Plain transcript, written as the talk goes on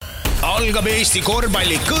Algab Eesti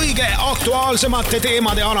korvpalli kõige aktuaalsemate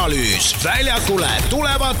teemade analüüs. Väljakule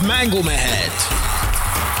tulevad mängumehed.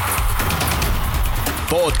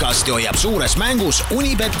 Podcasti hoiab suures mängus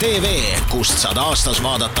Unibet TV, kust saad aastas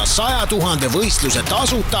vaadata 100 000 võistluse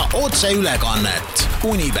tasuta otseülekannet.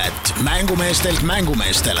 Unibet, mängumeestelt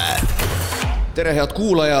mängumeestele. Tere head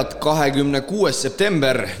kuulajad, 26.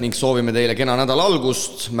 september ning soovime teile kena nädala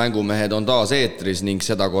algust. Mängumehed on taas eetris ning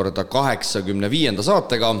seda korda 85.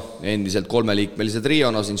 saatega. Endiselt 3-liikmelised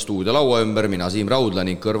Riona siin stuudio laua ümber, mina Siim Raudla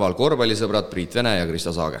ning kõrval korvpallisõbrad Priit Vene ja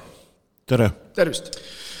Krista Saage. Tere! Tervist!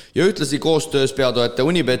 Ja ühtlasi koostöös peatoetaja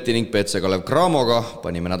Unibeti ning PC Kalev Cramoga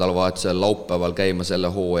panime nädalavahetusel laupäeval käima selle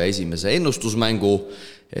hooaja esimese ennustusmängu.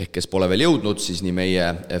 Ehk kes pole veel jõudnud, siis nii meie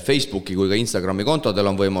Facebooki kui ka Instagrami kontodel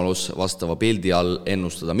on võimalus vastava pildi all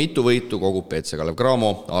ennustada mitu võitu kogub PC Kalev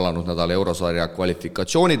Cramo alanud nädala eurosarja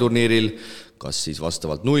kvalifikatsiooniturniiril, kas siis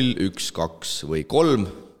vastavalt 0, 1, 2 või 3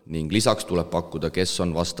 ning lisaks tuleb pakkuda, kes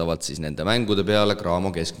on vastavalt siis nende mängude peale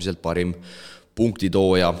Cramo keskmiselt parim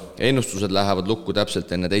punktitooja. Ennustused lähevad lukku täpselt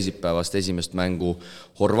enne teisipäevast esimest mängu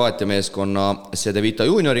Horvaatia meeskonna Cedevita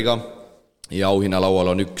junioriga ja auhinnalaual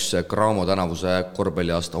on üks Cramo tänavuse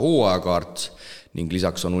korvpalliaasta hooajakaart ning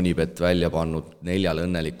lisaks on Unibet välja pannud 4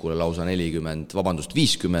 õnnelikule lausa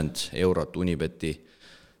 50 eurot Unibeti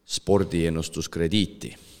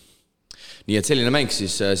spordiennustuskrediiti. Nii et selline mäng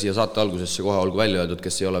siis siia saate algusesse kohe olgu välja öeldud,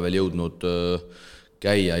 kes ei ole veel jõudnud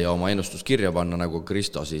käia ja oma ennustus kirja panna nagu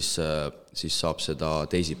Kristo, siis saab seda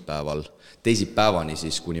teisipäevani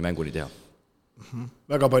siis kuni mänguni teha.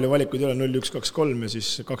 Väga palju valikuid ei ole, 0, 1, 2, 3 ja siis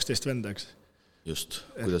 12 venda, eks? Just,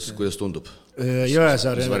 kuidas tundub?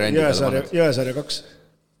 Jõesaar ja 2.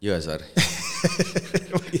 Jõesaar.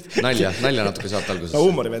 Nalja natuke saate alguses. No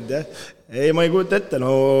huumorivend, jah. Ei, ma ei kujuta ette, no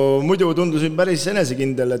muidu tundusin päris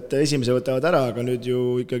enesekindel, et esimese võtavad ära, aga nüüd ju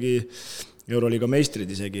ikkagi Euroliiga meistrid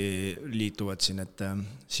isegi liituvad siin, et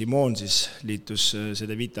Simon siis liitus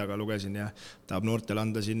Cedevitaga, lugesin ja tahab noortele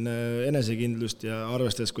anda siin enesekindlust ja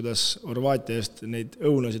arvestades, kuidas Horvaatia eest neid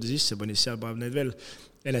õunasid sisse panis, seal paneb neid veel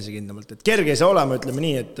enesekindlamalt. Et kerge ei saa olema, ütleme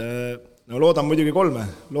nii, et no loodan muidugi 3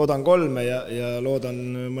 ja loodan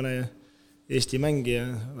mõne Eesti mängija,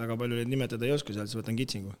 väga palju neid nimetada ei oska, sealt võtan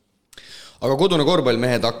kitsingu. Aga kodune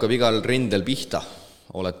korvpallmehed hakkab igal rindel pihta,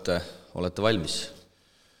 olete valmis?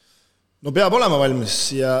 No peab olema valmis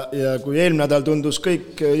ja kui eelmine nädal tundus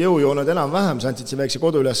kõik jõujooned enam-vähem, sa andsid see väikse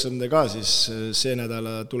koduülesande ka, siis see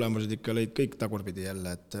nädala tulemused ikka lõid kõik tagurpidi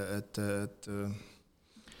jälle, et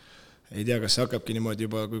ei tea, kas see hakkabki niimoodi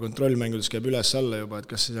juba, kui kontrollmängudes käib üles-alla juba, et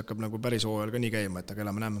kas see hakkab nagu päris hooajal ka nii käima, et aga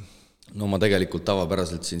elame näeme. No ma tegelikult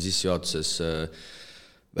tavapäraselt siin sissejuhatuses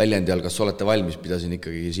väljendi all, kas olete valmis, pidasin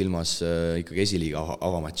ikkagi silmas ikkagi esiliiga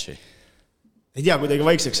avamatši. Ei tea, kuidagi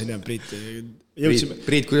vaikseks on jäänud,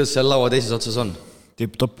 Priit, kuidas seal laua teises otsas on?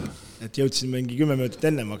 Tipp-top. Et jõudsin mingi 10 minutit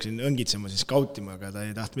enne, ma hakkasin õngitsema, siis skautima, aga ta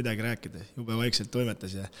ei taht midagi rääkida. Jube vaikselt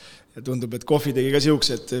toimetas ja tundub, et kohvi tegi ka siuks,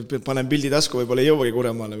 et panen pildi tasku, võib-olla ei jõuagi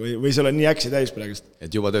kuremaale või see olen nii äksi täis praegust.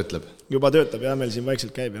 Et juba töötleb? Juba töötab, jah, meil siin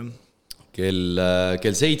vaikselt käib, jah.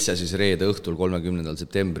 Kell 7 siis reede õhtul 30.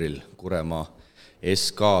 septembril Kuremaa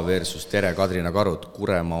SK versus Tere Kadrina Karud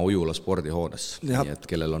Kuremaa Ujula spordihoones.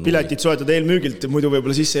 Piletid soetud eelmüügilt, muidu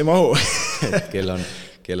võib-olla sisse ei mahu.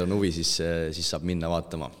 Kel on huvi, siis saab minna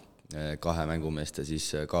vaatama 2 mängumeeste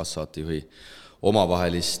siis kaassaatejuhi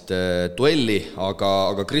omavahelist duelli,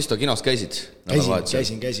 aga Kristo, kinos käisid?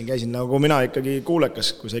 Käisin, nagu mina ikkagi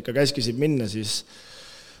kuulekas, kui sa ikka käskisid minna, siis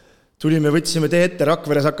tulime, võtsime tee ette,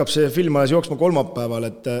 Rakveres hakkab see film ajas jooksma kolmapäeval,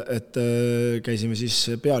 et käisime siis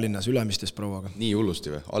pealinnas Ülemistes prouaga. Nii hullusti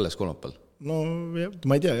või? Alles kolmapäeval? No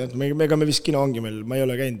ma ei tea, ega me vist kino ongi meil, ma ei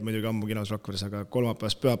ole käinud muidugi ammu kinos Rakveres, aga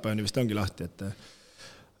kolmapäevast pühapäevani vist ongi lahti,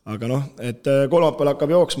 aga et kolmapäeval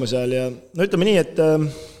hakkab jooksma seal ja no ütleme nii, et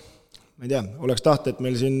ma ei tea, oleks taht, et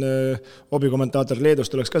meil siin hobikommentaator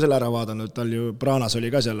Leedust oleks ka selle ära vaadanud, tal ju Praanas oli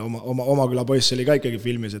ka seal, oma küla poiss oli ka ikkagi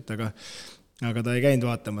filmis, aga ta ei käinud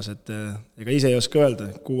vaatamas, et ega ise ei oska öelda,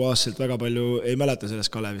 6 aastaselt väga palju ei mäleta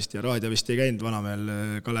sellest Kalevist ja raadio vist ei käinud vanamehel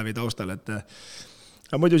Kalevi taustal, et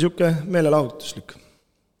aga muidu siuke meelelahutuslik.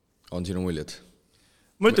 On sinu muljed?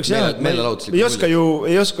 Ma ütleks jah, et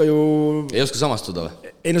ei oska samastuda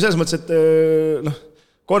või? Ei no selles mõttes, et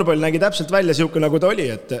korvpall nägi täpselt välja siuke nagu ta oli,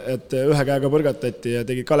 et ühe käega põrgatati ja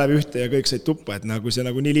tegi Kalevi ühte ja kõik said tuppa, et nagu see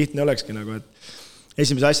nagu nii lihtne olekski nagu, et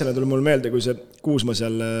esimese asjana tuli mul meelde, kui see Kuusma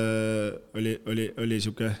seal oli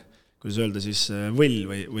siuke, kuidas öelda siis võll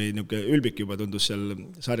või niuke ülbik juba tundus seal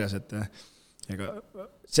sarjas, et ega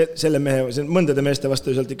selle mehe, mõndade meeste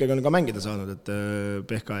vastu sealt ikkagi on ka mängida saanud, et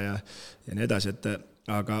Pehka ja nii edasi, et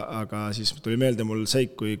aga siis tuli meelde mul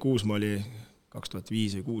seik, kui Kuusma oli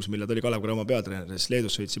 2005 või 2006, mille ta oli Kalev Cramo peatreener, siis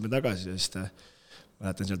Leedus sõitsime tagasi ja siis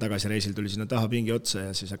mäletan seal tagasireisil tuli sinna taha pingi otsa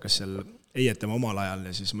ja siis hakkas seal eietama omal ajal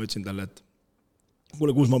ja siis ma ütlesin talle, et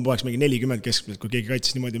kuule, kus ma paneks mingi 40 keskmiselt, kui keegi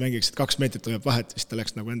kaitses niimoodi mängiks, et 2 meetrit toimub vahet, siis ta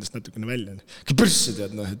läks nagu endast natukene välja. Pürssi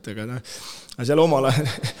tead, et aga seal omal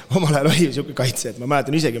ajal oli niisugune kaitse, et ma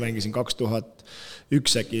mäletan isegi mängisin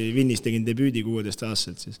 2001 äkki Vinnis tegin debüüdi 16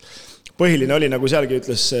 aastaselt, siis põhiline oli, nagu sealgi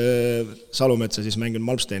ütles Salumetsa, siis mängin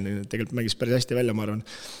Malmstein, tegelikult mängis päris hästi välja, ma arvan,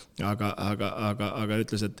 aga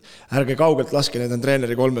ütles, et ärge kaugelt laske, need on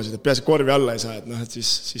treeneri kolmesed, et peaasi korvi alla ei saa, et et siis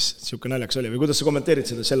niisugune naljaks oli. Või kuidas sa kommenteerid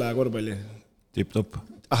seda selle aja korvpalli? Tipp-topp.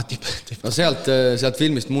 Tipp. No sealt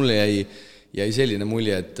filmist mulle jäi selline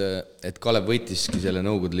mulje, et Kalev võitiski selle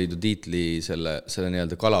Nõukogude Liidu tiitli selle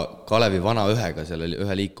nii-öelda Kalevi vana ühega, selle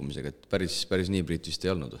ühe liikumisega, et päris nii Priit vist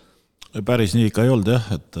ei olnud. Päris nii ikka ei olnud jah,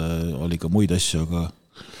 et oli ka muid asju, aga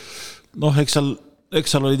eks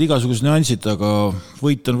seal olid igasugused nüansid, aga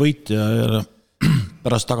võit on võit ja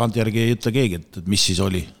pärast tagantjärgi ei ütle keegi, et mis siis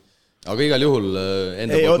oli. Aga igal juhul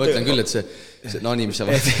enda poolt mõtlen küll, et see nii, mis sa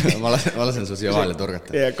ma lasen su siia vahele torgata.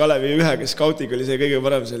 Ja Kalevi ühe, kes skautiga oli see kõige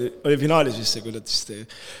parem, see oli finaalis vist see,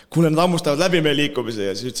 kuule, nad hammustavad läbi meie liikumise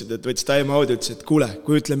ja siis ütlesid, et võttis time out ja ütles, et kuule,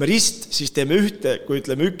 kui ütleme rist, siis teeme ühte, kui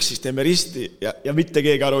ütleme üks, siis teeme risti ja mitte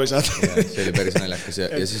keegi aru ei saada. See oli päris naljakas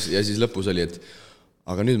ja siis lõpus oli, et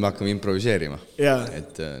aga nüüd me hakkame improviseerima.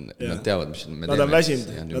 Et nad teavad, mis me teeme.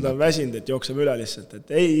 Nad on väsinud, et jookseme üle lihtsalt. Et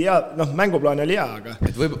ei, mänguplaan oli hea, aga...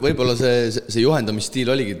 Et võib-olla see juhendamisstiil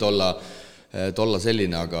oligi tolla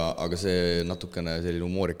selline, aga see natukene selline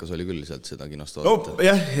humoorikas oli küll sealt seda kinost vaadata.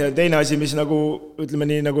 Ja teine asi, mis nagu, ütleme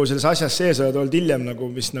nii, nagu selles asjas sees oled olnud hiljem, nagu,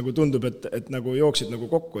 mis nagu tundub, et nagu jooksid nagu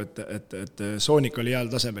kokku, et Soonik oli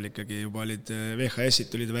heal tasemel ikkagi, juba olid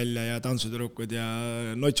VHS-id tulid välja ja tantsutürukud ja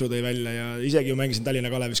Notsu tõi välja ja isegi ju mängisin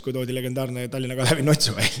Tallinna Kalevis, kui toodi legendaarne Tallinna Kalevi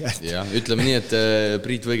Notsu välja. Ja, ütleme nii, et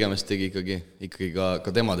Priit Võigemest tegi ikkagi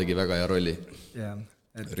ka tema tegi väga hea rolli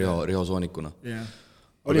Riho Soonikuna.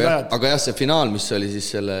 Aga jah, see finaal, mis oli siis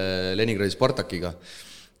selle Leningradi Spartakiga,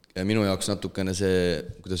 minu jaoks natukene see,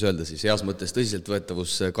 kuidas öelda siis, heas mõttes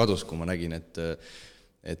tõsiseltvõetavus kadus, kui ma nägin, et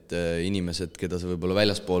inimesed, keda sa võib-olla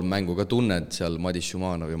väljaspool mängu ka tunned, seal Madis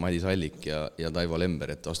Šumanov ja Madis Allik ja Taivo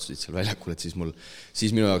Lember, et astusid seal väljakul, et siis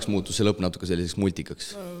minu jaoks muutus see lõpp natuke selliseks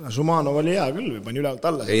multikaks. Šumanov oli hea küll, või pani ülevalt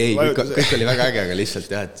alla. Ei, kõik oli väga äge, aga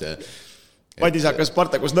lihtsalt jah, et Madis hakkas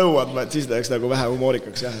Spartakus nõu andma, et siis läheks nagu vähe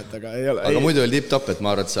humoorikaks jah, et aga ei ole. Aga muidu oli tipp-topp, et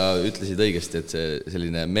ma arvan, et sa ütlesid õigesti, et see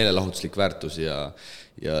selline meelelahutuslik väärtus ja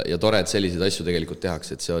tore, et selliseid asju tegelikult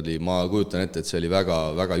tehakse, et see oli, ma kujutan ette, et see oli väga,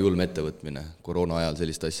 väga julm ettevõtmine koroona ajal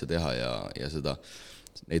sellist asja teha ja seda,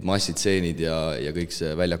 neid massitseenid ja kõik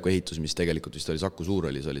see väljaku ehitus, mis tegelikult vist oli Saku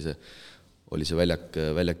Suurhallis, oli see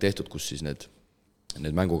väljak tehtud, kus siis need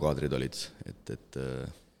mängukaadrid olid,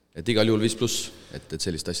 et igal juhul 5+, et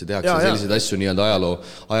sellist asja tehakse, selliseid asju nii-öelda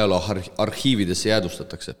ajaloo arhiividesse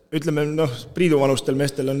jäädustatakse. Ütleme, Priidu-vanustel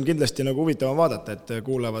meestel on kindlasti nagu huvitavam vaadata, et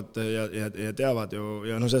kuulevad ja teavad ju,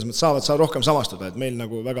 ja selles mõttes saavad rohkem samastuda, et meil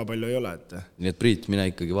nagu väga palju ei ole. Nii et Priit,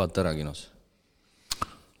 mine ikkagi vaata ära kinos.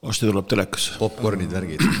 Osti tuleb telekas. Popcornid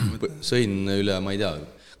värgid. Sõin üle, ma ei tea,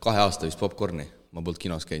 2 aasta vist popcorni. Ma polnud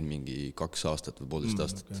kinos käinud mingi 2 aastat või 1,5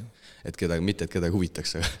 aastat. Et kedagi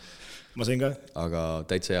huvitaks, aga... Ma sain ka. Aga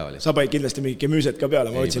täitsa hea oli. Sa paid kindlasti mingi kemüüsed ka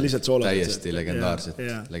peale, ma võtsin lihtsalt soolad. Täiesti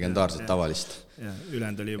legendaarset tavalist.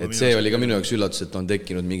 Ülejäänud oli juba et see oli ka minu jaoks üllatus, et on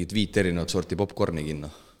tekkinud mingid 5 erinevat sorti popcorni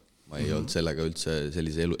kinno. Ma ei olnud sellega üldse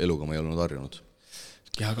sellise eluga ma ei olnud harjunud.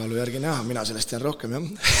 Kehakaalu järgi näha, mina sellest tean rohkem, jah.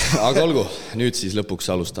 Aga olgu, nüüd siis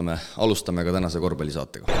lõpuks alustame ka tänase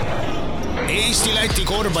korvpallisaatega. Eesti-Läti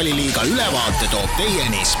korvpalliliiga ülevaate toob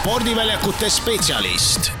teieni spordiväljakute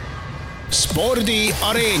spetsialist.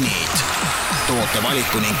 Spordiareenid. Toote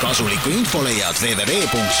valiku ning kasuliku info leiad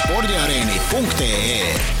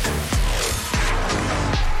www.spordiareenid.ee.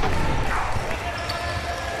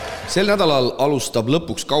 Sel nädalal alustab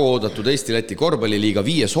lõpuks kauaoodatud Eesti-Läti korvpalliliiga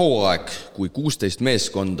 5. hooaeg, kui 16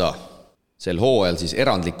 meeskonda sel hooajal siis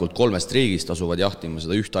erandlikult 3 riigist asuvad jahtima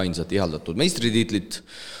seda ühtainsat ihaldatud meistritiitlit.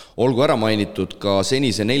 Olgu ära mainitud ka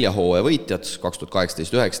senise 4 hooaja võitjad,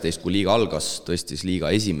 2018-19, kui liiga algas, tõstis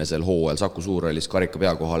liiga esimesel hooajal Saku Suurhallis karika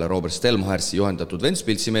peakohale Robert Stelmhersi juhendatud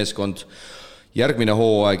Ventspilsi meeskond. Järgmine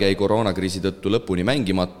hooaeg jäi koroonakriisi tõttu lõpuni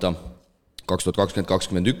mängimata.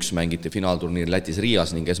 2020-2021 mängiti finaalturniir Lätis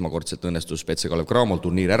Riias ning esmakordselt õnnestus Petse Kalev Cramol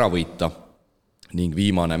turniir ära võita. Ning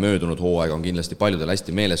viimane möödunud hooaeg on kindlasti paljudel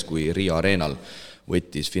hästi meeles, kui Riia areenal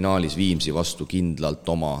võttis finaalis Viimsi vastu kindlalt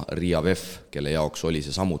oma Riia VEF, kelle jaoks oli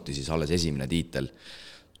see samuti siis alles esimene tiitel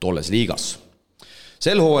tolles liigas.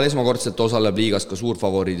 Sel hooajal esmakordselt osaleb liigas ka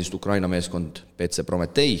suurfavoriidist Ukraina meeskond Petse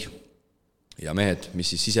Prometei. ja mehed,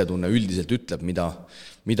 mis siis sisetunne üldiselt ütleb,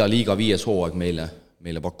 mida liiga 5 hooaeg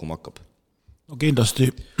meile pakkuma hakkab? No kindlasti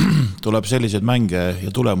tuleb selliseid mänge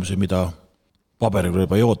ja tulemusi, mida paberil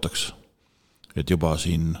juba ei ootaks. Et juba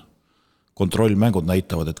siin kontrollmängud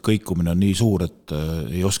näitavad, et kõikumine on nii suur, et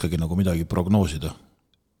ei oskagi nagu midagi prognoosida.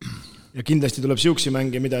 Ja kindlasti tuleb siuksi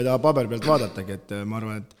mänge, mida ei taha paber pealt vaadatagi, et ma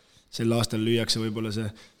arvan, et sel aastal lüüakse võib-olla see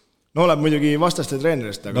oleb muidugi vastaste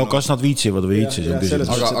treenerist. Aga kas nad viitsivad või viitsis on küsimus.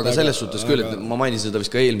 Aga selles suhtes küll, et ma mainisin seda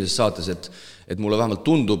vist ka eelmises saates, et mulle vähemalt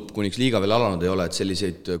tundub, kuniks liiga veel alanud ei ole, et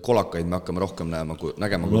selliseid kolakaid me hakkame rohkem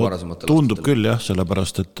nägema kui varasematel. Tundub küll jah,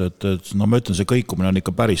 sellepärast, et ma ütlen, see kõikumine on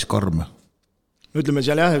ikka päris karm. Ütleme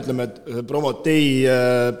seal jah, et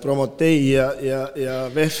Promotei ja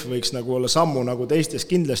VEF võiks nagu olla sammu nagu teistes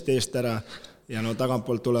kindlasti eest ära. Ja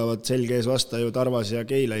tagantpoolt tulevad selge ees vasta ju Tarvas ja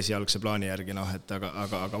Keila esialgse plaani järgi,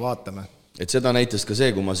 aga vaatame. Et seda näitas ka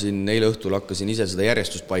see, kui ma siin eile õhtul hakkasin ise seda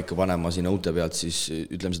järjestust paika panema siin õute pealt, siis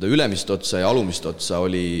ütleme seda ülemist otsa ja alumist otsa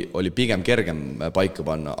oli pigem kergem paika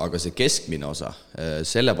panna, aga see keskmine osa,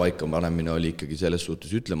 selle paika panemine oli ikkagi selles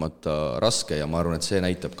suhtes ütlemata raske ja ma arvan, et see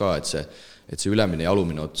näitab ka, et see ülemine ja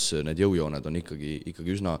alumine ots, need jõujooned on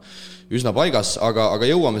ikkagi üsna paigas, aga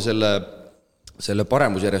jõuame selle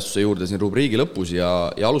paremusjärjestuse juurde siin rubriigi lõpus ja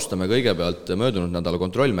alustame kõigepealt möödunud nädala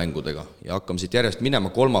kontrollmängudega ja hakkame siit järjest minema.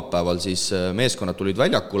 Kolmapäeval siis meeskonnad tulid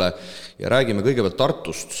väljakule ja räägime kõigepealt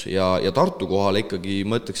Tartust ja Tartu kohale ikkagi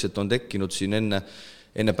mõtleks, et on tekkinud siin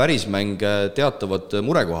enne pärismäng teatavad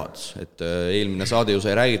murekohad, et eelmine saade ju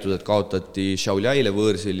sai räägitud, et kaotati Šiauliaile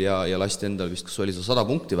võõrsil ja lasti endal vist, kas oli 100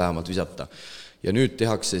 punkti vähemalt visata. Ja nüüd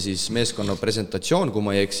tehakse siis meeskonna presentatsioon, kui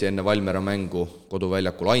ma ei eksi enne Valmiera mängu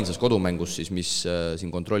koduväljakul, ainsas kodumängus siis, mis siin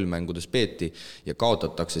kontrollmängudes peeti ja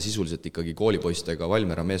kaotatakse sisuliselt ikkagi koolipoistega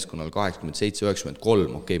Valmiera meeskonnal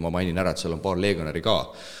 87-93. Okei, ma mainin ära, et seal on paar legionäri ka,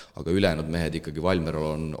 aga ülejäänud mehed ikkagi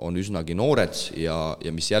Valmieral on üsnagi noored ja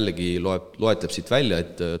mis jällegi loetleb siit välja,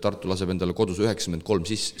 et Tartu laseb endale kodus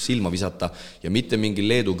 93 silma visata ja mitte mingi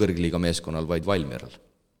Leedu kõrgliiga meeskonnal, vaid Valmieral.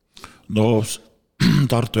 No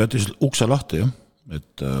Tartu jättis ukse lahti, jah.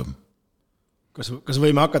 Et Kas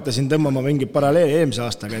võime hakata siin tõmbama mingi paralleeli eelmise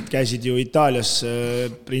aastaga, et käisid ju Itaalias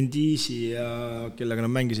Brindisi ja kellega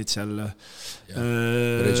nad mängisid seal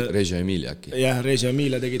Reggio Emilia äkki. Jah, Reggio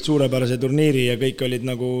Emilia tegid suurepärase turniiri ja kõik olid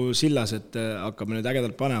nagu sillas, et hakkame nüüd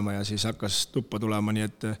ägedalt panema ja siis hakkas tuppa tulema, nii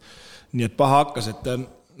et paha hakkas, et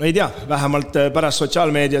no ei tea, vähemalt pärast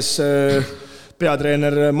sotsiaalmeedias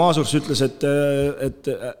peatreener Maasurs ütles, et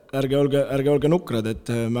ärge olge nukrad, et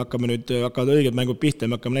me hakkavad õiged mängud pihta ja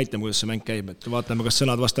me hakkame näitama, kuidas see mäng käib, et vaatame, kas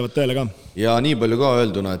sõnad vastavad tõele ka. Ja nii palju ka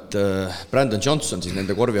öelduna, et Brandon Johnson, siis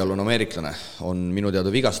nende korvialune ameeriklane, on minu teada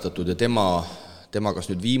vigastatud ja tema kas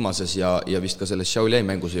nüüd viimases ja vist ka selles Šiauliai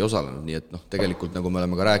mängus ei osalenud, nii et tegelikult nagu me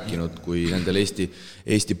oleme ka rääkinud, kui nendel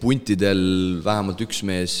Eesti puntidel vähemalt üks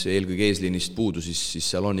mees eelkõige eesliinist puudu, siis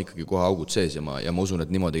seal on ikkagi kohe augud sees ja ma usun,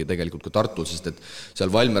 et niimoodi tegelikult ka Tartul, sest et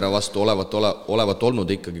seal Valmiera vastu olevat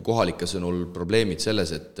olnud ikkagi kohalike sõnul probleemid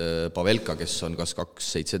selles, et Pavelka, kes on kas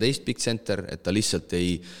 2-17 big center, et ta lihtsalt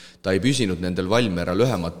ta ei püsinud nendel Valmiera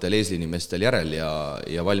lühematel eesliinimestel järel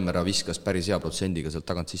ja Valmiera viskas päris hea protsendiga sealt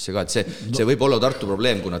tagant sisse ka, et see võib olla Tartu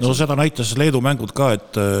probleem. No seda näitas Leedu mängud ka,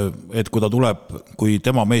 et kui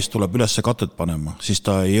tema mees tuleb ülesse katet panema, siis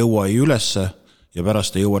ta ei jõua ülesse ja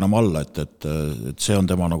pärast ei jõua enam alla, et see on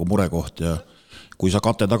tema nagu murekoht ja kui sa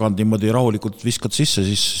kate tagant niimoodi rahulikult viskad sisse,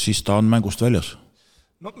 siis ta on mängust väljas.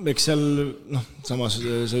 No, eks seal, samas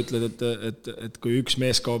sa ütled, et kui üks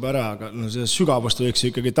mees kaob ära, aga see sügavust võiks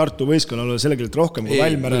ikkagi Tartu võistkonna olla sellegelt rohkem kui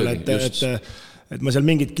Valmierale, et ma seal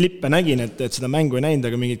mingid klippe nägin, et seda mängu ei näinud,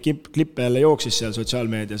 aga mingid klippe jälle jooksis seal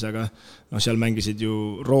sotsiaalmeedias, aga seal mängisid ju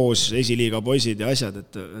Roos, esiliiga poisid ja asjad,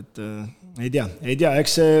 et ei tea,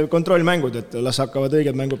 eks see kontrollmängud, et las hakkavad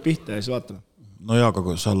õiged mängud pihta ja siis vaatame. No jaa,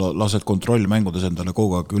 aga sa lased kontrollmängudes endale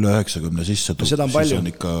kogu aeg üle 90 sisse. Seda on palju.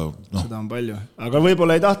 Seda on palju. Aga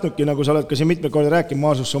võib-olla ei tahtnudki, nagu sa oled ka siin mitmed korda rääkinud,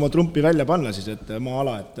 Maasus oma trumpi välja panna, siis, et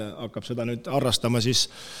maa-ala, et hakkab seda nüüd harrastama siis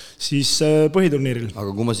põhiturniiril.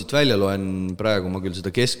 Aga kui ma siit välja loen, praegu ma küll seda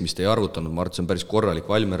keskmist ei arvutanud, ma arvan, see on päris korralik.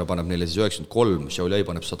 Valmiera paneb neile siis 93, Šiauliai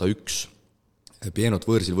paneb 101. Pienot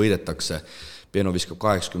võõrsil võidetakse, Pieno viskab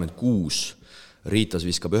 86, Riitas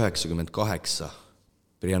viskab 98,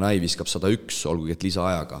 Brianai viskab 101, olgugi et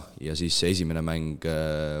lisaajaga ja siis see esimene mäng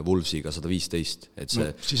Wolvesiga 115.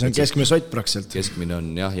 Siis on keskmine sott praktiliselt. Keskmine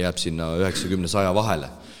on jääb sinna 90-100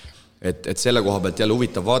 vahele. Et selle koha pealt jälle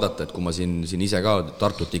huvitav vaadata, et kui ma siin ise ka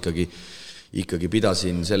Tartut ikkagi ikkagi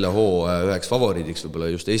pidasin selle hoo üheks favoriidiks võib-olla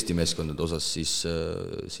just Eesti meeskondade osas,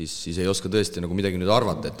 siis ei oska tõesti nagu midagi nüüd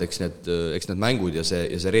arvata, et eks need mängud ja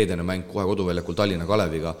see reedene mäng kohe koduväljakul Tallinna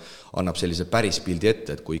Kaleviga annab sellise päris pildi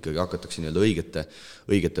ette, et kui ikkagi hakatakse nii-öelda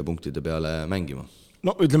õigete punktide peale mängima.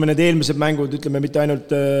 No ütleme need eelmised mängud, ütleme mitte ainult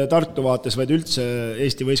Tartu vaates, vaid üldse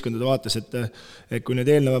Eesti võistkondade vaates, et kui need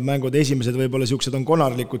eelnevad mängud esimesed võib-olla siuksed on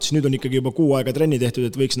konarlikud, siis nüüd on ikkagi juba 6 aega trenni tehtud,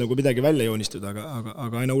 et võiks nagu midagi välja joonistuda,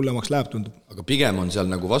 aga aina hullemaks läheb, tundub. Aga pigem on seal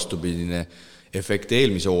nagu vastupidine efekt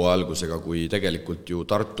eelmise hooaja algusega, kui tegelikult ju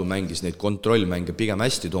Tartu mängis neid kontrollmänge pigem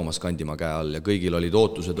hästi Toomas Kandimaa käe all ja kõigil olid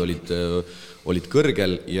ootused olid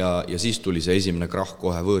kõrgel ja siis tuli see esimene krahh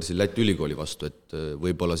kohe võõrsil Läti ülikooli vastu, et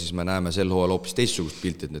võib-olla siis me näeme sel hooajal hoopis teistsugust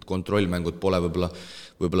pilti, et need kontrollmängud pole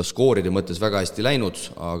võib-olla skooride mõttes väga hästi läinud,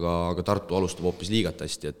 aga Tartu alustab hoopis liigat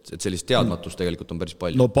hästi, et sellist teadmatust tegelikult on päris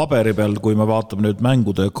palju. No paberi peal, kui me vaatame nüüd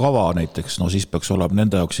mängude kava näiteks, no siis peaks olema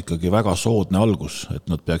nende jaoks ikkagi väga soodne algus, et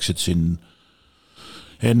nad peaksid siin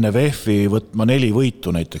enne VF-i võtma 4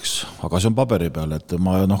 võitu näiteks, aga see on paberi peal, et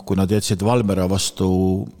kui nad jätsid Valmera vastu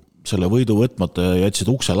selle võidu võtmata ja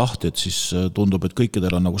jätsid ukse lahti, et siis tundub, et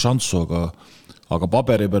kõikidel on nagu šanssu, aga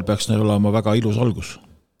paberi peal peaks neil olema väga ilus algus.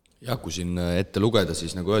 Ja kui siin ette lugeda,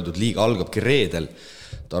 siis nagu öeldud, liiga algabki reedel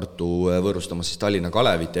Tartu võõrustamas siis Tallinna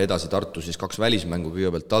Kalevit ja edasi Tartu siis 2 välismängu,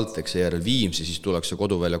 kõigepealt TalTech, seejärel Viimsi, siis tullakse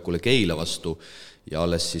koduväljakule Keila vastu ja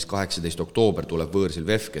alles siis 18. oktoober tuleb võõrsil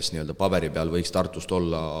VEF, kes nii-öelda paberi peal võiks Tartust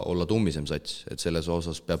olla tummisem sats, et selles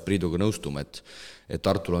osas peab Priiduga nõustuma, et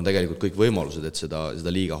Tartul on tegelikult kõik võimalused, et seda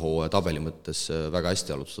liigahooaja tabeli mõttes väga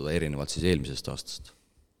hästi alustada, erinevalt siis eelmisest aastast.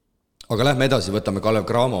 Aga lähme edasi, võtame Kalev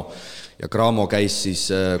Cramo ja Cramo käis siis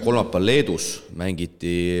kolmapäeval Leedus,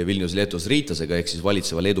 mängiti Vilnius Lietuvas Riitasega ehk siis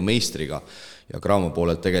valitseva Leedu meistriga ja Cramo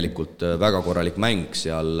poolelt tegelikult väga korralik mäng,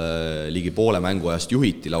 seal ligi poole mänguajast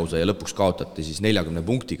juhiti lausa ja lõpuks kaotati siis 40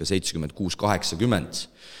 punktiga 76-80.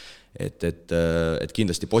 Et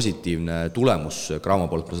kindlasti positiivne tulemus Cramo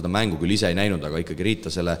poolt, ma seda mängu küll ise ei näinud, aga ikkagi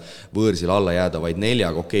Riitasele võõrsil alla jääda vaid 4,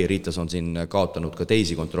 okei, Riitas on siin kaotanud ka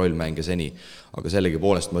teisi kontrollmänge seni, aga sellegi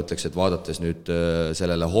poolest ma ütleks, et vaadates nüüd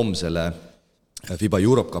sellele homsele FIBA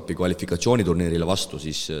Europe Cupi kvalifikatsiooniturniirile vastu,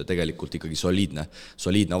 siis tegelikult ikkagi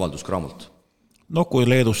soliidne avaldus Cramolt. No kui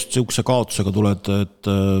Leedust siukse kaotusega tuled,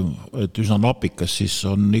 et üsna napikas, siis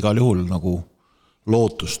on igal juhul nagu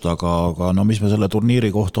lootust, aga no mis me selle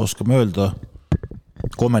turniiri kohta oskame öelda,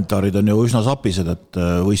 kommentaarid on ju üsna sapised, et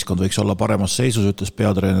võistkond võiks olla paremas seisus, ütles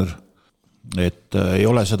peatreener, et ei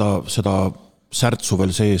ole seda särtsu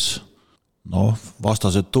veel sees. No,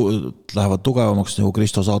 vastased lähevad tugevamaks, nagu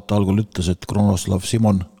Kristo saate algul ütles, et Krunoslav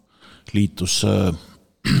Simon liitus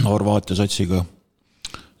Horvaatia satsiga.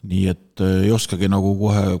 Nii et ei oskagi nagu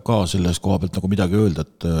kohe ka selles koha pealt nagu midagi öelda,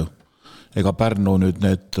 et ega Pärnu nüüd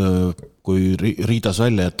need, kui Riidas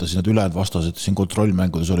välja jätta, siis need ülejäänud vastased siin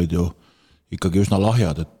kontrollmängudes olid ju ikkagi üsna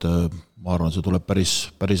lahjad, et ma arvan, see tuleb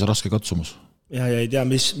päris raske katsumus. Ja ei tea,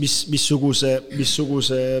 missuguse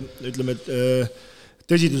ütleme, et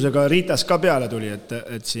tõsidusega Riitas ka peale tuli,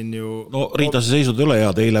 et siin ju... No Riitase seisud ei ole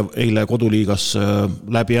head, eile koduliigas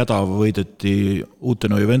läbi häda võideti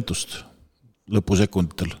Uuteno Juventust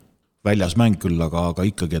lõpusekunditel. Väljas mäng küll, aga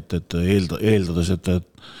ikkagi, et eeldades,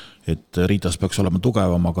 et Riitas peaks olema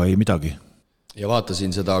tugevam, aga ei midagi. Ja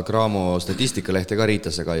vaatasin seda Cramo statistikalehte ka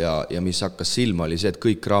Riitasega ja mis hakkas silma oli see, et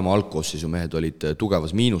kõik Cramo algkoosseisu mehed olid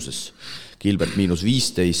tugevas miinuses. Gilbert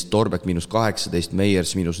 -15, Torbek -18,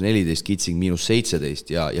 Meiers -14, Kitsing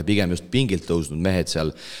 -17 ja pigem just pingilt tõusnud mehed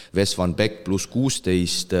seal Wes van Beck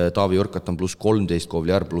 +16, Taavi Jurkatan +13,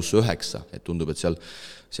 Kovliar +9, et tundub, et seal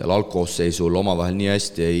algkoosseisul omavahel nii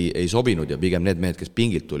hästi ei sobinud ja pigem need mehed, kes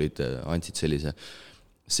pingilt tulid, andsid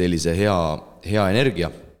sellise hea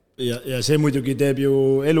energia. Ja see muidugi teeb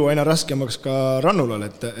ju elu aina raskemaks ka Rannulal,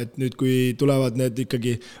 et nüüd kui tulevad need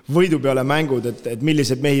ikkagi võidu peale mängud, et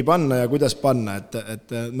millised mehi panna ja kuidas panna,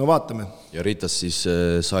 et no vaatame. Ja Riitas siis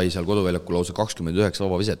sai seal koduväljakul lausa 29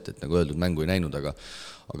 vabaviset, et nagu öeldud, mängu ei näinud, aga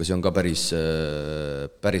see on ka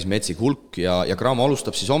päris metsik hulk ja Cramo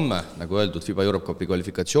alustab siis homme, nagu öeldud, FIBA Europe Cupi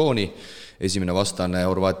kvalifikatsiooni. Esimene vastane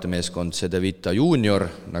Horvaatia meeskond Cedevita Junior,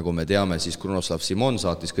 nagu me teame, siis Krunoslav Simon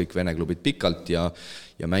saatis kõik Vene klubid pikalt ja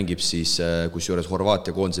mängib siis kusjuures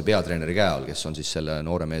Horvaatia koondise peatreeneri käe all, kes on siis selle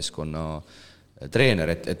noore meeskonna treener,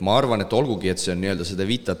 et ma arvan, et olgugi, et see on nii-öelda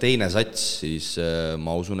Cedevita teine sats, siis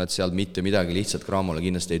ma usun, et sealt mitte midagi lihtsalt Cramole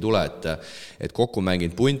kindlasti ei tule, et kokku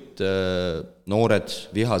mänginud punt, noored,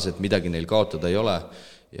 vihased, midagi neil kaotada ei ole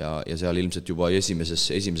ja seal ilmselt juba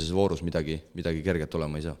esimeses voorus midagi kerget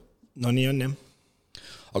olema ei saa. No nii on, jah.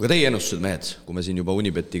 Aga teie ennustused, mehed, kui me siin juba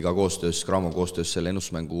Unibetiga koostöös, Cramo koostöös selle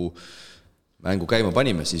ennustusmängu mängu käima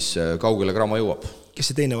panime, siis kaugele Cramo jõuab.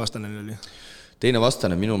 Kes see teine vastane oli? Teine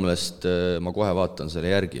vastane minu meelest, ma kohe vaatan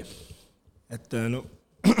selle järgi. Et no...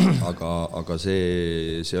 aga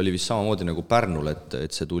see oli vist samamoodi nagu Pärnul,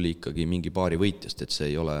 et see tuli ikkagi mingi paari võitjast, et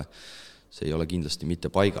see ei ole kindlasti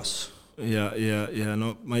mitte paigas. Ja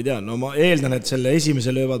no ma ei tea, no ma eeldan, et selle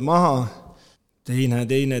esimese löövad maha, teine,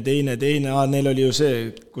 neil oli ju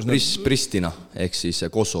see, kus Pristina, ehk siis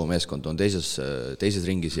Kosovo meeskond on teises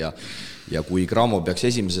ringis ja kui Cramo peaks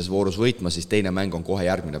esimeses voorus võitma, siis teine mäng on kohe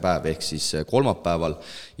järgmine päev, ehk siis kolmapäeval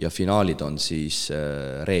ja finaalid on siis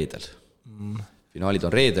reedel. Finaalid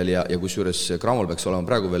on reedel ja kusjuures Cramol peaks olema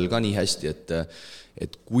praegu veel ka nii hästi,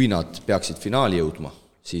 et kui nad peaksid finaali jõudma,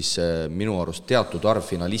 siis minu arust teatud arv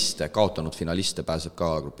finaliste, kaotanud finaliste pääseb ka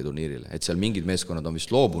grupi turniirile. Et seal mingid meeskonnad on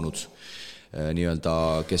vist loobunud, nii-öelda,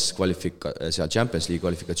 kes seal Champions League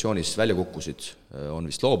kvalifikatsioonis välja kukkusid,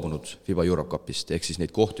 on vist loobunud FIBA Europe Cupist, ehk siis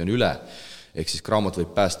neid kohti on üle, ehk siis Cramot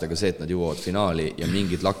võib päästa ka see, et nad jõuavad finaali ja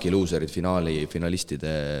mingid lucky loserid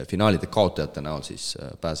finaalide kaotajate näol siis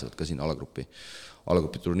pääsevad ka siin alagrupi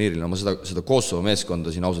turniiril. Ma seda Kosovo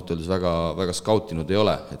meeskonda siin ausalt öeldes väga skautinud ei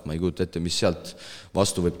ole, et ma ei kujuta ette, mis sealt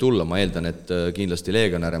vastu võib tulla. Ma eeldan, et kindlasti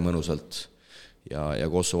Legionäre mõnusalt ja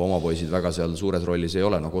Kosovo oma poisid väga seal suures rollis ei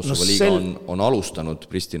ole. No Kosovo liiga on alustanud,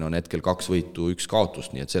 Pristina on hetkel 2 võitu, 1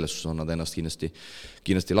 kaotust, nii et selles on nad ennast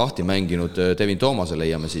kindlasti lahti mänginud. Devin Toomase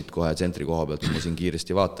leiame siit kohe tsentri koha pealt, ma siin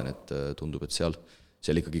kiiresti vaatan, et tundub, et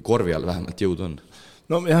seal ikkagi korvi all vähemalt jõud on.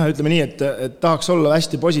 No jah, ütleme nii, et tahaks olla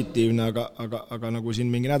hästi positiivne, aga nagu siin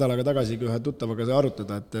mingi nädalaga tagasi ühe tuttavaga sai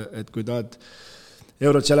arutada, et kui tahad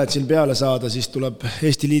Eurochallenge'il peale saada, siis tuleb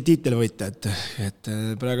Eesti liitiitel võita, et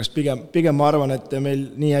praegust pigem ma arvan, et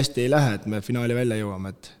meil nii hästi ei lähe, et me finaali välja jõuame,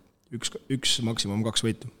 et üks maksimum 2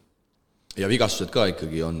 võitu. Ja vigastused ka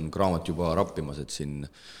ikkagi on Cramot juba rappimas, et siin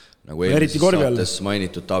nagu eelmises saates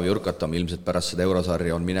mainitud Taavi Urkatam ilmselt pärast seda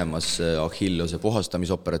eurosarja on minemas Achillose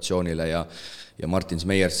puhastamisoperatsioonile ja Martin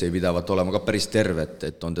Smeyers ei pidavat olema ka päris terve,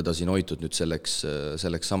 et on teda siin hoitud nüüd selleks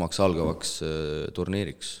samaks algavaks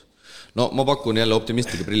turniiriks. No ma pakun jälle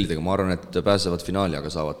optimistlike prillidega, ma arvan, et pääsevad finaali, aga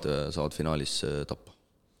saavad finaalis tappa.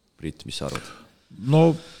 Priit, mis sa arvad?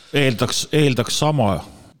 No eeldaks sama,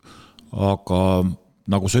 aga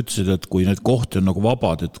nagu sa ütlesid, et kui need kohti on nagu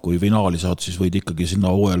vabad, et kui finaali saad, siis võid ikkagi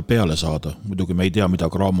sinna OL peale saada. Muidugi me ei tea, mida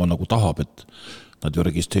Cramo nagu tahab, et nad ju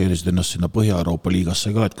registreerisid ennast sinna Põhja-Euroopa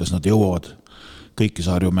liigasse ka, et kas nad jõuavad kõiki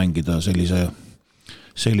sarju mängida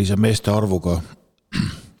sellise meeste arvuga,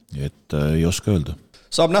 et ei oska öelda.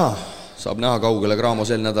 Saab näha kaugele Cramo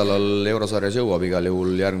sel nädalal eurosarjas jõuab, igal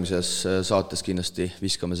juhul järgmises saates kindlasti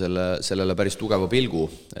viskame sellele päris tugeva pilgu,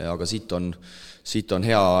 aga siit on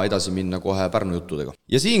hea edasi minna kohe Pärnu juttudega.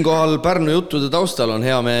 Ja siinkohal Pärnu juttude taustal on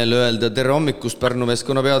hea meel öelda tere hommikust Pärnu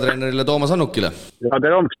meeskonna peatreenerile Toomas Annukile. Ja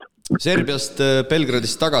tere hommikust. Serbiast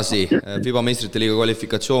Belgradist tagasi, FIBA meistrite liiga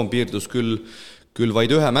kvalifikatsioon piirdus küll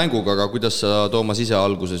vaid 1 mänguga, aga kuidas sa Toomas ise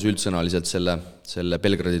alguses üldsõnaliselt selle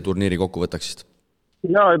Belgradi turniiri kokku võtaksid?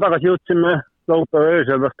 Ja tagasi jõudsime laupäeva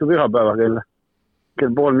öösel vastu pühapäeva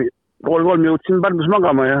kell pool 3 jõudsin Pärnus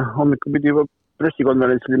magama ja hommikul pidi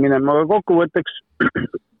pressikonverentsile minema, aga kokkuvõtteks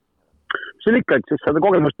see on ikka, et siis seda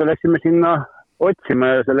kogemust me läksime sinna otsima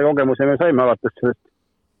ja selle kogemuse me saime alates sellest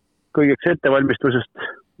kõigeks ettevalmistusest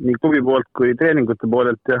nii klubi poolt kui treeningute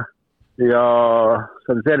poolelt ja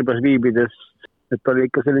seal Serbias viibides, et oli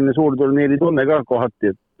ikka selline suur turniiri tunne ka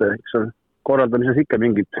kohati, et eks on korraldamises ikka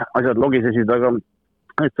mingid asjad logisesid, aga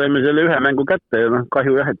et saime selle 1 mängu kätte ja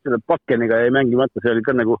kahju jah, et selle Bakkeniga jäi mängimata, see oli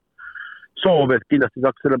ka nagu soov, et kindlasti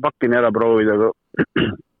saaks selle Bakkeni ära proovida,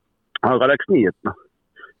 aga läks nii, et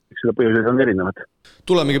eks seda põhjused on erinevad.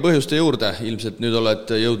 Tulemegi põhjuste juurde, ilmselt nüüd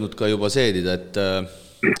oled jõudnud ka juba seedida,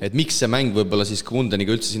 et miks see mäng võib-olla siis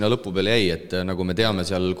Kundeniga üldse sinna lõpu peale jäi, et nagu me teame,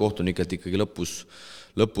 seal kohtunikelt ikkagi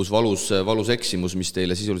lõpus valus eksimus, mis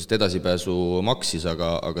teile sisuliselt edasipääsu maksis,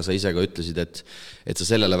 aga sa ise ka ütlesid, et sa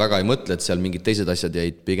sellele väga ei mõtle, et seal mingid teised asjad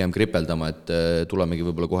jäid pigem kripeldama, et tulemegi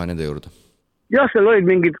võib-olla kohe nende juurde. Jah, seal olid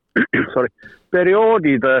mingid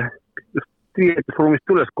perioodid, just riietusruumist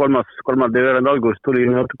tulles kolmanda veerand alguses tuli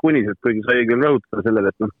natuke uniselt, kuigi sai küll rõhutada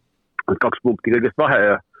sellele, et 2 punkti kõigest vahe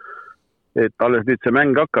ja et alles nüüd see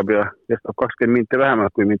mäng hakkab ja kestab 20 minti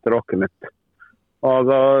vähemalt kui mitte rohkem,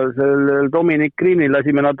 aga sellel Dominik Kriinil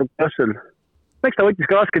lasime natuke asjal. Eks ta võttis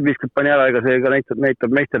ka lasketviskut pani ära, ega see ka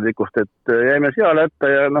näitab meisterlikust, et jäime seal jätta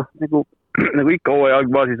ja nagu ikka hooaja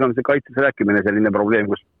algbaasis on see kaitses rääkimine selline probleem,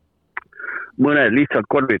 kus mõned lihtsalt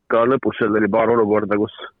korvid ka lõpus seal oli paar olukorda,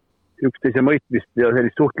 kus üksteise mõistmist ja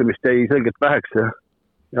sellist suhtlemist jäi selgelt väheks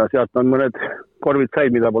ja sealt on mõned korvid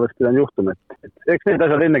said, mida poleks pidanud juhtuma. Eks need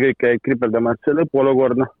asjad enne kõik jäid kripeldama, et see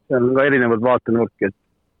lõpuolukord, see on ka erinevad vaatenurki, et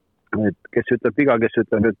et kes ütleb viga, kes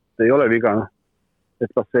ütleb, et ei ole viga,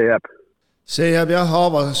 et las see jääb. See jääb jah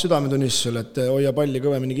haava südametunnistusel, et hoia palli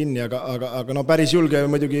kõvemini kinni, aga no päris julge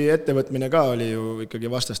muidugi ettevõtmine ka oli ju ikkagi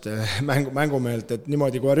vastaste mängumeelt, et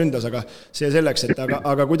niimoodi kohe ründas, aga see selleks, et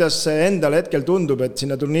aga kuidas endal hetkel tundub, et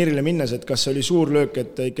sinna turniirile minnes, et kas oli suur löök,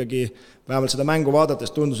 et ikkagi vähemalt seda mängu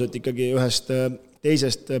vaadates tundus, et ikkagi ühest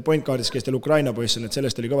teisest pointkaardist, kes teil Ukraina poiss on, et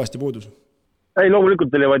sellest oli kõvasti puudus? Ei,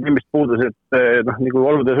 loomulikult oli vaid nimist puudus, et nagu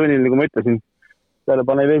olude sunnil, nagu ma ütlesin, peale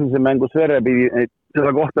pane esimese mängu Sverre pidi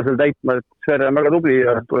seda kohta seal täitma, et Sverre on väga tubli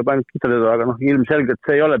ja tuleb ainult kiitada, aga ilmselgelt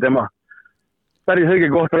see ei ole tema päris õige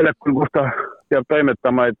koht väljakul, kus ta peab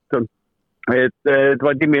toimetama, et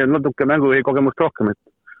Vadimil on natuke mängujuhi kogemust rohkem,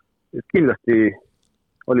 et kindlasti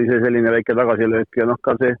oli see selline väike tagasilöök ja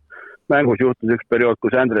ka see mängus juhtus üks periood,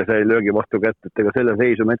 kus Andre sai löögi vastu kätt, et ega selle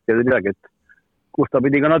seisu hetkel ei teagi, et kus ta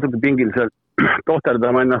pidi ka natuke pingil seal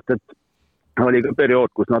tohterdama ennast, et oli ka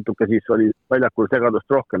periood, kus natuke siis oli väljakul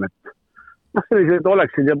segadust rohkem, et sellised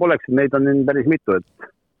oleksid ja poleksid, neid on päris mitu,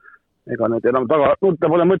 et ega need enam taga nutta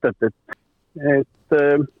pole mõtet, et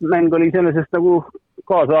mäng oli iseenesest nagu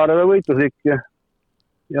kaasaarve võitluslik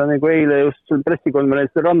ja nagu eile just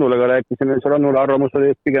pressikonverentsil Rannulega rääkisime, see Rannule arvamus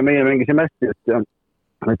oli, et pigem meie mängisime hästi,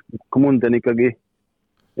 et Munden ikkagi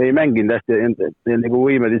ei mänginud hästi, et nagu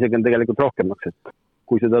võimed isegi on tegelikult rohkemaks, et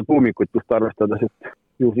kui seda tuumikut just arvestades, et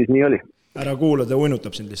ju siis nii oli. Ära kuula, ta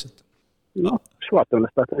uinutab sind lihtsalt. Vaatame,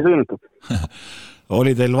 las ta uinutab.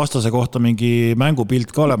 Oli teil vastase kohta mingi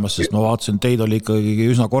mängupilt ka olemas, sest ma vaatasin, teid oli ikkagi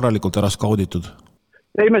üsna korralikult ära skauditud.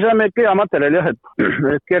 Ei, me saime hea materjali jah,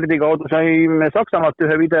 et Gerdi kaudu saime Saksamaalt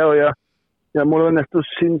ühe video ja mul õnnestus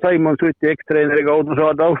siin Simon Suti ekstreeneri kaudu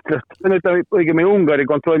saada Austriast. Õigemini Ungari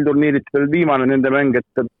kontrollturniirid veel viimane nende mäng,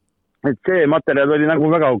 et see materjal oli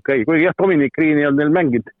nagu väga okei. Kuigi jah, Dominic Riini on neil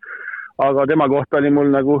mängid, aga tema kohta oli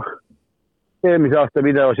mul nagu eelmise aasta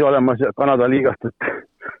videos ju olemas Kanada liigast,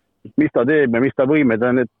 et mis ta teeb ja mis ta võimed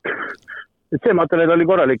on, et see materjal oli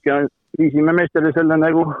korralik ja viisime meestele selle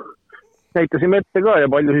nagu näitasime ette ka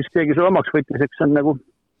ja palju siis keegi selle omaks võttis, eks on nagu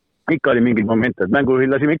ikka oli mingid momente, et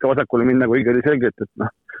mängujuhil lasime ikka vasakule minna, kui ikka oli selgelt,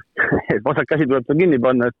 et vasak käsi tuleb ta kinni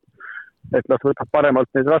panna, et las võtab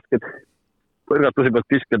paremalt need rasked põrgatuse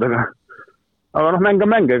pealt pisked, aga mäng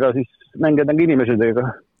on mäng, ega siis mängijad on inimesed,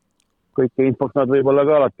 ega kõike infot nad võib-olla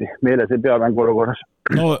ka alati meeles ei pea mängu olukorras.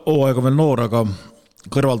 No hooaeg on veel noor, aga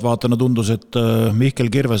kõrvalt vaatana tundus, et Mihkel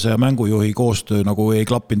Kirvese ja mängujuhi koostöö nagu ei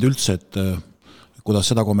klappinud üldse, et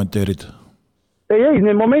kuidas seda kommenteerid? Ei,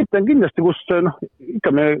 need momente on kindlasti, kus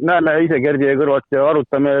ikka me näeme ise Gerdi ja kõrvat ja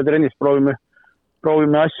arutame ja trennis proovime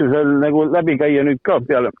asju seal nagu läbi käia nüüd ka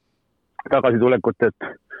peale tagasitulekut,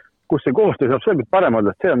 et kus see koostöö saab selgelt parem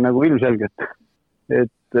olla, see on nagu ilmselgelt,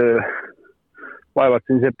 et vaevalt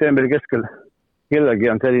siin septembri keskel kellegi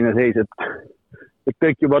on selline seis, et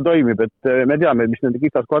kõik juba toimib, et me teame, mis nende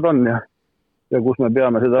kitsaskohad on ja kus me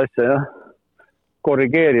peame seda asja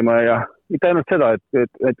korrigeerima ja mitte ainult seda,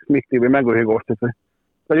 et Mihkli või mängujuhi koostööd,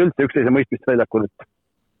 ta oli üldse üksteise mõistmist väljakul,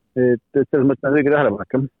 et selles mõttes on õige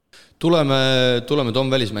tähelepanek. Tuleme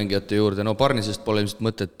Tom välismängijate juurde, Parnisest pole ilmselt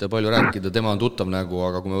mõtet palju rääkida, tema on tuttav nägu,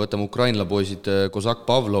 aga kui me võtame Ukraina poisid Kozak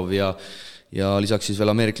Pavlov ja lisaks siis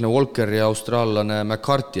veel ameeriklane Walker ja austraallane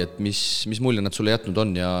McCarthy, et mis mulje nad sulle jätnud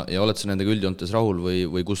on ja oled sa nendega üldjoontes rahul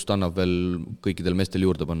või kust annab veel kõikidel meestel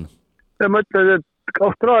juurde panna? Ma ütlen, et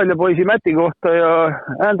Austraalia poisi Mäti kohta ja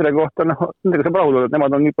Andre kohta, nendega saab rahul olla, et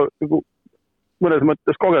nemad on nii mõnes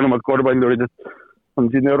mõttes kogenumad korvpallurid, et on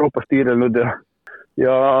siin Euroopas tiirelnud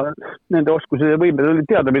ja nende oskused ja võimed oli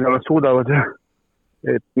teada, mida nad suudavad.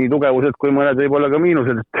 Et nii tugevused kui mõned võib olla ka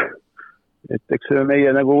miinused, et eks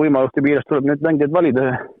meie nagu võimaluste piires tuleb need mängijad valida.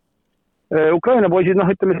 Ukraina poisid,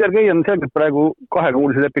 ütleme, Sergei on selgelt praegu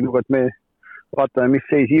 2-kuulise lepinguga, et me vaatame, mis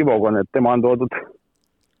seis Ivoga on, et tema on toodud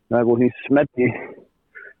nagu siis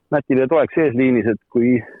Mätile toeks eesliinis, et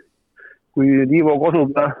kui Ivo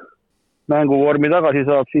kosub mänguvormi tagasi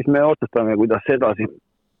saab, siis me otsustame, kuidas edasi.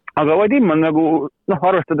 Aga Vadim on nagu,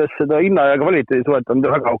 arvestades seda hinna ja kvaliteedi suhet on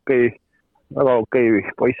väga okei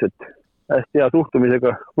poiss, et hästi hea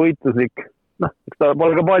suhtumisega, võitluslik. Eks ta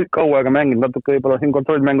pole ka kaua aega mänginud, natuke võib-olla siin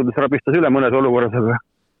kontrollmängudes rabistas üle mõnes olukorras,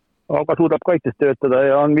 aga suudab kaitses töötada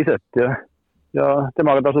ja on viset ja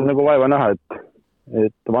temaga tasub nagu vaeva näha,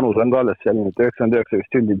 et vanus on ka alles selline, 99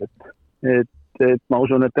 vist sündid, et ma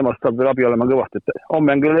usun, et temast saab veel abi olema kõvasti, et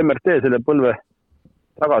homme on küll MRT selle põlve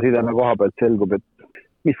tagasideme koha pealt selgub, et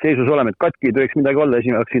mis seisus oleme, et katki ei tohiks midagi olla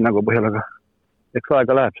esimeseks hinnagu põhjal, aga eks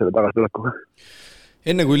aega läheb selle tagasitulekuga.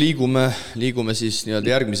 Enne kui liigume siis nii-öelda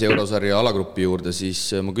järgmise eurosarja alagrupi juurde, siis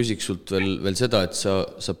ma küsiks sult veel seda, et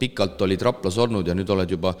sa pikalt olid Raplas olnud ja nüüd oled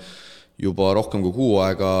juba juba rohkem kui 6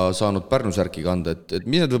 aega saanud Pärnu särki kanda, et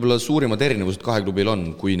mis need võib-olla suurimad erinevused kahe klubil on,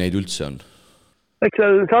 kui neid üldse on? Eks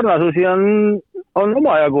seal sarnasusi on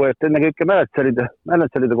omajagu, et ennekõike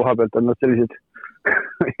mänetseride koha pealt on nad sellised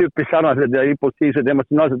üppis sarnased ja impulsiivsed,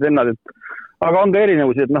 emotsionaalsed vennad, aga on ka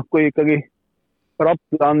erinevusi, et kui ikkagi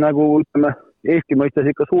Rapla on nagu, ütleme, Eesti mõistes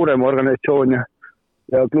ikka suurem organisatsioon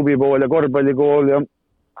ja klubikool ja korvpallikool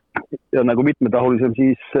ja nagu mitmetahulisem,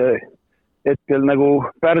 siis hetkel nagu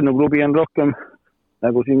Pärnu klubi on rohkem,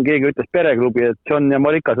 nagu siin keegi ütles, pereklubi, et John ja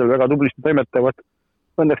Marika seal väga tublisti toimetavad.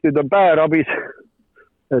 Õnneks nüüd on päärabis,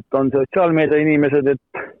 et on sotsiaalmeedia inimesed,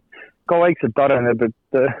 et ka vaikselt areneb,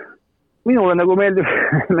 et minule nagu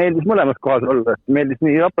meeldis mõlemas kohas olla, et meeldis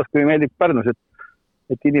nii Raplas kui meeldib Pärnus,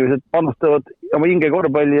 et inimesed panustavad oma hinge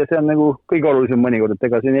korvpalli ja see on nagu kõige olulisem mõnikord, et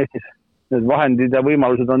ega siin Eestis need vahendid ja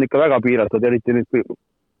võimalused on ikka väga piiratud, eriti nüüd, kui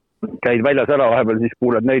käid väljas ära vahepeal, siis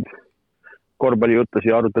kuuled neid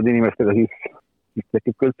korvpallijuttusi ja arutad inimestega, siis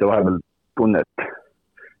tekib ka üldse vahepeal tunne, et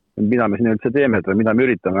mida me siin üldse teeme või mida me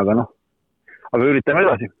üritame, aga üritame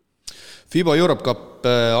edasi. FIBA Europe Cup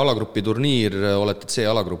alagrupi turniir, olete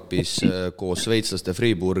C-alagrupis koos sveitslaste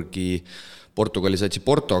Friburgi, Portugali satsi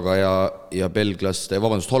Portoga ja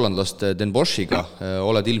hollandlaste Den Boschiga.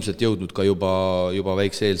 Oled ilmselt jõudnud ka juba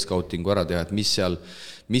väikse eelskautingu ära teha, et mis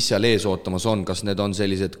seal ees ootamas on, kas need on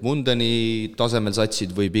sellised Mundeni tasemel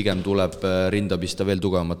satsid või pigem tuleb rinda pista veel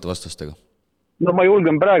tugevamate vastastega? No ma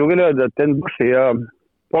julgen praegu küll öelda, et Den Boschi ja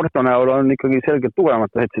Porto näol on ikkagi selgelt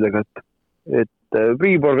tugevamate satsidega, et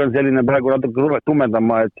Friburg on selline praegu natuke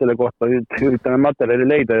tumendama, et selle kohta üritame materjali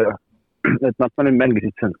leida ja et nad nüüd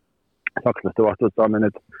mängisid seal sakslaste vastu, et saame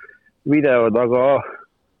need videod, aga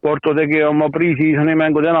Porto tegi oma pre-seasoni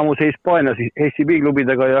mängud enamuse Hispaanias SCB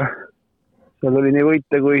klubidega ja seal oli nii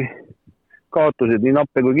võite kui kaotused, nii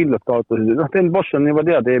nappe kui kindlad kaotused. Den Bosch on juba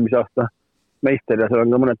teada eelmise aasta meister ja seal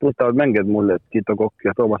on ka mõned tuttavad mängijad mulle, et Tito Kokk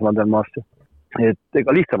ja Toomas Vandermaas. Et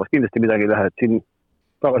ega lihtsamast kindlasti midagi ei lähe, et siin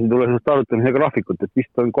tagasi tule sellest arutamise graafikut, et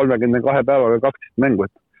vist on 32 päevaga 12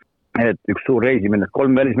 mängu, et üks suur reisimine,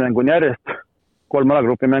 3 välismängu on järjest, 3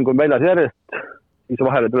 alagrupi mängu on väljas järjest, siis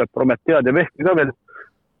vahele tuleb Prometead ja Vehki ka veel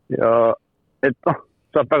ja et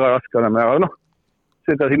saab väga raske olema, aga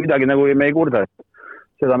seda siin midagi nagu me ei kurda, et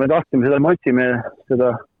seda me tahtsime, seda me otsime,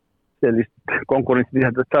 seda sellist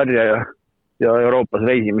konkurentsitihedat sarja ja Euroopas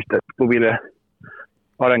reisimist, et klubile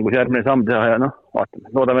arengus järgmine samm teha ja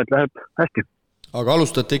vaatame, loodame, et läheb hästi. Aga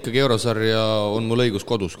alustate ikkagi eurosarja, on mul õigus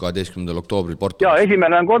kodus 12. oktoobril Porto? Jaa,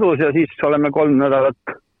 esimene on kodus ja siis oleme 3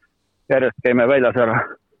 nädalat järjest käime väljas ära.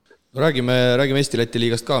 Räägime Eesti-Läti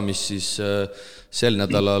liigast ka, mis siis sel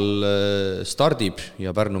nädalal stardib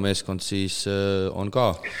ja Pärnu meeskond siis on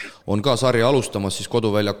ka sarja alustamas siis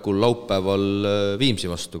koduväljakul laupäeval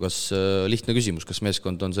Viimsi vastu. Kas lihtne küsimus, kas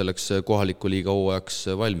meeskond on selleks kohaliku liiga hooajaks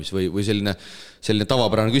valmis või selline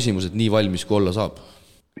tavapärane küsimus, et nii valmis kui olla saab?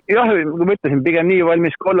 Jah, kui ma ütlesin, pigem nii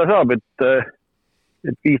valmis kui olla saab,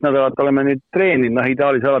 et 5 nädalat oleme nüüd treeninud,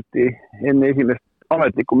 ideaalis alati enne esimest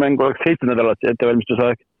ametlikku mängu oleks 7 nädalat see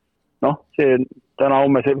ettevalmistusaeg. See täna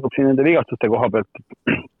homme selgub siin nende vigastuste koha pealt.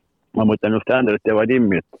 Ma mõtlen just Andret ja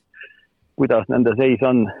Vadimi, et kuidas nende seis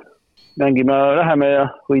on. Mängime, läheme ja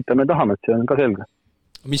võitame tahame, et see on ka selge.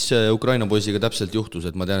 Mis Ukraina poisiga täpselt juhtus,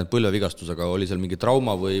 et ma tean, et põlvevigastus, aga oli seal mingi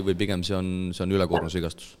trauma või pigem see on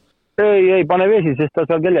ülekoormusvigastus? Ei pane veesi, sest ta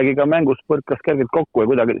seal kellegiga mängus põrkas kergelt kokku ja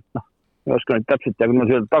kuidagi, ei oska nüüd täpselt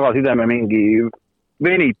ja tagasideme mingi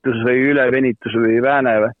venitus või ülevenitus või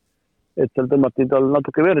vääne või, et seal tõmmati tal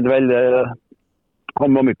natuke verd välja ja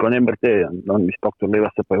homme hommikul on MRT ja on vist doktor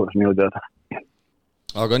Leivassepa juures minu teada.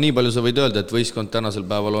 Aga nii palju sa võid öelda, et võistkond tänasel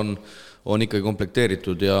päeval on ikkagi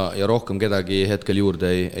komplekteeritud ja rohkem kedagi hetkel juurde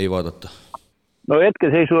ei vaadata? No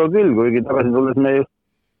hetkel seisuga küll, kuigi tagasi tulles me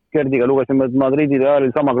Gerdiga lugesime, et Madridi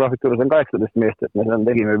Realil sama graafiku juures on 18 meest, et me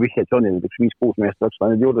tegime vihjed Johnile, et 5-6 meest oleks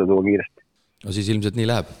nüüd juurde tuua kiiresti. No siis ilmselt nii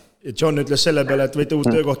läheb. John ütles selle peale, et võite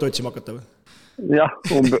uut töökohta otsima hakata või? Jah,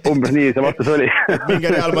 umbes nii see vastus oli.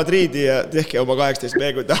 Minge Real Madridi ja tehke oma 18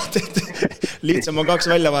 meegu tahte, et lihtsam on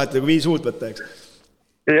 2 välja vahetada, kui 5 uut võtta, eks?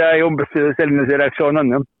 Ja umbes selline see reaktsioon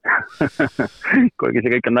on, kuigi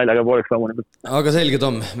see kõik on naljaga pooleks loomulikult. Aga selge,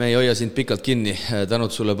 Tom, me ei hoia sind pikalt kinni.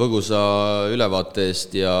 Tänud sulle põgusa ülevaate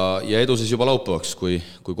eest ja edu siis juba laupäevaks, kui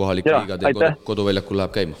kohalik liiga teil koduväljakul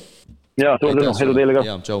läheb käima. Ja, suur tänu, edu teile ka.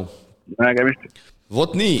 Ja, tšau. Nägemist.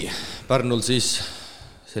 Vot nii, Pärnul siis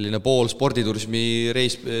selline pool sporditurismi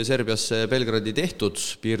reis Serbiasse Belgradi tehtud,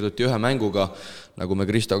 piirduti 1 mänguga, nagu me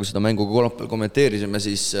Kristoga seda mänguga kommenteerisime,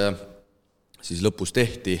 siis siis lõpus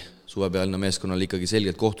tehti, suvepealne meeskonnal ikkagi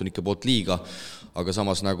selgelt kohtunike poolt liiga, aga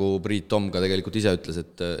samas nagu Priit Tom ka tegelikult ise ütles,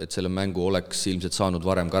 et selle mängu oleks ilmselt saanud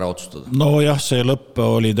varem ka ära otsustada. No jah, see lõpp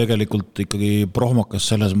oli tegelikult ikkagi prohmakas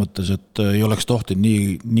selles mõttes, et ei oleks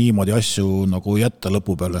tohtinud niimoodi asju nagu jätta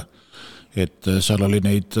lõpu peale. Et seal oli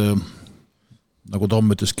neid, nagu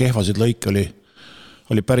Tom ütles, kehvasid lõike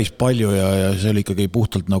oli päris palju ja see oli ikkagi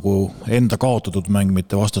puhtalt nagu enda kaotatud mäng,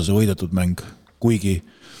 mitte vastase võidetud mäng. Kuigi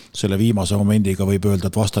selle viimase momendiga võib öelda,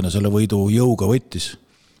 et vastane selle võidu jõuga võttis,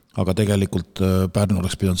 aga tegelikult Pärnu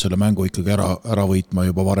oleks pidanud selle mängu ikkagi ära võitma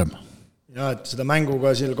juba varem. Ja, et seda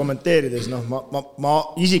mänguga siin kommenteerides, ma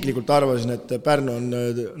isiklikult arvasin, et Pärnu on,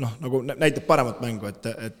 nagu näitab paremat mängu,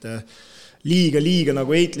 et liiga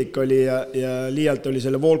nagu eitlik oli ja liialt oli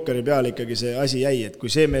selle Volkeri peal ikkagi see asi jäi, et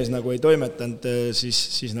kui see mees nagu ei toimetanud,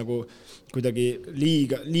 siis nagu kuidagi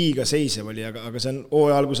liiga seisev oli, aga see on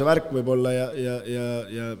hooaja alguse värk võib-olla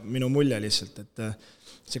ja minu mulje lihtsalt, et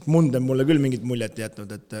see Munden mulle küll mingit muljet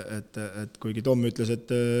jätnud, et kuigi Tom ütles,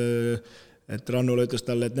 et Rannula ütles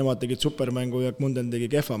talle, et nemad tegid supermängu ja Munden tegi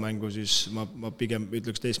kehva mängu, siis ma pigem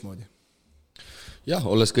ütleks teistmoodi. Jah,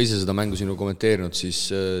 olles ka ise seda mängu sinu kommenteerinud,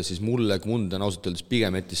 siis mulle Munden ausalt öeldes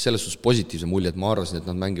pigem jättis selles suhtes positiivse mulje, et ma arvasin, et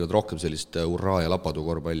nad mängivad rohkem sellist urraa ja lapadu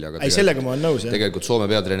korvpalli. Aga sellega ma olen nõus, jah. Tegelikult Soome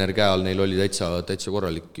peatreeneri käe all neil oli täitsa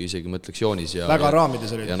korralik, isegi mõtleks joonis. Väga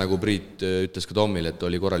raamides oli. Ja nagu Priit ütles ka Tomile, et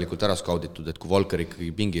oli korralikult ära skauditud, et kui Volker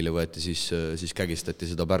ikkagi pingile võeti, siis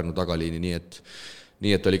kägistati seda Pärnu tagaliini,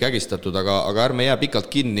 nii et oli kägistatud, aga ärme jää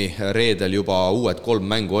pikalt kinni. Reedel juba uued 3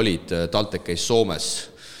 mängu olid, TalTech käis Soomes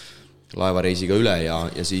laevareisiga üle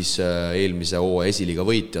ja siis eelmise hooaja esiliiga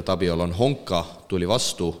võitja Tabiolon Honka tuli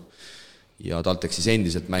vastu ja TalTech siis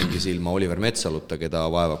endiselt mängis ilma Oliver Metsaluta, keda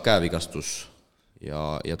vaevab käevigastus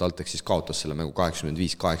ja TalTech siis kaotas selle mängu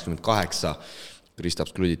 85-88.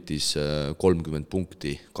 Kristaps Kluditis 30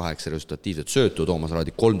 punkti, 8 resultatiivset söötu, Toomas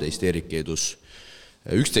Raadik 13, Erik Eedus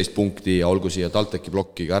 11 punkti ja olgu siia TalTechi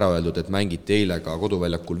blokkiga ära öeldud, et mängiti eile ka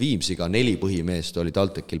koduväljakul Viimsiga, 4 põhimeest oli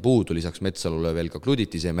TalTechil puudu, lisaks Metsalule veel ka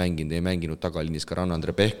Kluditis ei mänginud tagaliinis ka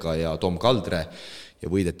Ranna-Andre Pehka ja Tom Kaldre ja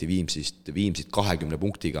võideti Viimsit 20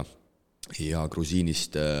 punktiga ja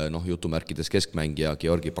Grusiinist jutumärkides keskmängija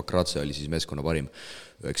Georgi Pakratse oli siis meeskonna parim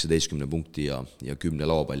 19 punkti ja 10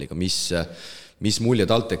 lauapalliga. Mis mulje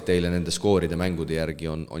TalTech teile nende skooride mängude järgi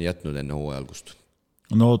on jätnud enne hooaja algust?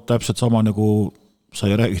 No täpselt sama nagu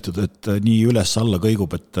sai räägitud, et nii üles-alla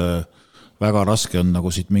kõigub, et väga raske on nagu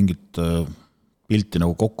siit mingit pilti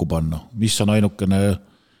nagu kokku panna. Mis on ainukene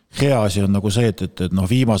hea asi on nagu see, et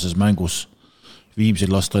viimases mängus Viimsil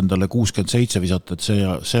lasta endale 67 visata, et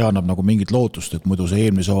see annab nagu mingit lootust, et muidu see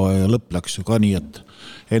eelmise hooaja lõpp läks ju ka nii, et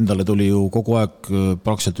endale tuli ju kogu aeg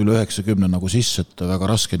praktiliselt üle 90 nagu sisse, et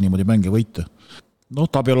väga raske niimoodi mänge võita.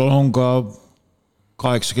 Tabiolon on ka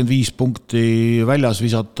 85 punkti väljas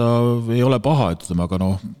visata ei ole paha, ütleme,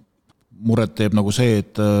 aga muret teeb nagu see,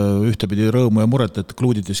 et ühtepidi rõõmu ja muret, et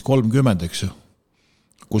Kluditis 30, eks ju,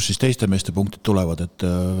 kus siis teiste meeste punktid tulevad,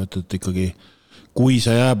 et ikkagi kui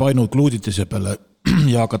see jääb ainult Kluditise peale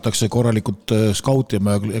ja hakatakse korralikult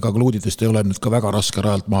skautima ja ega Kluditist ei ole nüüd ka väga raske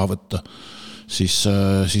rajalt maha võtta, siis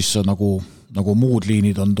nagu muud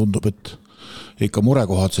liinid on, tundub, et ikka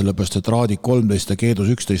murekohad, sellepärast, et Raadik 13 ja Keedus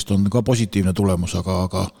 11 on ka positiivne tulemus,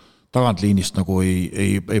 aga tagantliinist nagu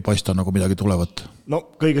ei paista nagu midagi tulevat.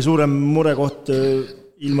 Kõige suurem murekoht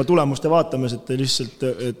ilma tulemuste vaatamas, et lihtsalt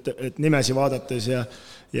et nimesi vaadates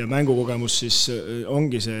ja mängukogemus siis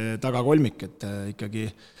ongi see tagakolmik, et ikkagi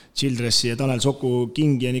Childressi ja Tanel Soku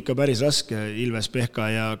kingi on ikka päris raske Ilves, Pehka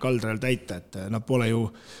ja Kaldrel täita, et nad pole ju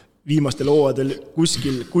viimastel hooadel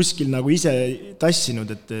kuskil nagu ise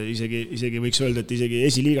tassinud, et isegi võiks öelda, et isegi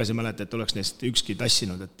esiliigas ei mäleta, et oleks neist ükski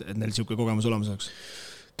tassinud, et neil niisugune kogemus olemas oleks.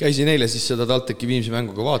 Käisin eile siis seda TalTechi Viimsi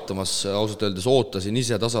mänguga vaatamas, ausalt öeldes ootasin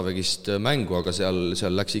ise tasavägist mängu, aga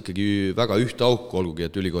seal läks ikkagi väga ühte auku, olgugi,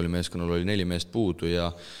 et ülikooli meeskonnal oli 4 meest puudu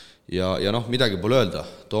ja midagi pole öelda.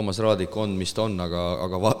 Toomas Raadik on, mis ta on,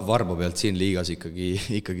 aga varba pealt siin liigas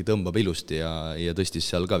ikkagi tõmbab ilusti ja tõstis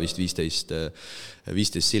seal ka vist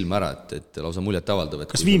 15 silma ära, et lausa muljet avaldav.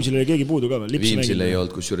 Kas Viimsil oli keegi puudu ka veel? Viimsil ei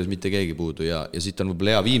olnud kusjuures mitte keegi puudu ja siit on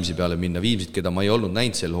võib-olla hea Viimsi peale minna. Viimsit, keda ma ei olnud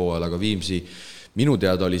näinud sel hooajal, aga Viimsi minu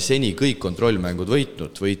teada oli seni kõik kontrollmängud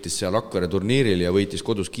võitnud, võitis seal Rakvere turniiril ja võitis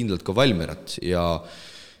kodus kindlalt ka Valmerat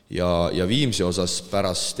ja Viimsi osas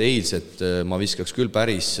pärast eilset ma viskaks küll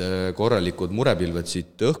päris korralikud murepilved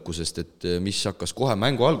siit õhku, sest et mis hakkas kohe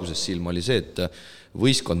mängu alguses silma oli see, et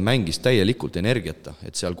võistkond mängis täielikult energiata,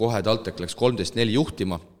 et seal kohe TalTech läks 13-4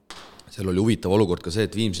 juhtima. Seal oli huvitav olukord ka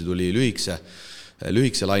see, et Viimsi tuli lühikse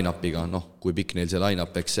lühikese line-upiga, kui pikk neil see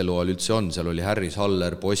line-up Excel ajal üldse on, seal oli Harris,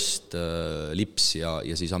 Haller, Post, Lips ja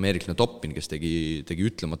siis ameeriklane Toppin, kes tegi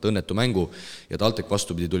ütlemata õnnetu mängu ja TalTech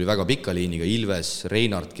vastupidi tuli väga pika liiniga, Ilves,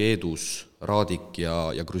 Reinart, Keedus, Raadik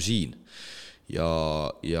ja Grusiin.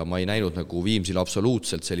 Ja ma ei näinud nagu Viimsil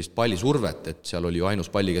absoluutselt sellist pallisurvet, et seal oli ju ainus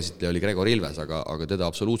pallikäsitleja oli Gregor Ilves, aga teda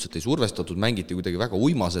absoluutselt ei survestatud, mängiti kuidagi väga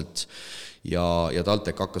uimaselt ja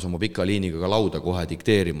TalTech hakkas oma pika liiniga ka lauda kohe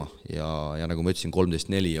dikteerima ja nagu ma ütlesin,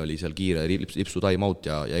 13-4 oli seal kiire lipsu time out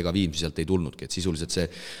ja ega Viimsi sealt ei tulnudki, et sisuliselt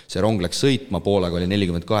see rong läks sõitma, poolega oli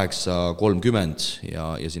 48-30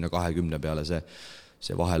 ja sinna 20 peale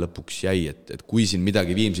see vahe lõpuks jäi, et kui siin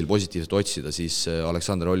midagi Viimsil positiivselt otsida, siis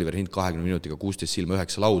Aleksander Oliver Hint 20 minutiga 16 silma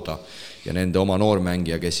 9 lauda ja nende oma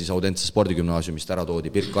noormängija, kes siis Audentse spordigümnaasiumist ära toodi,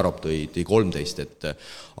 Pirk Karop tõi 13,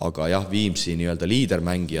 aga jah, Viimsi nii-öelda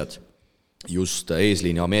liidermängijad, just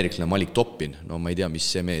eesliini ameeriklane Malik Toppin, ma ei tea, mis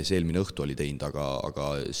see mees eelmine õhtu oli teinud,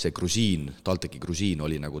 aga see Grusiin, TalTechi Grusiin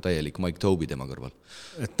oli nagu täielik Mike Toby tema kõrval.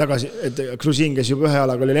 Et Grusiin, kes juba ühe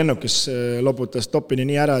jalaga oli lennukis, loputas Toppini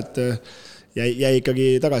nii ära, et jäi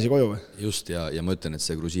ikkagi tagasi koju või? Just, ja ma ütlen, et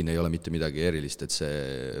see Grusiin ei ole mitte midagi erilist, et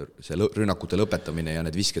see rünnakute lõpetamine ja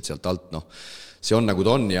need visked sealt alt, see on nagu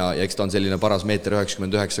ta on ja eks ta on selline paras 1,99 m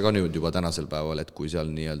ka nüüd juba tänasel päeval, et kui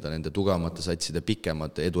seal nii-öelda nende tugevamate satside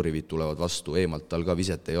pikemad edurivid tulevad vastu, eemalt tal ka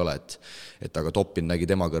viset ei ole, et aga Toppin nägi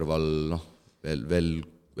tema kõrval veel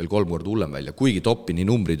 3 korda hullem välja, kuigi Toppini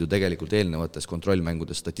numbrid ju tegelikult eelnevates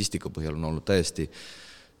kontrollmängudes statistika põhjal on olnud täiesti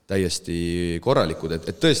korralikud,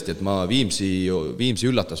 et tõesti, et ma Viimsi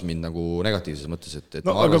üllatas mind nagu negatiivses mõttes, et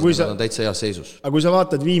ma arvasin, et nad on täitsa heas seisus. Aga kui sa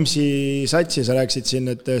vaatad Viimsi satsi, sa rääksid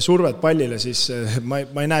siin, et survet pallile, siis ma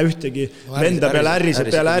ei näe ühtegi lenda peale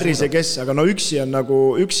ärrise kes, aga üksi on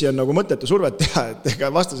nagu mõttetu survet teha, et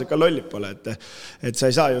ega vastased ka lollid pole, et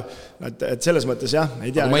sa ei saa ju, et selles mõttes jah,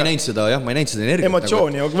 ei tea. Ma ei näinud seda energiat,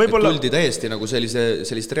 emotsiooni, nagu, et tuldi täiesti nagu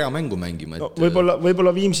sellist reamängu mängima.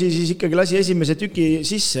 Võib-olla Viimsi siis ikkagi lasi esimese tüki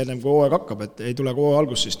sisse, ennem kui hooaeg hakkab, et ei tule hooaeg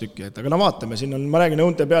algus siis tükki, aga vaatame, siin on, ma räägin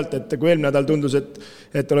õunte pealt, et kui eelmine nädal tundus,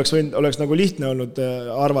 et oleks nagu lihtne olnud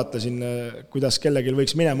arvata siin, kuidas kellelgi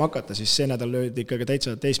võiks minema hakata, siis see nädal löödi ikkagi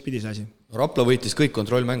täitsa teistpidi see asi. Rapla võitis kõik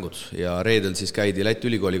kontrollmängud ja reedel siis käidi Läti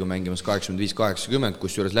ülikooliga mängimas 85-80,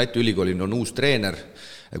 kusjuures Läti ülikoolil on uus treener,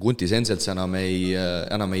 Kunti Senselts enam ei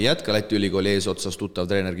jätka Läti ülikooli eesotsas, tuttav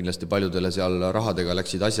treener kindlasti paljudele seal rahadega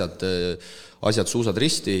läksid asjad suusad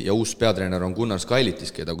risti ja uus peatreener on Gunnar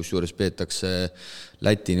Skailitis, keda kusjuures peetakse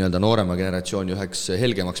Läti nii-öelda noorema generatsiooni üheks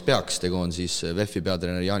helgemaks peaks, tegu on siis VEF-i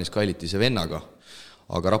peatreener Jaanis Skailitise vennaga,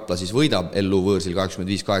 aga Rapla siis võidab Ellu võõrsil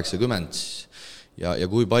 85-80 ja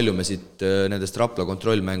kui palju me siit nendest Rapla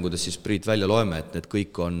kontrollmängudest siis Priit välja loeme, et need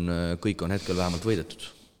kõik on hetkel vähemalt võidetud.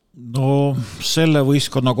 No selle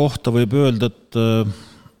võistkonna kohta võib öelda, et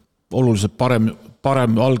oluliselt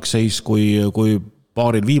parem algseis kui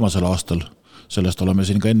paaril viimasel aastal. Sellest oleme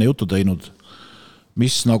siin ka enne juttu teinud.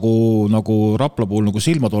 Mis nagu Rapla puhul nagu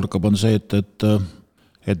silma torkab on see, et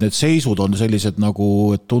need seisud on sellised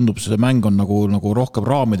nagu, et tundub see mäng on nagu rohkem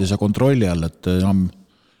raamides ja kontrolli all, et enam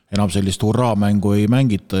sellist hurraamängu ei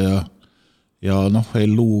mängita ja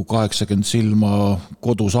LU 80 silma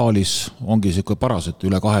kodusaalis ongi siuke paras, et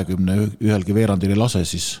üle 20 ühelgi veerandil ei lase,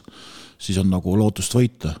 siis on nagu lootust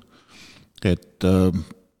võita. Et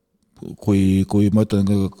kui ma ütlen,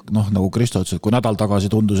 nagu Kristo ütles, et kui nädal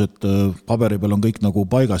tagasi tundus, et paberi peal on kõik nagu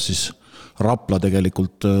paigas, siis Rapla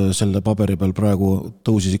tegelikult selle paberi peal praegu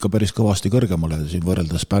tõusis ikka päris kõvasti kõrgemale siin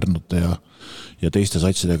võrreldes Pärnute ja teiste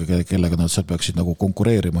satsidega, kellega nad seal peaksid nagu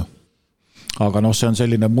konkureerima. Aga see on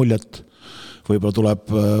selline mulje, et võib-olla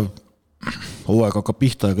tuleb hooaeg hakkab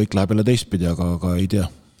pihta ja kõik läheb jälle teistpidi, aga ei tea.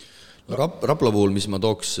 Rapla puhul, mis ma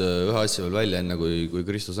tooks ühe asja veel välja, enne kui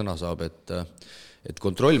Kristo sõna saab, et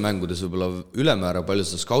kontrollmängudes võib-olla ülemäära palju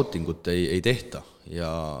seda scoutingut ei tehta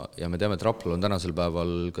ja me teame, et Raplal on tänasel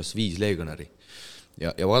päeval kas 5 legionäri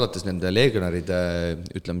ja vaadates nende legionäride,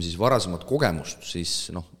 ütleme siis varasemat kogemust, siis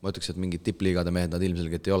ma ütleks, et mingid tippliigade mehed nad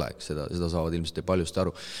ilmselgelt ei ole, seda saavad ilmselt paljusti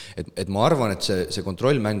aru. Et ma arvan, et see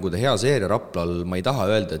kontrollmängude hea seeria Raplal, ma ei taha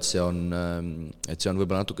öelda, et see on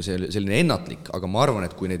võib-olla natuke selline ennatlik, aga ma arvan,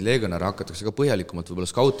 et kui neid legionäre hakatakse ka põhjalikumalt võib-olla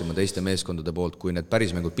skautima teiste meeskondade poolt, kui need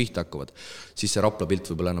päris mängud pihta hakkavad, siis see Rapla pilt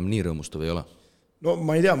võib-olla enam nii rõõmustav ei ole. No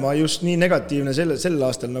ma ei tea, ma just nii negatiivne sel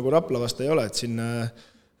aastal nagu Rapla vasta ei ole, et siin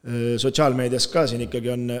sotsiaalmeedias ka siin ikkagi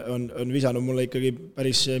on visanud mulle ikkagi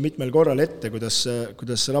päris mitmel korral ette,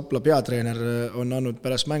 kuidas Rapla peatreener on andnud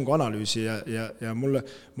pärast mängu analüüsi ja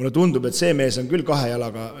mulle tundub, et see mees on küll 2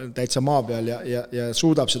 jalaga täitsa maa peal ja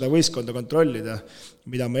suudab seda võistkonda kontrollida,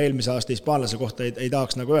 mida ma eelmise aasta hispaanlase kohta ei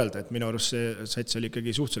tahaks nagu öelda, et minu arust see sats oli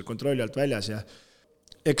ikkagi suhteliselt kontrolli alt väljas ja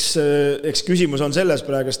eks küsimus on selles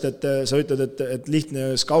praegust, et sa ütled, et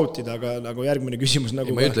lihtne skautida, aga nagu järgmine küsimus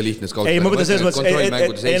nagu... Ei, ma ei ütle lihtne skautida. Ei, ma mõtlen selles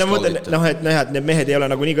mõttes, et need mehed ei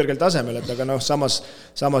ole nagu nii kõrgel tasemel, aga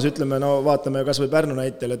samas ütleme, vaatame kas või Pärnu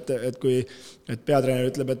näitel, et kui peatreener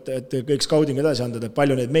ütleb, et kõik skauding edasi anda, et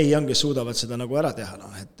palju neid mehi on, kes suudavad seda nagu ära teha,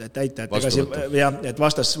 et täita, et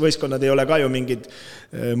vastas võistkonnad ei ole ka ju mingid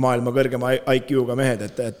maailma kõrgema IQ-ga mehed,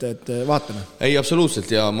 et vaatame. Ei,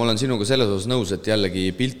 absoluutselt, ja ma olen sinuga selles osas nõus, et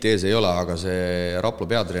jällegi pilti ees ei ole, aga see Rapla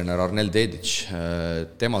peatreener Arnel Dedic,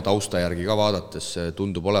 tema tausta järgi ka vaadates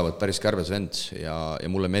tundub olevat päris kärbes vend ja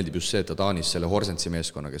mulle meeldib just see, et ta Taanis selle Horsentsi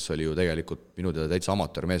meeskonna, kes oli ju tegelikult minu teada täitsa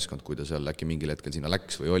amatöörmeeskond, kui ta seal äkki mingil hetkel sinna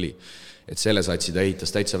läks või oli, et selle satsi ta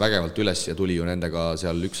ehitas täitsa vägevalt üles ja tuli ju nendega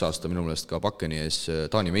seal üks aasta minu meelest ka Bakkeni ees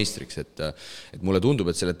Taani meistriks, et mulle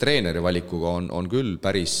tundub, et selle treeneri valikuga on küll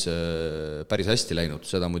päris hästi läinud,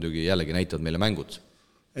 seda muidugi jällegi näitavad meile mängud.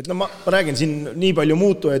 Et ma räägin, siin nii palju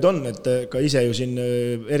muutujaid on, et ka ise ju siin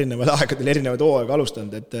erinevad aegadel erinevad hooaega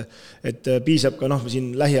alustanud, et piisab ka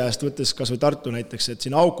siin lähiajast võttes kas või Tartu näiteks, et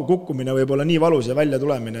siin auku kukkumine võib olla nii valus ja välja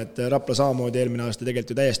tulemine, et Rapla samamoodi eelmine aasta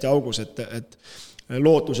tegelikult ju täiesti augus, et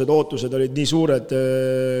lootused, ootused olid nii suured,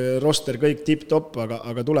 roster kõik tipp-topp,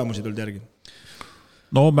 aga tulemusi tulid järgi.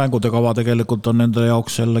 No mängude kava tegelikult on nende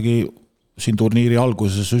jaoks jällegi siin turniiri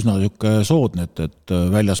alguses üsna soodne, et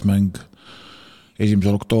väljasmäng 1.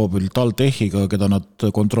 oktoobril TalTechiga, keda nad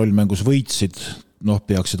kontrollmängus võitsid,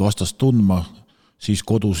 peaksid vastast tundma, siis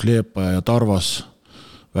kodus Liepaja ja Tarvas,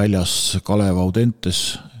 väljas Kalev Audentes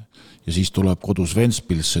ja siis tuleb kodus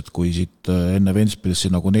Ventspils, et kui siit enne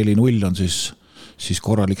Ventspilsi nagu 4-0 on, siis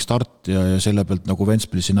korralik start ja selle pealt nagu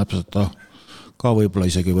Ventspilsi näpsata ka võib-olla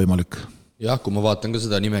isegi võimalik. Jah, kui ma vaatan ka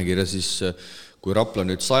seda nimekirja, siis kui Rapla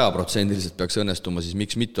nüüd 100% peaks õnnestuma, siis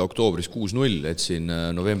miks mitte oktoobris 6-0, et siin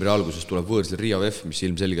novembri alguses tuleb võõrsil Riia VF, mis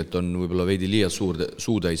ilmselgelt on võib-olla veidi liiad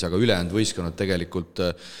suutäis, aga ülejäänud võistkonnad tegelikult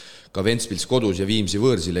ka Ventspils kodus ja Viimsi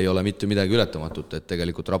võõrsil ei ole mitte midagi ületamatut, et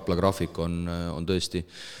tegelikult Rapla graafik on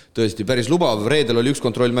tõesti päris lubav. Reedel oli üks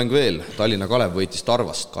kontrollmäng veel, Tallinna Kalev võitis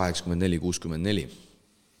Tarvast 84-64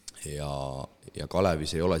 ja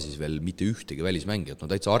Kalevis ei ole siis veel mitte ühtegi välismängijat,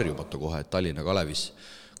 täitsa harjumatu kohe, et Tallinna Kalevis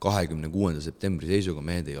 26. septembri seisuga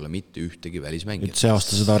mehed ei ole mitte ühtegi välismängijat. Et see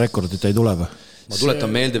aasta seda rekordit ei tule või? Ma tuletan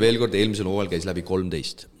meelde veel kord, eelmisel hooajal käis läbi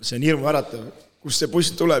 13. See on hirmu äratav, kus see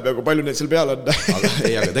buss tuleb ja kui palju neid seal peal on.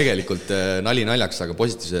 aga tegelikult nali naljaks, aga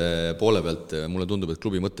positiivse poole pealt mulle tundub, et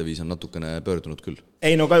klubi mõtteviis on natukene pöördunud küll.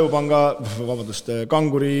 Ei no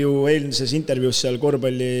Kanguri ju eelmises intervjuus seal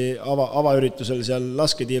korvpalli avaüritusel seal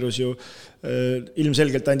lasketiirus ju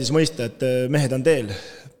ilmselgelt andis mõista, et mehed on teel.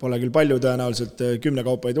 Pole küll palju tõenäoliselt, 10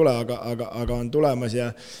 kaupa ei tule, aga on tulemas ja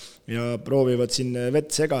proovivad siin vett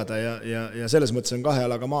segada ja selles mõttes on 2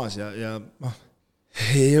 jalaga maas ja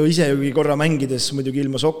ise ju korra mängides muidugi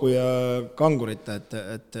ilma Soku ja Kangurita,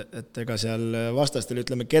 et ega seal vastastel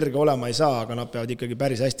ütleme kerge olema ei saa, aga nad peavad ikkagi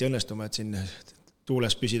päris hästi õnnestuma, et siin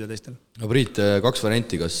tuules püsida teistel. No Priit, 2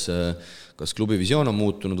 varianti, kas klubi visioon on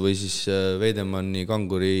muutunud või siis Veidemanni,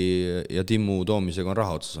 Kanguri ja Timmu toomisega on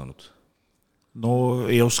raha otsa saanud? No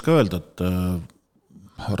ei oska öelda, et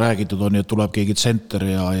räägitud on, et tuleb keegi tsenter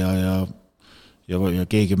ja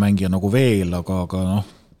keegi mängija nagu veel, aga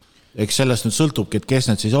eks sellest nüüd sõltubki, et kes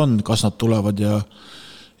need siis on, kas nad tulevad ja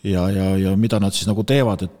mida nad siis nagu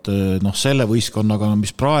teevad, et selle võistkonnaga,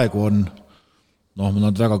 mis praegu on,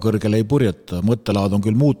 nad väga kõrgele ei purjeta, mõttelaad on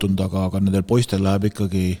küll muutunud, aga nendel poistel läheb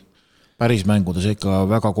ikkagi päris mängudes ikka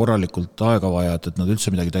väga korralikult aega vaja, et nad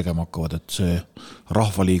üldse midagi tegema hakkavad, et see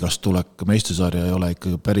rahvaliigast tulek meistesarja ei ole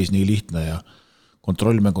ikka päris nii lihtne ja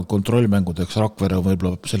kontrollmängud, eks Rakvere on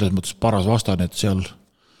võib-olla selles mõttes paras vastane, et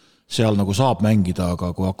seal nagu saab mängida,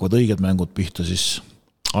 aga kui hakkavad õiged mängud pihta, siis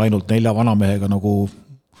ainult 4 vanamehega nagu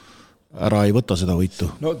ära ei võta seda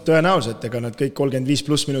võitu. No tõenäoliselt, ega nad kõik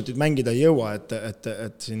 35+ minutit mängida ei jõua,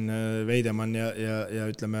 et siin Veidemann ja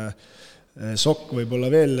ütleme Sokk võib-olla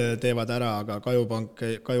veel teevad ära, aga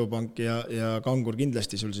Kajupank ja Kangur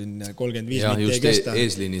kindlasti sul siin 35 ja, mitte ei kesta.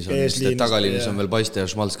 Eesliinis on, tagaliinis on veel Paiste ja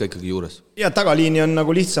Schmalz ka ikkagi juures. Ja tagaliini on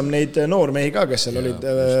nagu lihtsam neid noormehi ka, kes seal olid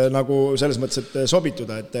nagu selles mõttes, et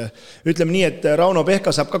sobituda. Et ütleme nii, et Rauno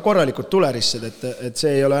Pehka saab ka korralikult tulerisse, et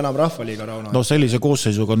see ei ole enam rahvaliiga Rauno. No sellise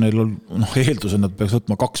koosseisuga neil on eeldus, et nad peaks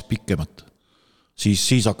võtma 2 pikemat.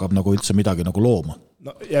 Siis hakkab nagu üldse midagi nagu looma.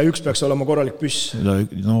 No, ja üks peaks olema korralik püss.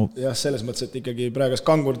 Jah, selles mõttes, et ikkagi praegas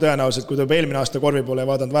Kangur tõenäoliselt, kui tuleb eelmine aasta korvi poole ja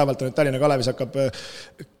vaadanud vaevalt, nüüd Tallinna Kalevis hakkab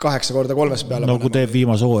 8 korda 3 peale. No kui teeb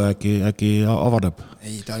viimase hooaja, äkki avaneb.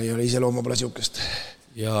 Ei, ta ei ole ise looma pole siukest.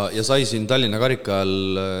 Ja sai siin Tallinna karikal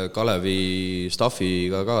Kalevi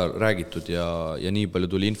staffiga ka räägitud ja nii palju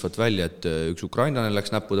tuli infot välja, et üks ukrainlane läks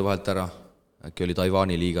näppude vahelt ära, äkki oli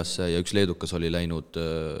Taiwani liigasse ja üks leedukas oli läinud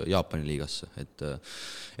Jaapani liigasse,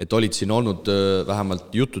 et olid siin olnud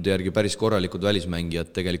vähemalt juttude järgi päris korralikud välismängijad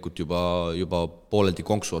tegelikult juba pooleldi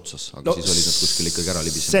konksu otsas, aga siis olid nad kuskil ikkagi ära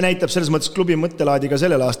libisema. See näitab selles mõttes klubi mõttelaadi ka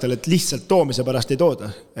sellel aastal, et lihtsalt toomise pärast ei tooda,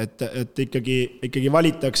 et ikkagi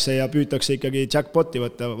valitakse ja püütakse ikkagi jackpoti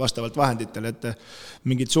võtta vastavalt vahenditele, et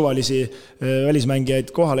mingid suvalisi välismängijaid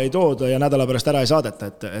kohale ei tooda ja nädala pärast ära ei saadeta,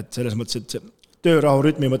 et selles mõttes, et töörahu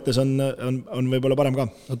rütmi mõttes on võib-olla parem ka.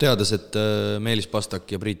 No teades, et Meelis Pastak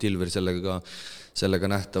ja Priit Ilver sellega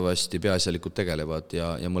nähtavasti peaasjalikult tegelevad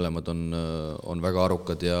ja mõlemad on väga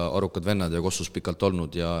arukad vennad ja kossus pikalt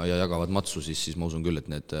olnud ja jagavad matsu, siis ma usun küll, et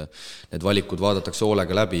need valikud vaadatakse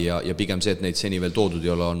hoolega läbi ja pigem see, et neid seni veel toodud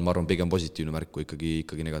ei ole, on, ma arvan, pigem positiivne märk kui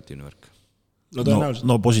ikkagi negatiivne märk.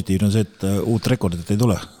 No positiivne on see, et uut rekordit ei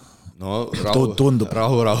tule. No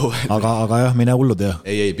rahu. Aga jah, mine hullud jah.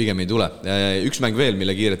 Ei, pigem ei tule. Üks mäng veel,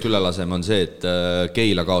 mille kiiret üle laseme, on see, et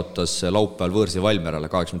Keila kaotas laupäeval võõrsi Valmerale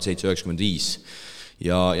 87-95.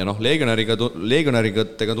 Ja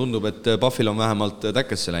legionärigatega tundub, et Pahvil on vähemalt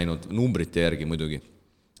täkkesse läinud numbrite järgi muidugi.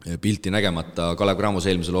 Pilti nägemata Kalev Cramos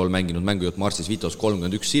eelmisel lool mänginud mängujuht Marsis Vitos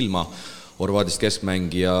 31 silma, Horvaadist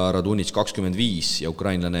keskmängija Radunic 25 ja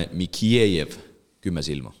ukrainlane Mikiejev 10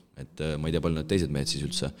 silma. Et ma ei tea, palju need teised mehed siis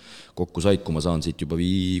üldse kokku said, kui ma saan siit juba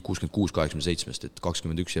 66-87, et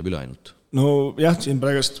 21 jääb üle ainult. No jah, siin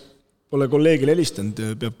praegust pole kolleegil helistanud,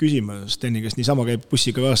 peab küsima, Steni, kes niisama käib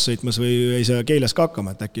bussiga kaasa sõitmas või ei saa Keilas ka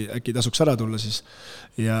hakkama, et äkki tasuks ära tulla siis.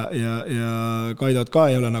 Ja Kaidot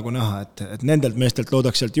ka ei ole nagu näha, et nendelt meestelt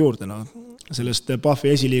loodaks sealt juurde. No, sellest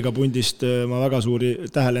Pahvi esiliiga pundist ma väga suuri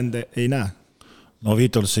tähelende ei näe. No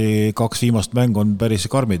Vitolsi 2 viimast mängu on päris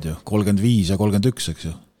karmid ju, 35 ja 31, eks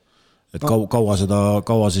ju. Et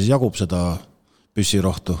kaua siis jagub seda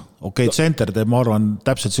püssirohtu. Okei, tsenter teeb, ma arvan,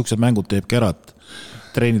 täpselt siuksed mängud teebki ära, et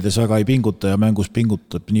treenides väga ei pinguta ja mängus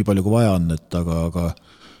pingutab nii palju kui vaja on, et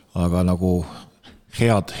aga nagu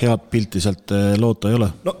head pilti sealt loota ei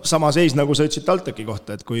ole. No sama seis, nagu sa ütlesid Taltaki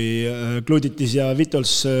kohta, et kui Kluditis ja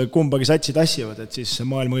Vitols kumbagi satsi tassivad, et siis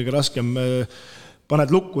maailma kõige raskem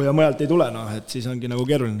paned lukku ja mujalt ei tule, et siis ongi nagu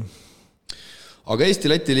keeruline. Aga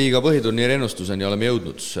Eesti-Läti liiga põhiturniiri ennustuseni oleme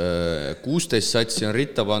jõudnud. 16 satsi on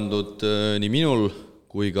ritta pandud nii minul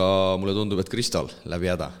kui ka mulle tundub, et Kristal läbi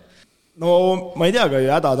häda. No ma ei tea, ka ju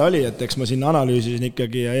häda ta oli, et eks ma siin analüüsisin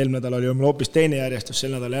ikkagi ja eelmine nädal oli mul hoopis teine järjestus,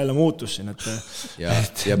 sel nädal jälle muutus siin.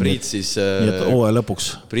 Ja Priit siis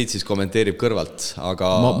Priit siis kommenteerib kõrvalt, aga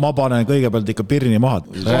ma panen kõigepealt ikka pirni maha.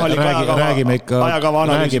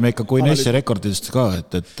 Räägime ikka kui Nessi rekordidest ka,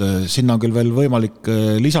 et sinna on küll veel võimalik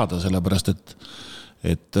lisada, sellepärast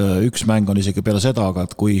et üks mäng on isegi peale seda,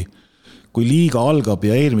 aga et kui liiga algab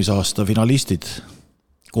ja eelmise aasta finalistid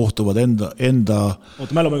kohtuvad enda...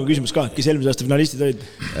 Oota, mälumängu küsimus ka, kes eelmise aasta finalistid olid?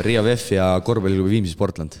 Riia VEF ja korvpalliklubi Viimsis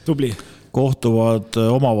Portland. Tubli. Kohtuvad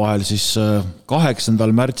omavahel siis 8.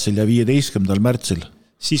 märtsil ja 15. märtsil.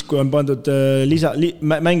 Siis, kui on pandud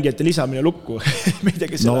mängijate lisamine lukku, mida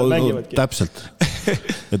kes seda mängivadki. Täpselt.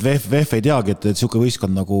 Et VEF ei teagi, et siuke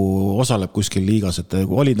võistkond nagu osaleb kuskil liigas, et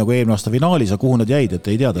olid nagu eelmine aasta finaalis, aga kuhu nad jäid, et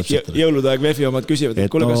ei tea täpselt. Jõuludaeg VEF-i omad küsivad,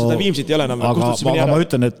 et kuule, kas seda Viimsit ei ole enam. Aga ma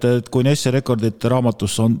ütlen, et kui Nessi rekordit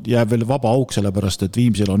raamatus jääb veel vaba auk, sellepärast, et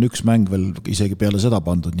Viimsil on üks mäng veel isegi peale seda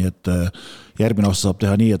pandud, nii et järgmine aasta saab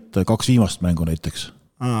teha nii, et 2 viimast mängu näiteks.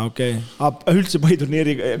 Okei. Üldse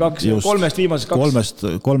põhiturniiri 3 viimasest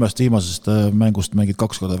 2? 3 viimasest mängust mängid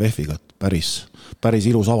 2 korda VEF-iga, päris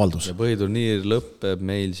ilus avaldus. Ja põhiturniir lõpeb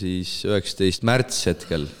meil siis 19. märts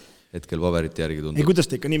hetkel paberite järgi tundub. Ei, kuidas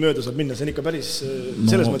ta ikka nii mööda saab minna, see on ikka päris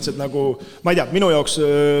selles mõttes, et nagu, ma ei tea, minu jaoks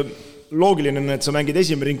loogiline on, et sa mängid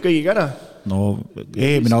esimene ring kõigiga ära. No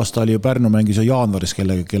eelmine aasta oli ju Pärnu mängis ju jaanuaris,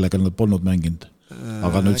 kellega nad polnud mänginud.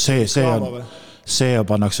 Aga nüüd see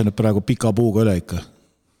pannakse nüüd praegu pika puuga üle ikka.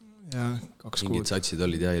 Mingid satsid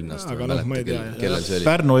olid ja eelmine aasta. Aga ma ei tea.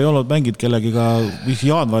 Pärnu ei olnud mängid kellegiga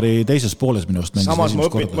jaanuari teises pooles minu arust. Samas ma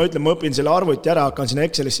õpin selle arvuti ära, hakkan sinna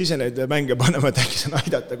Excelis sisse neid mänge panema, et äkki saan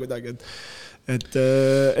aidata kuidagi.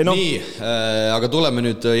 Nii, aga tuleme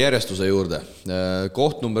nüüd järjestuse juurde.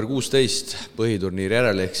 Koht number 16 põhiturniiri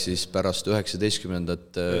järel ehk siis pärast 19.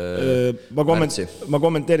 märtsi. Ma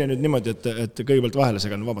kommenteerin nüüd niimoodi, et kõigepealt vahele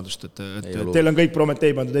segan, vabandust, et teil on kõik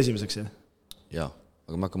Prometee pandud esimeseks, jah? Jaa.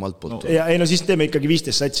 Aga me hakkame altpoolt. Ei, no siis teeme ikkagi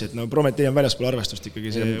 15 satsi, et Prometee on väljaspool arvestust ikkagi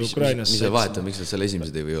see Ukrainas. Mis see vahetab, miks nad selle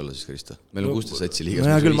esimesed ei või olla siis, Krista? Meil on 16 satsi liigas.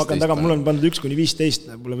 No küll ma hakkan taga, mul on pandud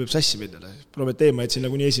 1-15, mulle võib sassi pidada. Prometee ma jätsin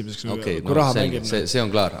nagunii esimeseks, kui raha mängib. See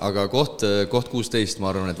on klaar, aga koht 16,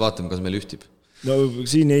 ma arvan, et vaatame, kas meil ühtib. No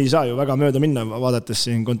siin ei saa ju väga mööda minna, vaadates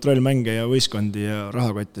siin kontrollmänge ja võistkondi ja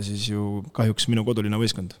rahakotte, siis ju kahjuks minu koduline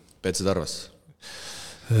võistkond. Petsed arvas?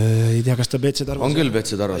 Ei tea, kas ta BC Tarvas on küll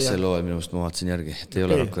BC Tarvas selle hooajal, minu meelest ma vaatasin järgi, et ei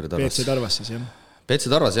ole Rakvere Tarvas. BC Tarvas siis, jah. BC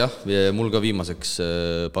Tarvas, jah, mul ka viimaseks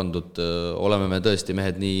pandud, oleme me tõesti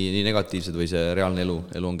mehed nii negatiivsed või see reaalne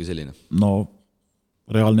elu ongi selline? No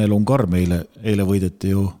reaalne elu on karm, eile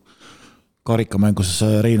võideti ju karikamängus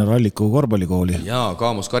Reinar Alliku korvpallikooli. Jaa,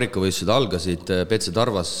 Kaamos karikavõistlused algasid BC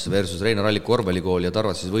Tarvas versus Reinar Alliku korvpallikooli ja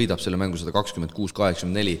Tarvas siis võidab selle mängu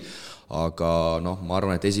 126-84, aga ma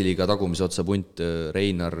arvan, et esiliiga tagumise otsa punt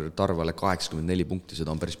Reinar Tarvale 84 punkti, seda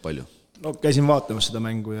on päris palju. No käisin vaatamas seda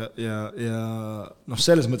mängu ja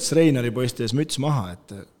selles mõttes Reinari poiste ees müts maha,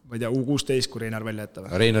 et ma ei tea, U16, kui Reinar välja jätta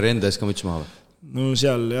või? Reinari enda ees ka müts maha või? No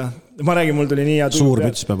seal jah, ma räägin, mul tuli nii hea tuju suur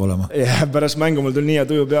müts peab olema. Ja pärast mängu mul tuli nii hea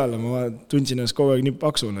tuju peale, ma tundsin ennast kogu aeg nii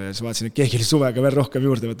paksuna ja siis vaatasin, et keegi oli suvega veel rohkem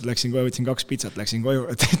juurde, läksin kohe, võtsin 2 pitsat, läksin koju,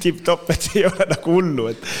 et tipp-top, et ei ole nagu hullu.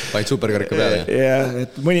 Vaid superkarika peale. Ja,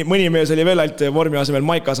 et mõni mees oli veel ainult vormi asemel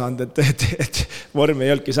maika saanud, et vormi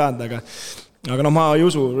ei olnudki saanud, aga ma ei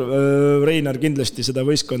usu, Reinar kindlasti seda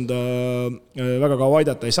võistkonda väga kaua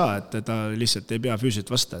aidata ei saa, et ta lihtsalt ei pea füüsilt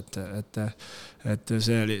vasta, et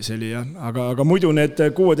see oli jah, aga muidu need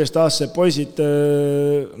 16-aastased poisid,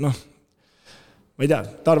 ma ei tea,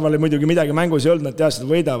 Tarval muidugi midagi mängus ei olnud, nad teadsid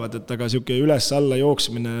võidavad, aga siuke üles-alla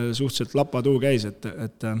jooksmine suhteliselt lapatuu käis,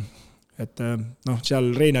 et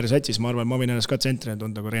seal Reinari satsis, ma arvan, ma võin ennast ka tsentrina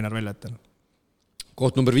tunda, kui Reinar välja jätta.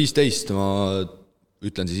 Koht number 15, ma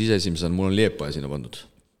ütlen siis ise esimesena, mul on Liepaja sinna pandud.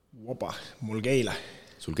 Opa, mul Keila.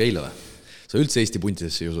 Sul Keila või? Sa üldse Eesti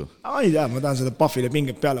puntidesse ei usu? Ei tea, ma tahan seda Pahvile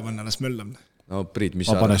pinget peale panna, las möllab. No Priit, mis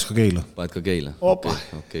ma paneks ka Keila. Paned ka Keila? Opa.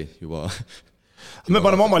 Okei, juba. Me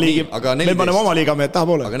paneme oma liiga mehed taha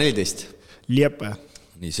poole. Aga 14? Liepaja.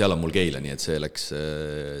 Nii, seal on mul Keila, nii et see läks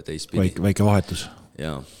teistpidi. Väike vahetus.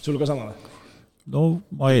 Jaa. Sul ka sama või? No,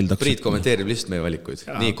 ma eeldaks. Priit kommenteerib lihtsalt meie valikuid.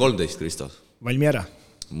 Nii, 13, Kristo. Valmiera.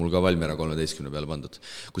 Mul ka Valmiera 13 peale pandud.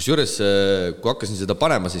 Kusjuures, kui hakkasin seda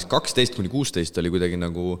panema, siis 12-16 oli kuidagi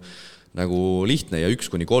nagu lihtne ja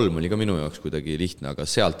 1-3 oli ka minu jaoks kuidagi lihtne, aga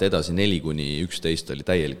sealt edasi 4-11 oli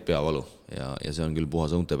täielik peavalu ja see on küll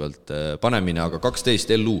puhas õunte pealt panemine, aga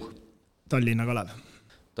 12 LU. Tallinna Kalev.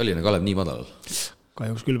 Tallinna Kalev nii madalal?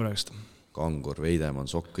 Kahjuks küll praegust. Kangur, Veidemann,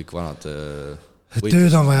 Sokk, kõik vanad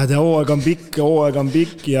tööd on vaja, hooaeg on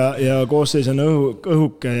pikk ja koosseis on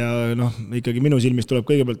õhuke ja ikkagi minu silmis tuleb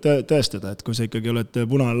kõigepealt tõestada, et kui sa ikkagi oled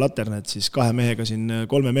punane latern, et siis 3 mehega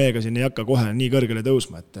siin ei hakka kohe nii kõrgele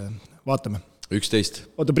tõusma, et vaatame.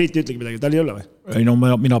 11. Oota, Priit ütlegi midagi, tal ei ole või? Ei no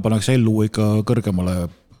mina paneks LU ikka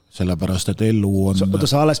kõrgemale, sellepärast, et LU on... Oota,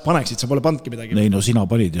 sa alles paneksid, sa pole pandki midagi. Ei no sina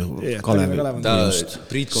panid ju Kalevi.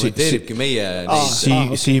 Priit kommenteeribki meie...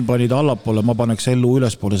 Siin panid allapoole, ma paneks LU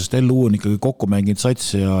ülespoole, sest LU on ikkagi kokku mänginud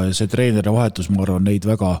sats ja see treeneri vahetus, ma arvan, neid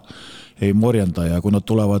väga ei morjenda ja kui nad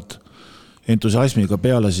tulevad entusiasmiga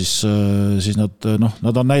peale, siis nad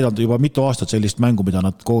on näidanud juba mitu aastat sellist mängu, mida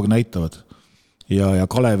nad kogu aeg näitavad. Ja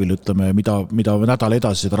Kalevil, ütleme, mida nädal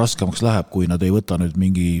edasi seda raskemaks läheb, kui nad ei võta nüüd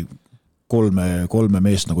mingi kolme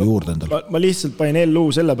meest nagu juurde endale. Ma lihtsalt panin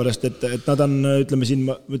LU sellepärast, et nad on, ütleme siin,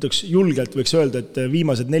 ma ütleks julgelt võiks öelda, et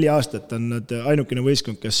viimased 4 aastat on nad ainukene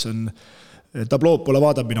võistkond, kes on tablood pole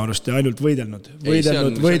vaadab minu arust ja ainult võidelnud.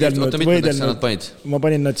 Ma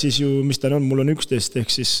panin nad siis ju, mis ta on, mul on 11 ehk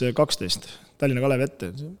siis 12. Tallinna Kalev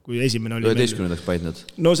ette, kui esimene oli 11-ndaks paid nad?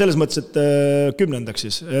 No selles mõttes, et 10-ndaks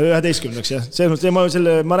siis, 11-ndaks jah. Selles mõttes,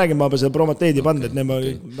 ma räägin, ma pean seda promoteedi pannud, et ma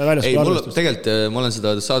väljast ei, tegelikult ma olen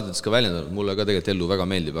seda saadetes ka väljendanud, mulle ka tegelikult ellu väga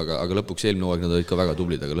meeldib, aga lõpuks eelmine hooaeg nad olid ka väga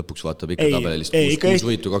tublid, aga lõpuks vaatab ikka tabelilist 6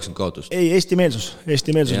 võitu, 20 kaotust. Ei, Eesti meelsus,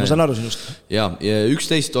 ma saan aru sinust. Ja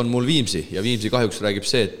 11 on mul Viimsi ja Viimsi kahjuks räägib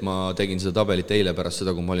see, et ma tegin seda tabelit eile pärast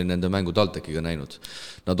seda, kui ma olin nende mängu TalTechiga näinud.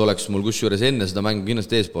 Nad oleks mul kusjuures enne seda mängu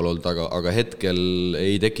kindlasti eespool olnud, aga hetkel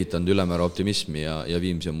ei tekitanud ülemäära optimismi ja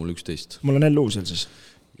Viimsi on mul 11. Mul on LU seal siis.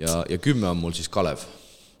 Ja 10 on mul siis Kalev.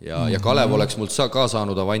 Ja Kalev oleks mul ka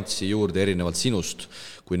saanud avantsi juurde erinevalt sinust,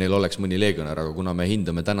 kui neil oleks mõni leegionär, aga kuna me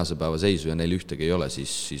hindame tänase päeva seisu ja neil ühtegi ei ole,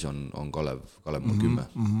 siis on Kalev mul 10.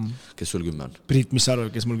 Kes sul 10 on? Priit, mis sa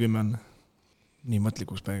arvad, kes mul 10 on? Nii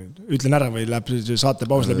mõtlikuks päev. Ütlen ära või läheb saate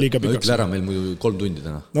paus läheb liiga pikaks? Ütle ära, meil muidu 3 tundi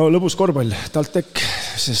täna. No lõbus korvpall, TalTech.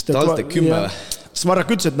 TalTech 10 või? Svarrak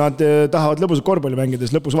ütles, et nad tahavad lõbus korvpalli mängides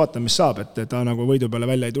lõpus vaatama, mis saab, et ta nagu võidu peale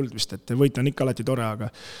välja ei tulnud vist, et võit on ikka alati tore, aga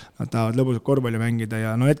nad tahavad lõbus korvpalli mängida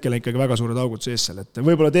ja hetkel ikkagi väga suured augud sees seal, et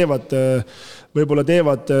võib-olla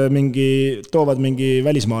toovad mingi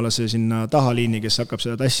välismaalase sinna tahaliini, kes hakkab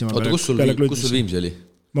seda tassima. Oota, kus sul Viimsi oli?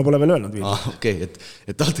 Ma pole veel öelnud Viimsi. Okei,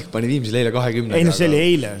 et TalTech pani Viimsi leile 20. Ei, see oli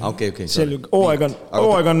eile.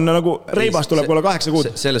 Hooaeg on nagu reibas tuleb olla 8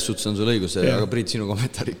 kuud. Selles suhtes on sul õigus, aga Priit, sinu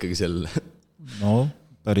kommentaar ikkagi sellele. No,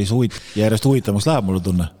 päris järjest huvitavaks läheb mulle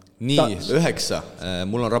tunne. nii, 9,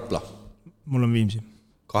 mul on Rapla. Mul on Viimsi.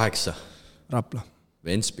 8. Rapla.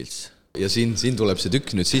 Ventspils. Ja siin tuleb see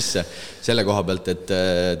tükk nüüd sisse selle koha pealt, et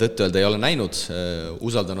tõtt-öelda ei ole näinud,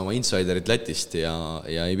 usaldan oma insiderit Lätist ja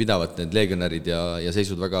ei pidavat need legionärid ja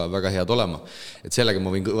seisud väga, väga head olema. Et sellega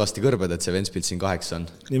ma võin kõvasti kõrbeda, et see Ventspils siin 8 on.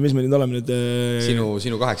 Nii, mis me nüüd oleme nüüd?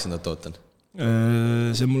 Sinu 8. ootan.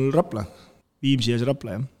 See mul Rapla. Viimsi ja see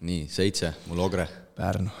Rapla, jah. Nii, 7, mul Ogre.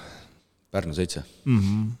 Pärnu 7.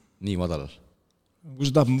 Nii madalal.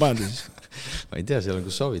 Kus sa tahab ma paneda siis? Ma ei tea, seal on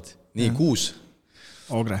kus soovid. Nii, 6.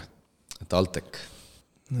 Ogre. Taltek.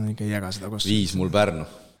 No ikka ei jaga seda koos. 5, mul Pärnu.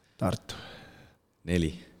 Tartu.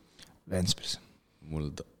 4. Ventspils.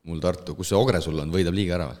 Mul Tartu. Kus see Ogre sul on? Võidab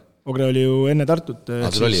liiga ära või? Ogre oli ju enne Tartut.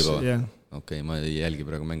 Sul oli juba? Yeah. Okei, ma ei jälgi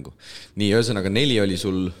praegu mängu. Nii, ühesõnaga 4 oli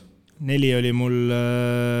sul... 4 oli mul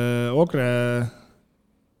Ogre...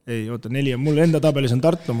 Ei, oota, 4 on mul enda tabelis on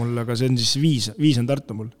Tartu mul, aga see on siis 5 on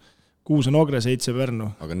Tartu mul. 6 on Ogre, 7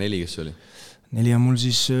 Pärnu. Aga 4 kes oli? 4 on mul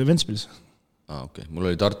siis Ventspils. Okei. Mul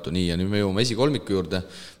oli Tartu, nii, ja nüüd me jõuame esikolmiku juurde.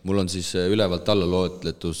 Mul on siis ülevalt alla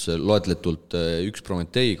loetletult 1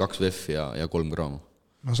 Prometei, 2 VF ja 3 Graamo.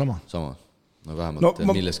 No sama. No vähemalt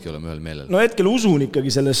milleski oleme ühel meelel. No hetkel usun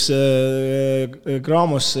ikkagi sellesse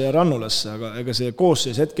Graamosse ja Rannulasse, aga ega see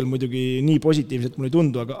koosseis hetkel muidugi nii positiivselt mul ei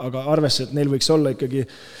tundu, aga arvesse, et neil võiks olla ikkagi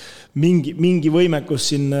mingi võimekus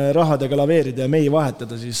siin rahadega laveerida ja mei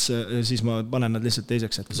vahetada, siis ma panen nad lihtsalt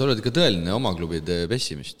teiseks hetkel. Sa oled ikka tõeline oma klubide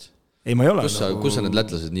pessimist. Ei, ma ei ole. Kus sa need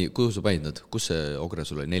lätlased, kuhu sa panid nad? Kus see Ogre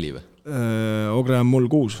sul oli 4 või? Ogre on mul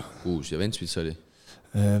 6. 6 ja Ventspils oli?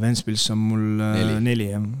 Ventspils on mul 4,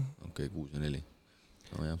 jah. Okei, 6 ja 4.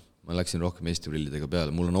 No jah, ma läksin rohkem Eesti prillidega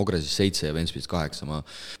peale. Mul on Ogre siis 7 ja Ventspils 8.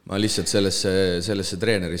 Ma lihtsalt sellesse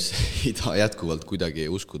treenerisse ei taha jätkuvalt kuidagi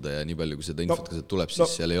uskuda ja nii palju, kui seda infot tuleb,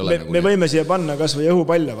 siis seal ei ole me võime siia panna kas või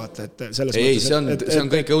õhupalja, vaata, et selles ei, mõttes... Ei, see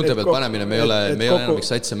on kõik õunde pealt panemine, me ei ole enam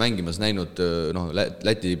satse mängimas näinud,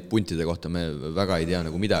 Läti puntide kohta me väga ei tea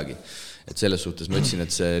nagu midagi. Et selles suhtes ma ütlesin,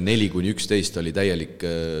 et see 4-11 oli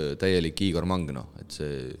täielik Igor Mang, et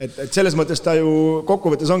see... Et selles mõttes ta ju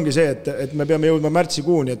kokkuvõttes ongi see, et me peame jõudma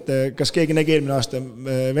märtsikuuni, et kas keegi nägi eelmine aasta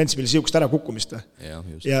Ventspils siukest ära kukkumist või?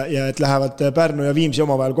 Ja et lähevad Pärnu ja Viimsi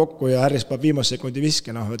omavahel kokku ja Härris paneb viimase sekundi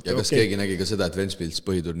viske, Ja kas keegi nägi ka seda, et Ventspils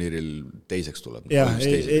põhiturniiril teiseks tuleb? Jah,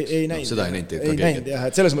 ei näinud. Seda ei näinud ka keegi.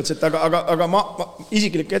 Et selles mõttes, et aga ma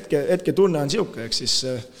isiklik hetke tunne on siuke, eks siis...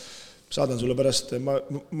 Saadan sulle pärast,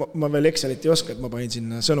 ma veel Excelit ei oska, et ma panin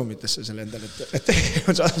sinna sõnumitesse selle endale, et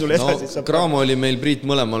saadan sulle edasi. No, Graamo oli meil Priit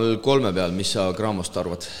mõlemal 3 peal, mis sa Graamost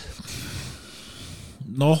arvad?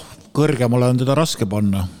 Noh, kõrgemale on teda raske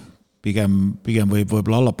panna, pigem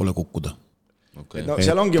võib-olla allapoole kukkuda. Okay. No,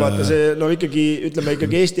 seal ongi vaata see,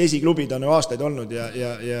 ikkagi Eesti esiklubid on ju aastaid olnud ja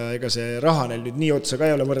ega see raha neil nüüd nii otsa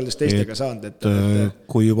ka ei ole võrreldes teistega saanud.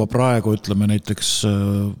 Kui juba praegu näiteks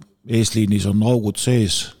eesliinis on augud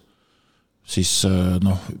sees, siis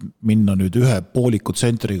minna nüüd ühe pooliku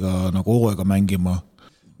tsentriga nagu hooega mängima.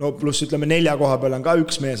 No pluss 4 koha peal on ka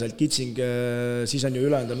üks mees, Kitsing, siis on ju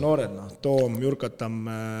ülejäänud on noored, Toom, Jurkatam,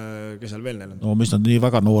 kes seal veel neil on? No mis nad nii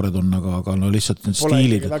väga noored on, aga lihtsalt need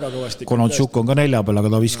stiilid. Konotšuk on ka 4 peal,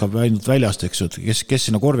 aga ta viskab ainult väljast, eks ju, kes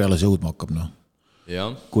sinna korvi alles jõudma hakkab,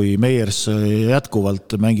 Kui Meiers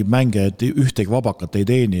jätkuvalt mängib mänge, et ühtegi vabakat ei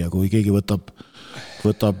teeni ja kui keegi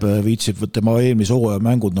viitsib tema eelmise hooaja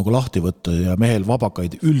mängud nagu lahti võtta ja mehel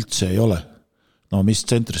vabakaid üldse ei ole. No mis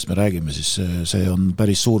tsentrist me räägime, siis see on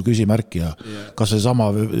päris suur küsimärk ja kas see sama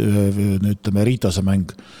Riitase mäng,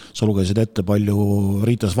 sa lugesid ette, palju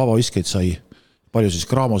Riitas vabaviskeid sai, palju siis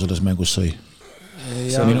Graamo selles mängus sai?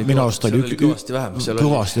 Minu arust oli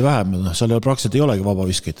kõvasti vähem, seal praktiliselt ei olegi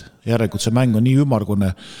vabaviskeid. Järelikult see mäng on nii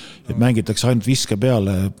ümargune, et mängitakse ainult viske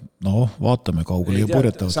peale, vaatame kaugele ja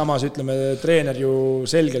purjetavad. Samas treener ju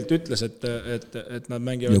selgelt ütles, et nad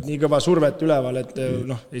mängivad nii kõva survet üleval, et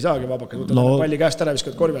ei saagi vabakad, palli käest ära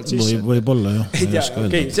viskavad korvi alt sisse. Võib-olla, jah. Ei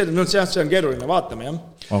tea, see on keeruline, vaatame, jah.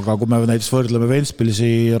 Aga kui me näiteks võrdleme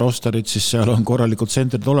Ventspilsi rosterit, siis seal on korralikult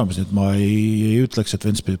tsentrid olemas, et ma ei ütleks, et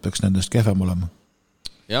Ventspils peaks nendest kehvem olema.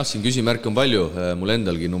 Jah, siin küsimärk on palju, mul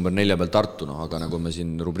endalgi number 4 peal Tartu, aga nagu me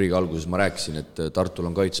siin rubriigi alguses ma rääkisin, et Tartul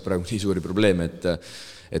on kaitses praegu nii suuri probleeme,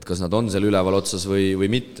 et kas nad on seal üleval otsas või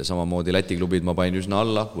mitte, samamoodi Läti klubid ma panin üsna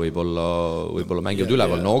alla, võib-olla mängivad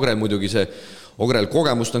üleval, Ogre muidugi see, Ogrel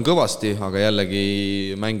kogemust on kõvasti, aga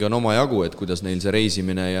jällegi mänge on oma jagu, et kuidas neil see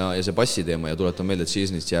reisimine ja see passi teema ja tuletan meelde, et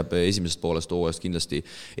seasonist jääb esimesest poolest hooajast kindlasti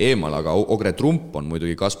eemal, aga Ogre trump on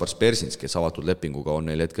muidugi Kaspar Spersins, kes avatud lepinguga on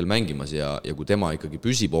neil hetkel mängimas ja kui tema ikkagi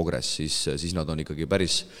püsib Ogres, siis nad on ikkagi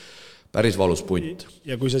päris valus punt.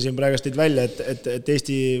 Ja kui sa siin praegust tõid välja, et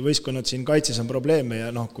Eesti võistkonnad siin kaitses on probleeme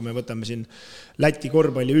ja kui me võtame siin Läti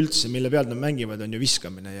korvpalli üldse, mille pealt nad mängivad, on ju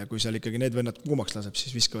viskamine ja kui seal ikkagi need vennad kuumaks laseb,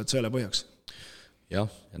 siis viskavad sõele põhjaks. Jah,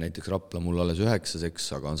 ja näiteks Rapla mul alles 9,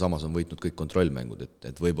 aga samas on võitnud kõik kontrollmängud,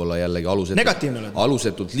 et võib-olla jällegi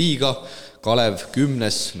alusetult liiga, Kalev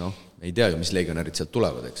 10, ei tea ju, mis legionärid sealt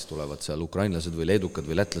tulevad, eks tulevad seal ukrainlased või leedukad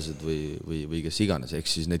või lätlased või kes iganes, ehk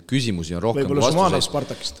siis neid küsimusi on rohkem võib-olla Šumanov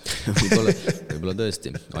Spartakist. võib-olla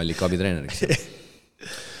tõesti, Allika abitreeneriks.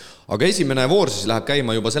 Aga esimene voor siis läheb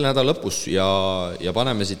käima juba selle nädala lõpus ja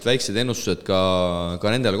paneme siit väiksed ennustused ka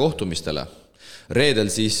nendele kohtumistele. Reedel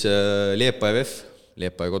siis Liepaja VF,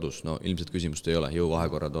 Liepaja kodus, ilmselt küsimust ei ole,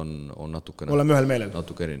 jõuvahekorrad on natuke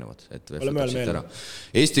erinevad, et VF võtab siit ära.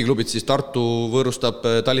 Eesti klubid siis Tartu võõrustab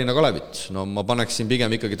Tallinna Kalevit, ma paneksin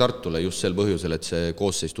pigem ikkagi Tartule just sel põhjusel, et see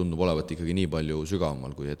koosseis tundub olevat ikkagi nii palju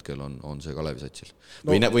sügavamal, kui hetkel on see Kalevi satsil.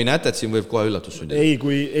 Või näete, et siin võib kohe üllatus sündida?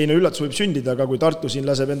 Üllatus võib sündida, aga kui Tartu siin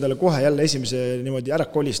laseb endale kohe jälle esimese niimoodi ära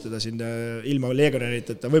kolistada siin ilma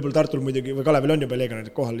legionäriteta, võib-olla Tartul muidugi või Kalevil on juba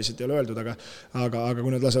legionärid kohal, lihtsalt ei ole öeldud, aga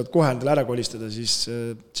kui nad lasevad kohe endale ära kolistada, siis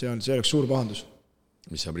see oleks suur pahandus.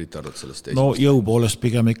 Mis sa, Priit, arvad sellest? Jõu poolest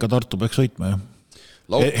pigem ikka Tartu peaks võitma, jah.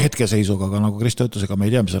 Hetkeseisuga, aga nagu Kristo ütles, ega me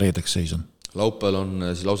ei tea, mis reedeks seis on. Laupäeval on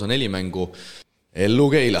siis lausa 4 mängu. Ellu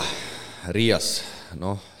Keila, Riias.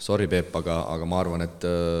 Sorry Peep, aga ma arvan,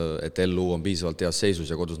 et Ellu on piisavalt heas seisus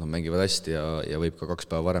ja kodus nad mängivad hästi ja võib ka 2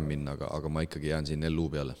 päeva varem minna, aga ma ikkagi jään siin Ellu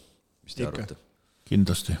peale. Mis te arvate?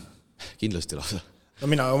 Kindlasti lausa.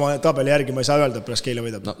 Mina oma tabeli järgi ma ei saa öelda, et pärast Keila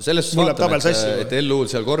võidab. Sellest vaatame, et Elluul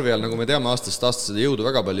seal korvi all, nagu me teame, aastast seda jõudu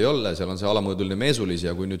väga palju ei ole, seal on see alamõõduline Meesulis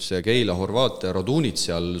ja kui nüüd see Keila, Horvaat, Rodunit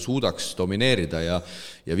seal suudaks domineerida ja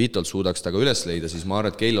Vitolt suudaks ta ka üles leida, siis ma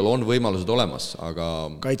arvan, et Keilal on võimalused olemas, aga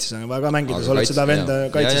kaitses on väga mängida, sa oled seda venda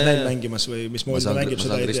kaitses näinud mängimas või mis moodi ta mängib,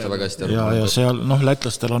 seda ei tea. Ja seal,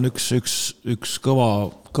 lätlastel on üks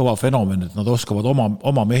kõva fenomen, et nad oskavad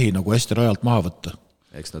oma mehi nagu hästi rajalt maha võtta.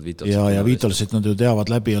 Ja Vitolsit nad ju teavad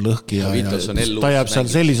läbi ja lõhki ja ta jääb seal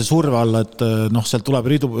sellise surve alla, et sealt tuleb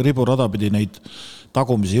riburada pidi neid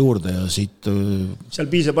tagumisi juurde ja siit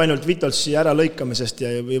seal piisab ainult Vitolsi ära lõikamisest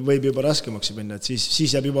ja võib juba raskemaks minna, et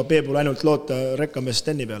siis jääb juba Peebul ainult loota rekkamees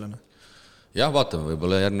Stenni peale. Jah, vaatame,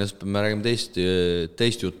 võib-olla järgnes me räägime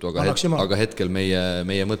teist juttu, aga hetkel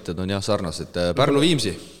meie mõtted on jah sarnased.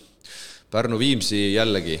 Pärnu Viimsi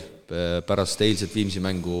jällegi pärast eilset Viimsi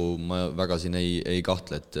mängu ma väga siin ei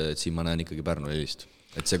kahtle, et siin ma näen ikkagi Pärnu eelist.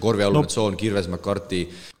 Et see korvialune tsoon, Kirves, McCarthy...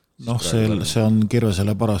 see on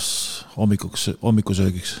Kirvesele paras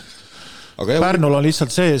hommikusöögiks. Pärnul on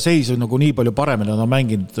lihtsalt see seis nagu nii palju parem, nad on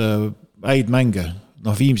mänginud häid mänge.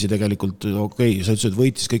 Viimsi tegelikult, sa ütlesid,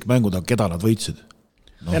 võitis kõik mängud, aga keda nad võitsid?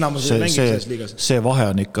 See vahe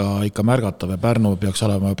on ikka märgatav ja Pärnu peaks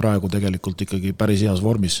olema praegu tegelikult ikkagi päris heas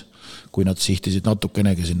vormis, kui nad sihtisid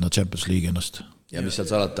natukenegi sinna Champions League ennast. Ja mis seal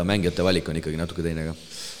salata, mängijate valik on ikkagi natuke teine ka?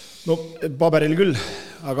 Paberil küll,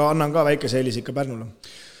 aga annan ka väikese eelis ikka Pärnule.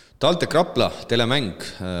 TalTech Rapla, telemäng,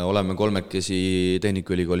 oleme kolmekesi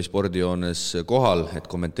Tehnikaülikooli spordijoones kohal, et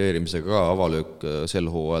kommenteerimisega ka avalöök sel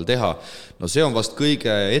hooajal teha. See on vast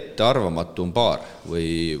kõige ettearvamatum paar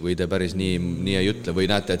või te päris nii ei ütle või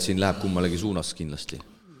näete, et siin läheb kummalegi suunas kindlasti?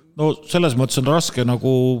 Selles mõttes on raske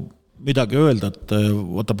nagu midagi öelda, et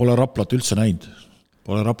pole Raplat üldse näinud.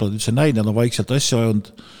 Nad on vaikselt asja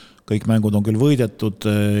ajunud, kõik mängud on küll võidetud,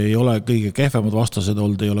 ei ole kõige kehvemad vastased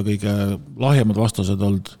olnud, ei ole kõige lahjemad vastased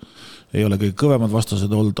olnud, ei ole kõige kõvemad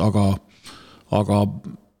vastased olnud, aga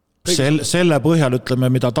selle põhjal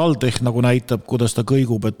ütleme, mida TalTech nagu näitab, kuidas ta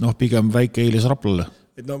kõigub, et pigem väike eelis Raplale.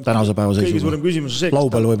 Tänase päeva seisuga. Kõige suurem küsimus on see,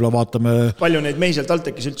 laupäeval võib-olla vaatame... Palju neid mehi seal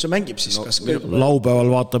TalTechis üldse mängib siis?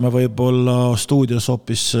 Laupäeval vaatame võib-olla stuudios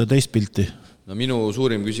hoopis teist pilti. Minu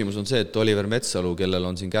suurim küsimus on see, et Oliver Metsalu, kellel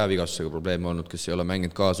on siin käevigastusega probleeme olnud, kes ei ole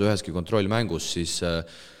mänginud kaasa üheski kontrollmängus, siis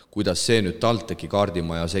kuidas see nüüd TalTechi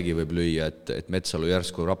kaardimaja segi võib lüüa, et Metsalu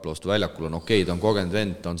järsku Rapla vastu väljakul on okei, ta on kogenud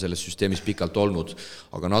vend, ta on selles süsteemis pikalt olnud,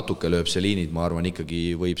 aga natuke lööb see liinid, ma arvan, ikkagi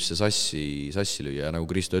võib see sassi lüüa ja nagu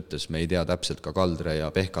Kristo ütles, me ei tea täpselt ka Kaldre ja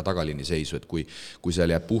Pehka tagaliini seisu, et kui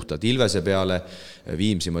seal jääb puhtalt Ilvese peale,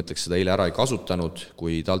 Viimsi, ma ütleks, seda eile ära ei kasutanud,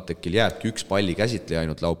 kui TalTechil jääbki üks palli käsitleja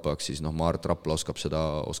ainult laupäevaks, siis ma arvan, et Rapla oskab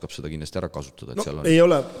seda kindlasti ära kasutada. Ei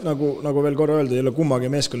ole, nagu veel korra öelda, ei ole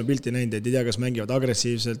kummagi meeskonna pilti näinud, et ei tea, kas mängivad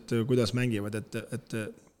agressiivselt, kuidas mängivad, et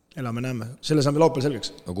elame näeme. Selle saame laupäeval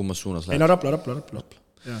selgeks. Kummas suunas läheb? Rapla.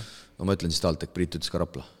 Ma ütlen siis TalTech, Priit ütles ka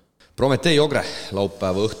Rapla. Prometee Ogre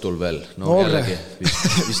laupäeva õhtul veel. Jällegi,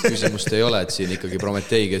 vist küsimust ei ole, et siin ikkagi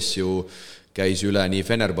Prometee, käis üle nii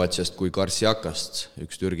Fenerbahcest kui Karsiakast,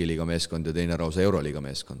 üks Türgi liiga meeskond ja teine lausa Euroliiga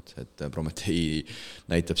meeskond, et Prometee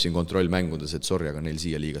näitab siin kontrollmängudes, et sorry, aga neil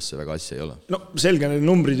siia liigasse väga asja ei ole. No selge, need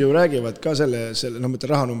numbrid ju räägivad ka selle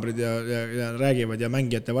mõtte rahanumbrid ja räägivad ja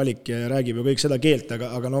mängijate valik ja räägib ju kõik seda keelt,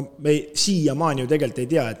 aga no me siiamaani ju tegelikult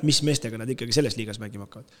ei tea, et mis meestega nad ikkagi selles liigas mängima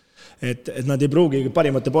hakkavad. Et nad ei pruugi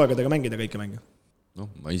parimate poegadega mängida kõike mänge. No,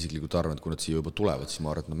 ma isiklikult arvan, et kui nad siia juba tulevad, siis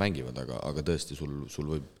ma arvan, et nad mängivad, aga tõesti sul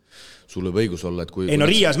võib õigus olla, et kui... Ei no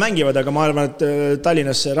Riias mängivad, aga ma arvan, et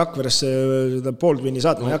Tallinnasse, Rakveresse pooltvinni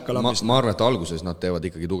saatma ei hakka lambist. Ma arvan, et alguses nad teevad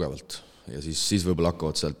ikkagi tugevalt ja siis võib-olla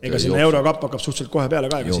hakkavad sealt... Ega sinna Eurokapp hakkab suhteliselt kohe peale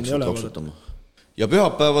ka, ega siin ei ole. Ja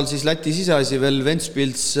pühapäeval siis Läti siseasi veel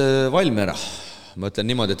Ventspils Valmiera. Ma ütlen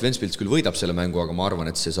niimoodi, et Ventspils küll võidab selle mängu, aga ma arvan,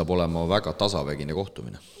 et see saab olema väga tasavägine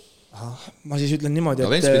kohtumine. Ma siis ütlen niimoodi,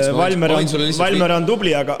 et Valmiera on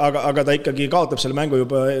tubli, aga ta ikkagi kaotab selle mängu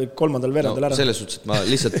juba kolmandal veerandal ära. Selles suhtes, et ma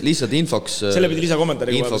lihtsalt infoks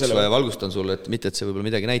valgustan sulle, et mitte, et see võib-olla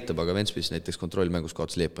midagi näitab, aga Ventspils näiteks kontrollmängus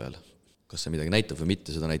kaotas Liepajale. Kas see midagi näitab või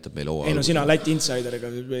mitte, seda näitab meile Ei no sina Läti insideriga.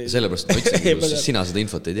 Sellepärast ma ütlesin, siis sina seda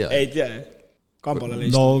infot ei tea. Ei tea, Kambale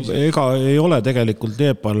no ega ei ole tegelikult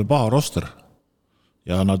Liepajal paha roster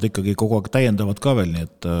ja nad ikkagi kogu aeg täiendavad ka veel, nii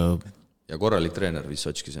et ja korralik treener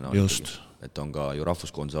Vissotski sõna. Just. Et on ka ju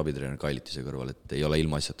rahvuskoondise abitreener Kailitise kõrval, et ei ole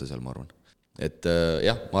ilma asjata seal, ma arvan. Et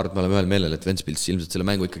jah, ma arvan, et me oleme ühel meelel, et Ventspils ilmselt selle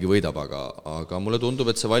mängu ikkagi võidab, aga mulle tundub,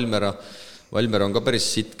 et see Valmiera on ka päris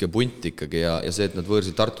sitke punt ikkagi ja see, et nad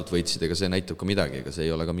võõrsil Tartut võitsid, ega see näitab ka midagi, ega see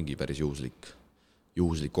ei ole ka mingi päris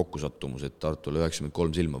juhuslik kokkusattumus, et Tartule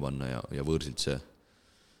 93 silma panna ja võõrsilt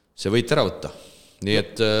see võit ära võtta. Nii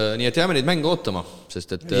et jääme neid mänge ootama,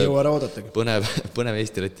 sest et põnev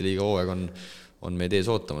Eesti-Läti liiga hooaeg on meid ees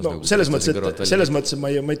ootamas. No, selles mõttes, et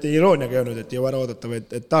ma ei tea irooniaga jõudnud, et jõu ära oodata, või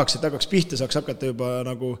et tahaks, et hakkaks pihta, saaks hakata juba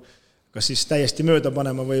nagu kas siis täiesti mööda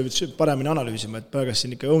panema või paremini analüüsima, et päegas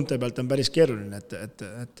siin ikka õunte pealt on päris keeruline.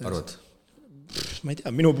 Arvad? Ma ei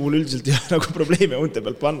tea, minu puhul üldiselt ei ole nagu probleemi õunte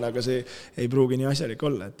pealt panna, aga see ei pruugi nii asjalik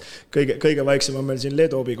olla. Et kõige vaiksem on meil siin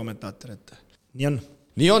Leedu Obi kommentaator, et nii on.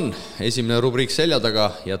 Nii on, esimene rubriik selja taga,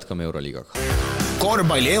 jätkame Euroliigaga.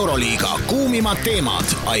 Korvpalli Euroliiga kuumimad teemad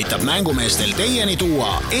aitab mängumeestel teieni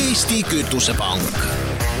tuua Eesti Kütusepank.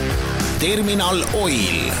 Terminal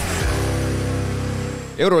Oil.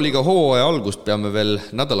 Euroliiga hooaja algust peame veel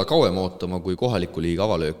nädala kauem ootama kui kohaliku liiga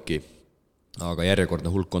avalööki, aga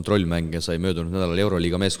järjekordne hulk kontrollmänge sai möödunud nädalal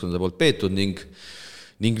Euroliiga meeskondade poolt peetud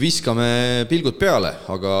ning viskame pilgud peale,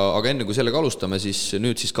 aga enne kui sellega alustame, siis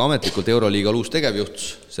nüüd siis ka ametlikult Euroliiga uus tegevjuht,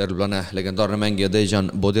 serblane, legendaarne mängija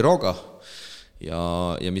Dejan Bodiroga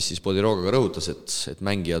ja mis siis Bodirogaga rõhutas, et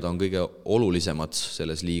mängijad on kõige olulisemad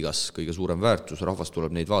selles liigas, kõige suurem väärtus, rahvas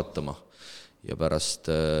tuleb neid vaatama ja pärast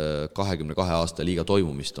 22 aasta liiga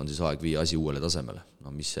toimumist on siis aeg viia asi uuele tasemele.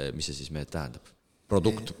 No mis see siis mehed tähendab?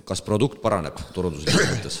 Kas produkt paraneb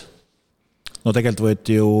turunduslikus mõttes? No tegelikult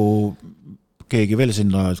võeti ju keegi veel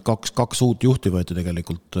sinna, et kaks uut juhti võeti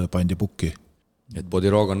tegelikult pandi pukki. Et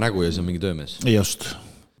Bodiroga on nägu ja see on mingi töömees. Just.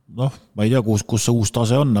 Noh, ma ei tea, kus see uus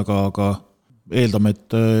tase on, aga eeldame,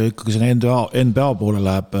 et ikkagi see NBA poole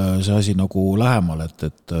läheb see asi nagu lähemal,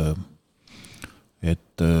 et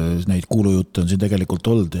neid kuulujutte on siin tegelikult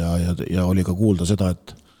olnud ja oli ka kuulda seda,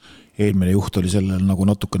 et eelmine juht oli sellel nagu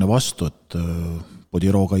natukene vastu, et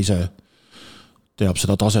Bodiroga ise teab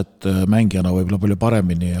seda taset mängijana võib-olla palju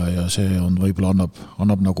paremini ja see on võib-olla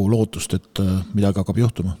annab nagu lootust, et midagi hakkab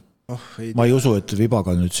juhtuma. Ma ei usu, et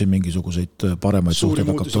Vibaga nüüd siin mingisuguseid paremaid suhteid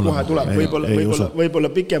hakkab tulema.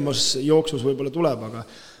 Võib-olla pikemas jooksus võib-olla tuleb,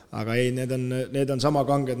 aga ei, need on sama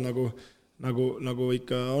kanged nagu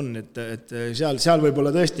ikka on, et seal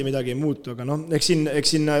võib-olla tõesti midagi ei muutu, aga eks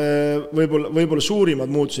siin võib-olla suurimad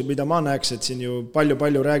muutused, mida ma näeks, et siin ju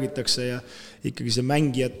palju räägitakse ja ikkagi see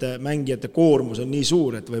mängijate koormus on nii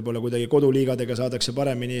suur, et võib-olla kuidagi koduliigadega saadakse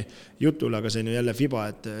paremini jutule, aga see on ju jälle FIBA,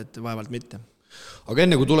 et vaevalt mitte. Aga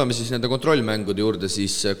enne kui tuleme siis nende kontrollmängude juurde,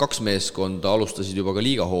 siis 2 meeskonda alustasid juba ka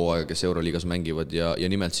liigahooaega, kes Euroliigas mängivad ja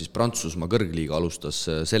nimelt siis Prantsusmaa kõrgliiga alustas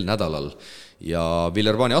sel nädalal ja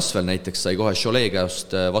Villeurbanne Asvel näiteks sai kohe Cholet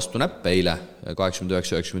käest vastu näppe eile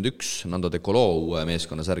 89-91, Nando De Colo uue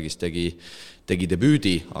meeskonna särgis tegi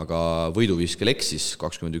debüüdi, aga võiduviskel eksis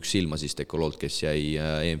 21 silma siis De Cololt, kes jäi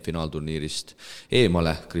EM-finaalturniirist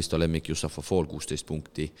eemale, Kristo Lemmik, Jussef Afol 16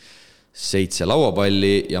 punkti 7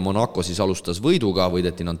 lauapalli ja Monaco siis alustas võiduga,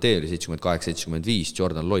 võideti Nanterre 78-75,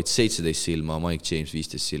 Jordan Lloyd 17 silma, Mike James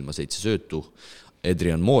 15 silma, 7 söötu,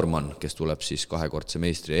 Adrian Moorman, kes tuleb siis 2-kordse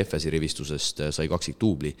meistri FS-i rivistusest, sai 2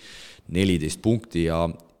 tuubli, 14 punkti ja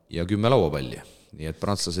 10 lauapalli. nii et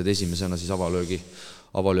prantslased esimesena siis avalöögi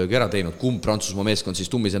ära teinud. Kumb Prantsusmaa meeskond siis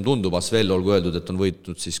tummisem tundub, veel olgu öeldud, et on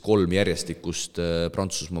võitnud siis 3 järjestikust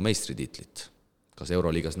Prantsusmaa meistritiitlit. Kas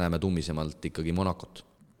Euroliigas näeme tummisemalt ikkagi Monacot?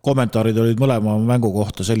 Kommentaarid olid mõlema mängu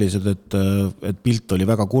kohta sellised, et pilt oli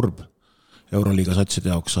väga kurb Euroliiga satside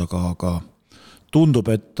jaoks, aga tundub,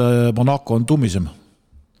 et Monaco on tummisem.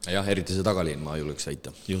 Jah, eriti see tagaliin ma julgeks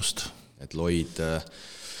väita. Just. Et Lloyd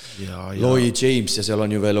James ja seal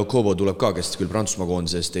on ju veel Okobo tuleb ka, kes küll Prantsusmaa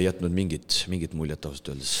koondisest ei jätnud mingit muljet ausalt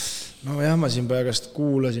öeldes. No jah, ma siin päevast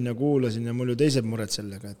kuulasin ja mul ju teised mured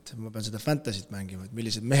sellega, et ma pean seda fantasyt mängima, et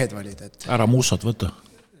millised mehed valida. Et... Ära Mussat võtta.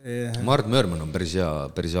 Mart Mörman on päris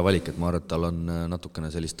hea valik, et ma arvan, et tal on natukene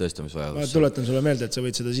sellist tõestamisvajadus. Ma tuletan sulle meelde, et sa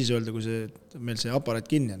võid seda siis öelda, kui meil see aparaat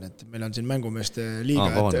kinni on, et meil on siin mängumeeste liiga.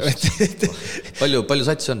 Palju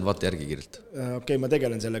satsi on? Vaata järgi kirjalt. Okei, ma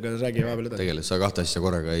tegelen sellega, räägi vahepeal edasi. Tegele, sa 2 asja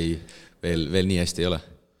korraga veel nii hästi ei ole.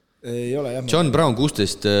 Ei ole, jah. John Brown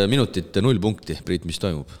 16 minutit 0 punkti. Priit, mis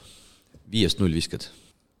toimub? 5-0 viskad.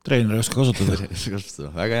 Treener ei oska kasutada.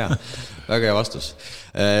 Väga hea vastus.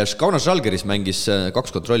 Kaunas Žalgiris mängis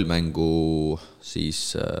 2 kontrollmängu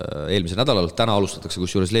siis eelmisel nädalal. Täna alustatakse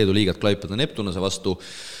kusjuures Leedu liigat Klaipeda Neptunase vastu.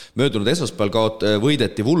 Möödunud esmaspäeval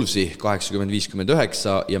võideti Wolvesi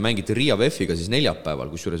 80-59 ja mängiti Riia VEF-iga siis neljapäeval,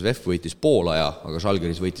 kusjuures VEF võitis poolaja, aga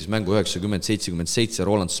Žalgiris võitis mängu 90-77,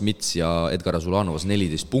 Roland Smits ja Edgar Azulanovas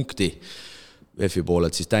 14 punkti. VEF-i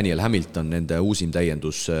poolelt siis Daniel Hamilton, nende uusim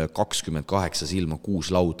täiendus 28 silma,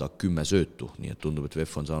 6 lauda, 10 söötu, nii et tundub, et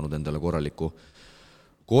VEF on saanud endale korraliku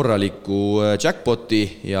jackpoti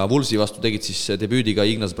ja Wolvesi vastu tegid siis debüüdiga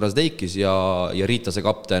Ignas Brazdeikis ja Riitase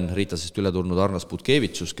kapten, Riitasest üle tulnud Arnas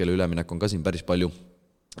Butkevitsus, kelle üleminek on ka siin päris palju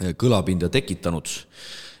kõlapinda tekitanud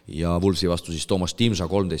ja Wolvesi vastu siis Toomas Timša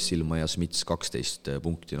 13 silma ja Smits 12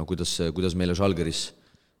 punkti. No kuidas meile Žalgiris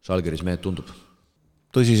mehed tundub?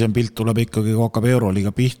 Tõsisem pilt tuleb ikkagi, kui hakkab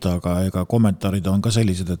Euroliiga pihta, aga ega kommentaarid on ka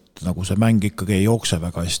sellised, et nagu see mäng ikkagi ei jookse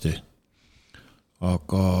väga hästi.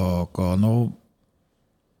 Aga no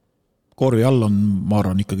korvi all on, ma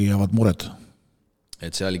arvan, ikkagi jäävad mured.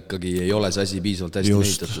 Et seal ikkagi ei ole see asi piisavalt hästi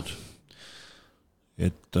mehitatud.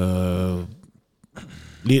 Et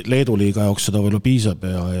Leedu liiga jaoks seda võib-olla piisab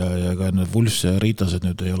ja ka need Wolves ja Riitased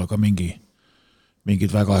nüüd ei ole ka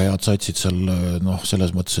mingid väga head satsid seal,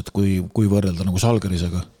 selles mõttes, et kui võrrelda nagu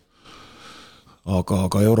Žalgirisega.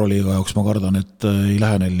 Aga Euroliiga jaoks ma kardan, et ei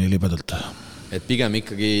lähe neil nii libedalt. Et pigem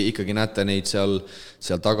ikkagi näete neid seal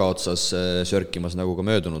tagaotsas sörkimas nagu ka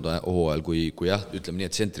möödunud hooajal, kui jah, ütleme nii,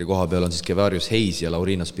 et sentri koha peal on siis Kevarius Hayes ja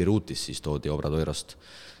Laurinas Pirutis siis toodi Obradoirast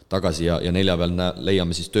tagasi ja neljapäeval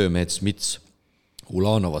leiame siis töömehed Smits,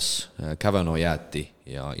 Ulanovas, Kavano jäeti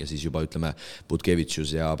ja siis juba ütleme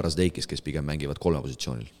Butkevitšus ja Brazdeikis, kes pigem mängivad 3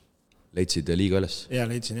 positsioonil. Leidsid liiga üles? Jaa,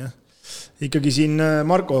 leidsin jah. Ikkagi siin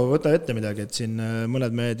Marko võta ette midagi, et siin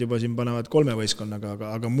mõned mehed juba siin panevad 3 võistkonnaga,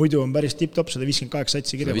 aga muidu on päris tipp-top 158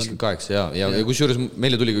 satsi kirja. 158, ja kusjuures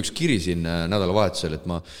meile tuli üks kiri siin nädalavahetusel, et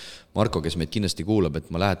Marko, kes meid kindlasti kuulab, et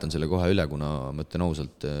ma lähetan selle kohe üle, kuna ma ütlen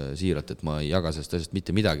ausalt siiralt, et ma ei jaga sellest asjast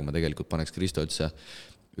mitte midagi, ma tegelikult paneks Kristo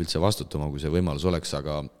üldse vastutama, kui see võimalus oleks,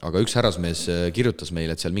 aga üks härrasmees kirjutas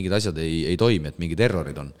meile, et seal mingid asjad ei toimi, et mingid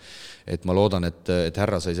errorid on. Et ma loodan, et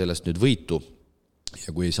härra sai sellest nüüd võitu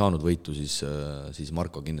ja kui ei saanud võitu, siis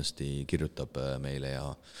Marko kindlasti kirjutab meile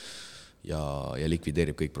ja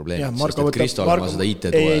likvideerib kõik probleemid, sest et Kristo on seda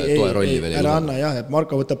IT-toe rolli veel ära anna jah, et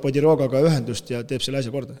Marko võtab Podirogaga ühendust ja teeb selle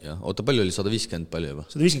asja korda. Oota, palju oli 150 palju juba?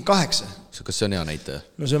 158. Kas see on hea näitaja?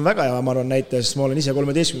 No see on väga hea, ma arvan näitaja, sest ma olen ise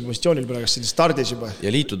 13 positsioonil praegu siin stardis juba.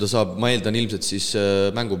 Ja liituda saab, ma eeldan ilmselt siis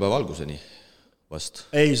mängupäeva alguseni vast.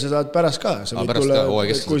 Ei, sa saad pärast ka.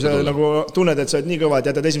 Kui sa nagu tunned, et sa oled nii kõva, et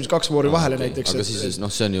jätad esimesed 2 voori vahele näiteks. Aga siis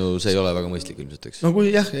see ei ole väga mõistlik ilmselt, eks? No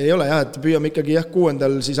kui jah, ei ole jah, et püüame ikkagi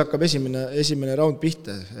 6. siis hakkab esimene raund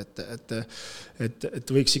pihta,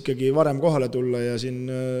 et võiks ikkagi varem kohale tulla ja siin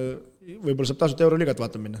võib-olla saab tasuta Euroliigat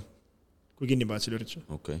vaatama minna, kui kinni paned selle ürituse.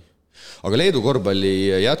 Okay. Aga Leedu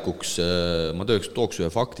korvpalli jätkuks ma tooks ühe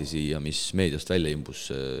fakti siia, mis meediast välja imbus.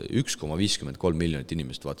 1,53 miljonit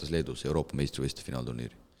inimest vaatas Leedus Euroopa meistrivõistluste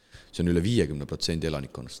finaalturniiri. See on üle 50%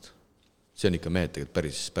 elanikkonnast. See on ikka mehed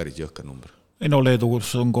tegelikult päris jõhker number. Ei no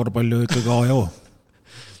Leedus on korvpalli ikkagi A ja O.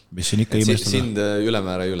 Mis siin ikka imestada? Sind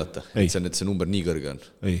ülemäära ei üllata? Et see number nii kõrge on?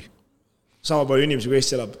 Ei. Sama palju inimesi kui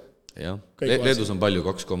Eestis elab? Jah. Leedus on palju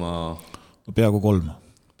 2, peaaegu 3.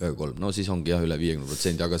 No siis ongi jah üle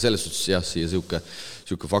 50%, aga selles suhtes jah, siia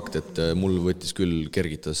siuke fakt, et mul võttis küll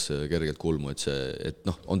kergelt kulmu, et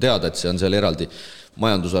on teada, et see on seal eraldi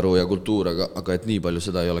majandusaru ja kultuur, aga et nii palju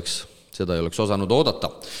seda ei oleks osanud oodata.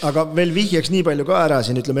 Aga veel vihjeks nii palju ka ära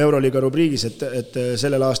siin, ütleme Euroliiga rubriigis, et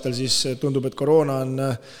sellel aastal siis tundub, et koroona on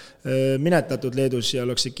minetatud Leedus ja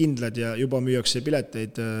ollakse kindlad ja juba müüakse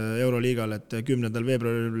pileteid Euroliigal, et 10.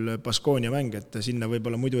 veebruaril Baskonia mäng, et sinna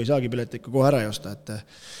võib-olla muidu ei saagi pilet ikka kohe ära osta.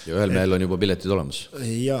 Ja ühel mehel on juba piletid olemas.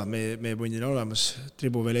 Jaa, meie pundil on olemas.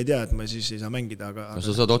 Tribu veel ei tea, et ma siis ei saa mängida, aga... No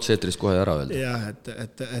sa saad otse-eetris kohe ära öelda. Jah,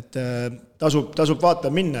 et tasub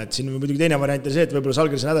vaata minna, et siin on muidugi teine variant on see, et võib-olla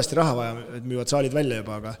Salgris on hädasti raha vaja, et müüvad saalid välja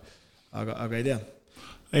juba, aga ei tea.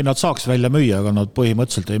 Ei, nad saaks välja müüa, aga nad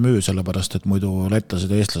põhimõtteliselt ei müü, sellepärast, et muidu lätlased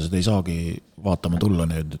ja eestlased ei saagi vaatama tulla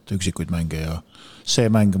neid üksikuid mänge ja see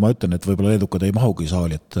mäng, ma ütlen, et võib-olla leedukad ei mahugi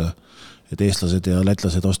saali, et eestlased ja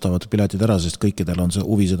lätlased ostavad piletid ära, sest kõikidel on see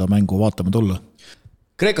huvi seda mängu vaatama tulla.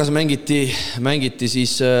 Kreekas mängiti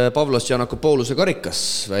siis Pavlos Giannakopoulose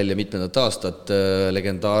karikas välja mitmendat aastat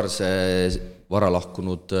legendaarse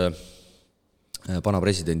varalahkunud Pana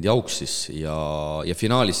presidendi auksis ja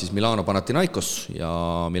finaalis siis Milano Panathinaikos ja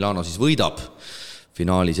Milano siis võidab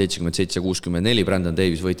finaali 77-64, Brandon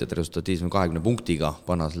Davis võitjate resultatiivsem 20 punktiga,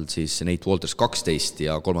 Panaselt siis Nate Walters 12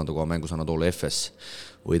 ja kolmanda koha mängus Anadolu Efes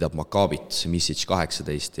võidab Maccabit, Misic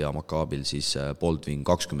 18 ja Maccabil siis Baldwin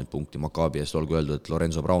 20 punkti, Maccabi eest olgu öeldud, et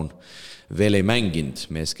Lorenzo Brown veel ei mänginud,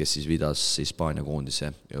 mees, kes siis vidas Hispaania koondise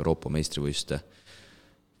Euroopa meistrivõistluste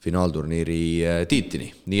finaalturniiri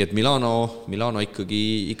tiitini. Nii et Milano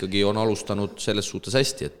ikkagi on alustanud selles suhtes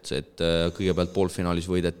hästi, et kõigepealt poolfinaalis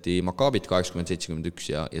võideti Maccabit 80-71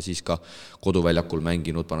 ja siis ka koduväljakul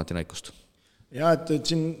mänginud Panathinaikost. Ja, et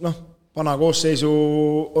siin, Pana koosseisu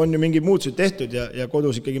on ju mingid muutused tehtud ja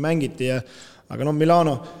kodus ikkagi mängiti aga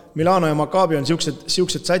Milano ja Maccabi on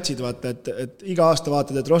siuksed satsid, vaata, et iga aasta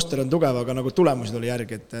vaatad, et roster on tugev, aga nagu tulemused oli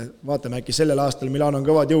järgi, et vaatame äkki sellel aastal Milano on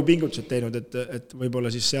kõvad jõupingutused teinud, et võib-olla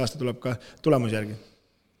siis see aasta tuleb ka tulemus järgi.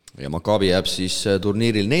 Ja Maccabi jääb siis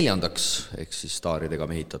turniiril 4. ehk siis staaridega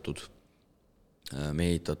mehitatud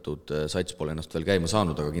sats pole ennast veel käima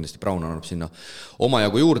saanud, aga kindlasti Brown annab sinna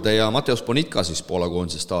omajagu juurde ja Mateos Bonitka siis Poola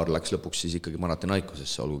koondise staar läks lõpuks siis ikkagi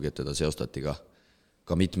Panathinaikosesse, olgugi et teda seostati ka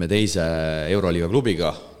mitme teise Euroliiga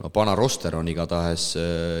klubiga. Pana roster on igatahes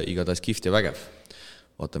kihvt ja vägev.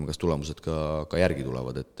 Vaatame, kas tulemused ka järgi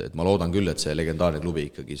tulevad, et ma loodan küll, et see legendaarne klubi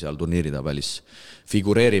ikkagi seal turniiritabelis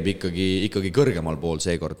figureerib ikkagi kõrgemal pool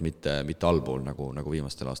seekord, mitte allpool nagu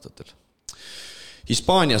viimastel aastatel.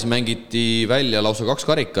 Hispaanias mängiti välja lausa 2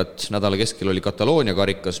 karikat, nädala keskel oli Kataloonia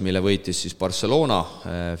karikas, mille võitis siis Barcelona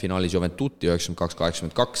finaalis Juventuti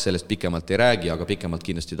 92-82, sellest pikemalt ei räägi, aga pikemalt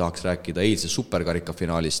kindlasti tahaks rääkida eilse superkarika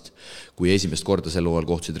finaalist, kui esimest korda sel hooajal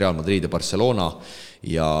kohtusid Real Madrid ja Barcelona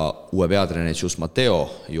ja uue peatreener Jus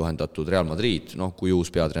Mateo juhendatud Real Madrid, kui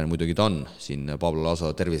uus peatreener muidugi ta on, siin Pablo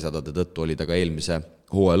Laso tervisehädade tõttu oli ta ka eelmise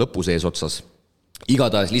hooaja lõpu sees otsas.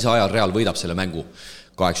 Igatahes lisaajal Real võidab selle mängu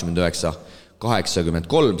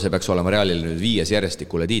 89-83, see peaks olema Realile nüüd 5.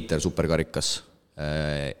 järjestikule tiiter superkarikas.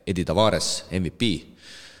 Edi Tavares, MVP.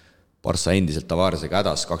 Barça endiselt Tavaresega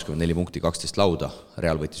hädas, 24 punkti, 12 lauda.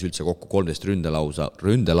 Real võttis üldse kokku 13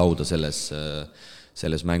 ründelauda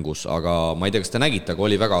selles mängus, aga ma ei tea, kas te nägite, aga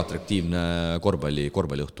oli väga atraktiivne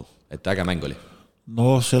korvpalliõhtu, et äge mäng oli.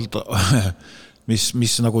 No sealt,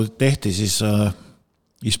 mis nagu tehti, siis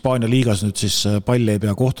Hispaania liigas nüüd siis palli ei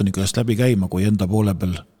pea kohtuniku eest läbi käima, kui enda poole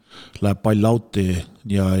peal läheb pall auti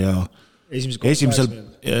ja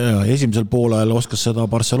esimesel poolel oskas seda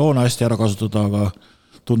Barcelona hästi ära kasutada, aga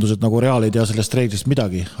tundus, et nagu Real ei tea sellest reeglist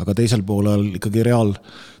midagi, aga teisel poolel ikkagi Real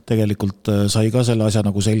tegelikult sai ka selle asja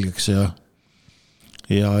nagu selgeks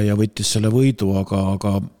ja võttis selle võidu,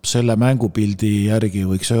 aga selle mängupildi järgi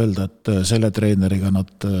võiks öelda, et selle treeneriga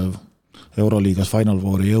nad Euroliigas Final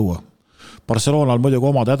Fouri ei jõua. Barcelonal muidugi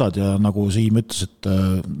omad hädad ja nagu Siim ütles, et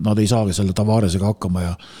nad ei saagi selle Tavaresega hakkama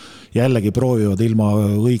ja jällegi proovivad ilma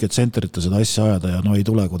õige tsenterita seda asja ajada ja ei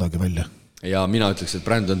tule kuidagi välja. Ja mina ütleks, et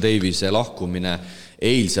Brandon Davise lahkumine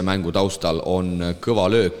eilse mängu taustal on kõva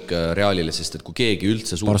löök Realile, sest et kui keegi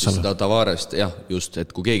üldse suutis seda Tavarest,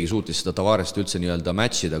 et kui keegi suutis seda Tavarest üldse nii-öelda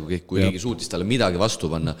matchida, kui keegi suutis talle midagi vastu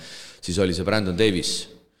panna, siis oli see Brandon Davis.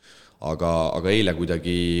 Aga eile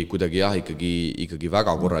ikkagi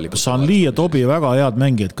väga korralikult. Sanli ja Tobi väga head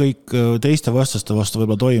mängijad, kõik teiste vastaste vastu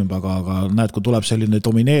võib-olla toimib, aga näed, kui tuleb selline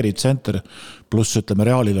domineeriv tsenter, pluss ütleme,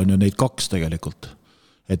 Realil on ju neid 2 tegelikult.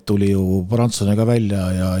 Et tuli ju prantslane ka välja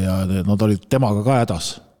ja nad olid temaga ka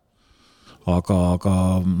hädas. Aga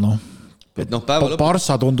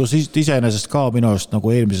Barça tundus iseenesest ka minu arust nagu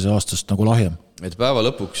eelmises aastast nagu lahjem. Et päeva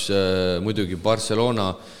lõpuks muidugi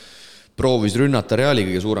Barcelona proovis rünnata Reali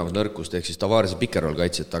kõige suuremat nõrkust, ehk siis Tavarese pikerroll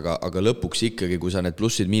kaitset, aga lõpuks ikkagi, kui sa need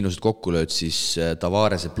plussid-miinused kokku lööd, siis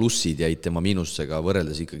Tavarese plussid jäid tema miinusega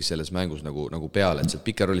võrreldes ikkagi selles mängus nagu peale, et sealt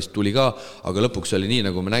pikerrollist tuli ka, aga lõpuks oli nii,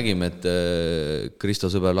 nagu me nägime, et Kristo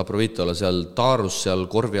sõber Laprovitola seal taarus, seal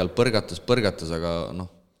korvi all põrgatas, aga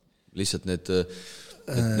lihtsalt need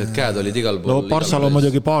käed olid igal pool. No Parssal on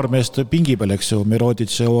muidugi paar meest pingi peal, eks ju,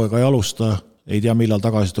 Mirotic see hooaega ei alusta, ei tea millal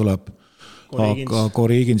tagasi tuleb. Aga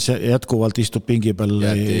Korigins jätkuvalt istub pingi peal,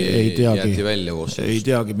 ei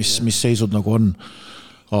teagi, mis seisud nagu on.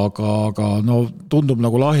 Aga no tundub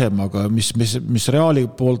nagu lahjem, aga mis Reali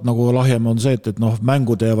poolt nagu lahjem on see, et noh,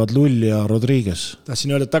 mängu teevad Lull ja Rodriguez.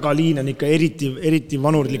 Tahtsin öelda, tagaliin on ikka eriti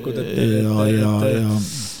vanurlikud.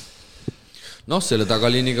 Noh, selle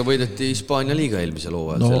tagaliiniga võideti Hispaania liiga eelmisel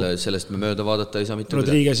hooajal, sellest me mööda vaadata ei saa mitte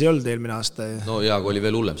Rodriguez ei olnud eelmine aasta. No jaa, kui oli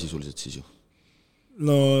veel hullem sisuliselt siis ju.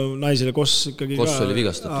 No naisele Koss ikkagi Koss oli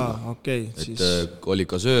vigastatud. Okay, siis... oli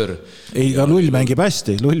Kasöör. Ei, ka Lull mängib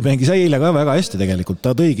hästi. Lull mängis eile ka väga hästi tegelikult.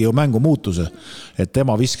 Ta tõigi ju mängu muutuse. Et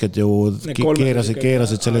tema visked ju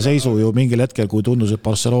keerasid selle seisu ju mingil hetkel, kui tundus, et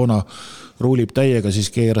Barcelona ruulib täiega, siis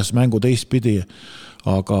keeras mängu teistpidi.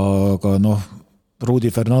 Aga noh, Rudi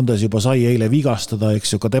Fernandes juba sai eile vigastada,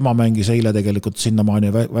 eks ju, ka tema mängis eile tegelikult sinnamaani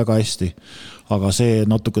väga hästi. Aga see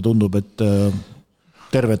natuke tundub, et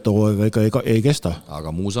tervet hooaega ei kesta.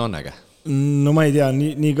 Aga Muusa on äge. No ma ei tea,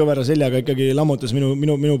 nii kõvera seljaga ikkagi lammutas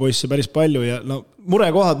minu poisse päris palju ja no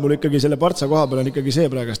murekohad mul ikkagi selle Partsa koha peal on ikkagi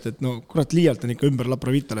see praegast, et no kurat liialt on ikka ümber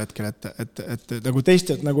Laprovitale hetkel, et nagu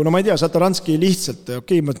teistelt nagu, no ma ei tea, Satoranski lihtsalt,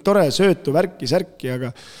 tore söötu, värki, särki,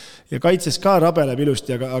 aga ja kaitses ka rabeleb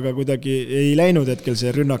ilusti, aga kuidagi ei läinud hetkel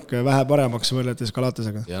see rünnak vähe paremaks võrletes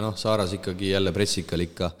Galatasega. Ja noh, Saaras ikkagi jälle pressikal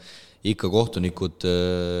ikka kohtunikud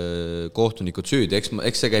süüdi.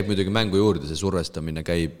 Eks see käib muidugi mängu juurde, see survestamine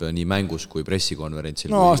käib nii mängus kui pressikonverentsil.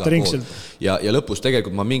 No aasta ringselt. Ja lõpus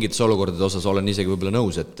tegelikult ma mingites olukordade osas olen isegi võib-olla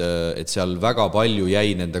nõus, et seal väga palju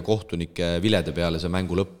jäi nende kohtunike vilede peale see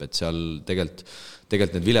mängu lõpp, et seal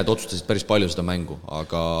tegelikult need viled otsustasid päris palju seda mängu,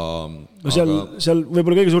 aga... No seal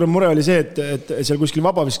võib-olla kõige suurem mure oli see, et seal kuskil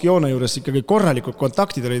vabaviski joone juures ikkagi korralikud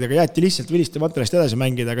kontaktid olid, aga jäeti lihtsalt viliste materjalist edasi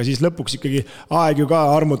mängida, aga siis lõpuks ikkagi aeg ju ka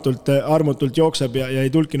armutult jookseb ja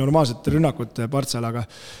ei tulki normaalset rünnakut Partsal, aga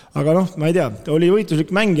noh, ma ei tea, oli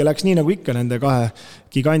võitluslik mäng ja läks nii nagu ikka nende kahe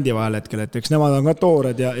gigandi vahel hetkel, et eks nemad on ka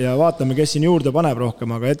toored ja vaatame, kes siin juurde paneb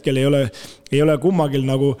rohkem, aga hetkel ei ole kummagil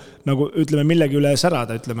nagu ütleme millegi üle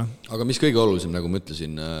särada, ütleme. Aga mis kõige olulisem, nagu ma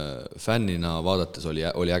ütlesin, fännina vaadates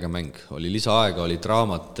oli äge mäng. Oli lisaaega, oli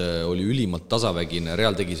draamat, oli ülimalt tasavägine,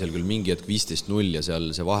 Real tegi seal küll mingi hetk 15-0 ja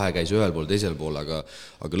seal see vahe käis ühel pool, teisel pool, aga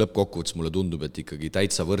lõppkokkuvõttes mulle tundub, et ikkagi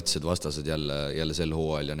täitsa võrdsed vastased jälle sel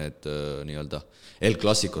hooajal ja need nii-öelda El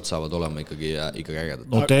Classicod saavad olema ikkagi ägedad.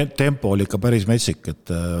 No tempo oli ikka päris metsik,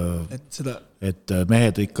 et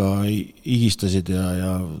mehed ikka higistasid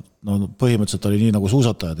ja no, põhimõtteliselt oli nii nagu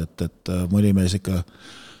suusatajad, et mõni mees ikka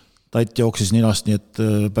Tait jooksis ninast, nii et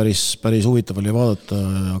päris huvitav oli vaadata,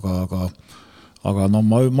 aga no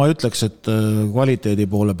ma ütleks, et kvaliteedi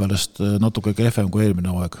poole pärast natuke kehvem kui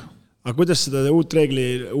eelmine hooaeg. Aga kuidas seda uut reegli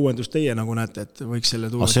uuendust teie nagu näete, et võiks selle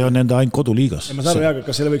tuua? See on nende ainult koduliigas. Ma saan aru,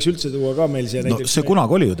 kas selle võiks üldse tuua ka meil siia näiteks? No see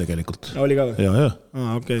kunagi oli ju tegelikult. Oli ka või? Ja.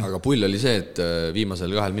 Okay. Aga pull oli see, et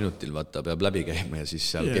viimasel 2 minutil peab läbi käima ja siis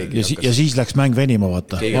seal keegi hakkas... Ja siis läks mäng venima,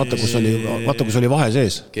 vaata, kus oli vahe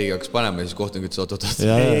sees. Keegi hakkas panema ja siis kohtunik ütles oot.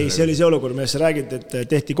 Ei, see oli see olukord, millest sa räägid, et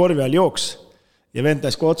tehti korvi all jooks ja vend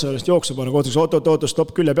taas kui otsa jooksu panna, kohtunik stopp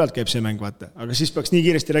külje pealt käib see mäng, vaata. Aga siis peaks nii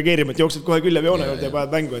kiiresti reageerima, et jooksed kohe külje joone juurde ja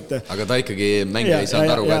paned mängu. Aga ta ikkagi mängija ei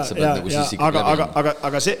saanud aru, et sa pead nagu siis ikkagi läbi.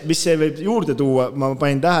 Aga see, mis see võib juurde tuua, ma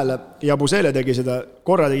panin tähele, Jabusele tegi seda,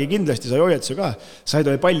 korra tegi kindlasti, sai hoiatuse ka, sa ei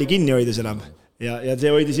tohi palli kinni hoidis enam. Ja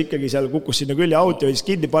see hoidis ikkagi seal, kukkus sinna külje auti, hoidis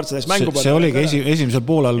kinni, Partsades mängu see oligi esimesel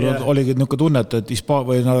poolel oligi niisugune tunne, et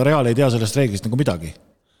Real ei tea sellest reeglist nagu midagi.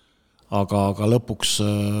 Aga lõpuks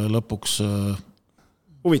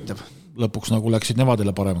huvitav. Lõpuks nagu läksid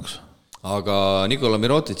nevadele paremaks. Aga Nikola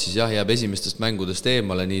Mirotic siis jääb esimestest mängudest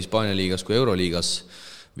eemale nii Hispaania liigas kui Euroliigas.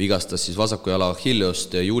 Vigastas siis vasaku jala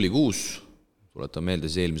Achilleost juulikuus. Tuletan meelde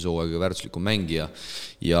siis eelmise hooaega väärtusliku mängija.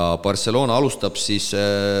 Ja Barcelona alustab siis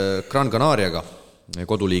Gran Canariaga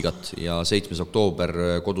koduliigat ja 7.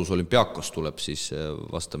 oktoober kodus Olympiakos tuleb siis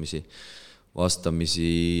vastamisi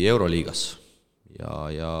Euroliigas.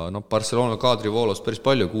 Ja Barcelona kaadrivoolos päris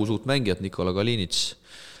palju, 6 uut mängijat, Nikola Kalinic,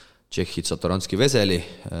 Tšehhid Satoranski Veseli,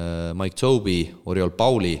 Mike Toby, Oriol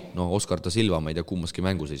Pauli, Oskar da Silva, ma ei tea, kummaski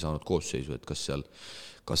mängus ei saanud koosseisu, et kas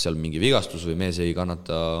seal mingi vigastus või mees ei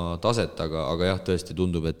kannata taset, aga jah, tõesti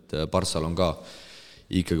tundub, et Barssal on ka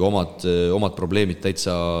ikkagi omad probleemid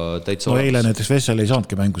täitsa no eile näiteks Vesel ei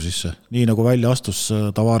saanudki mängu sisse. Nii nagu välja astus,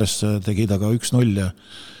 Tavares tegi ta ka 1-0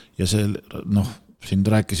 ja see, siin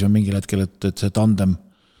rääkisime mingil hetkel, et see tandem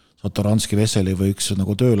Satoranski Veseli võiks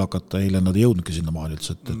nagu tööl hakata, eile nad ei jõudnudki sinna maal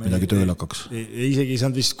üldse, et midagi tööl hakkaks. Isegi ei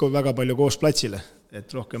saanud vist väga palju koos platsile,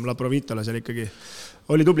 et rohkem Laprovitole seal ikkagi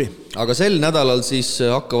oli tubli. Aga sel nädalal siis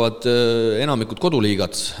hakkavad enamikud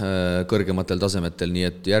koduliigad kõrgematel tasemetel, nii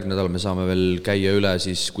et järgmine nädal me saame veel käia üle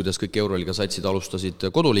siis, kuidas kõik Euroliiga satsid alustasid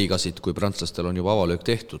koduliigasid, kui prantslastel on juba avalöök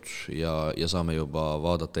tehtud ja saame juba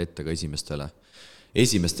vaadata ette ka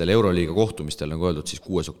esimestele Euroliiga kohtumistel, nagu öeldud, siis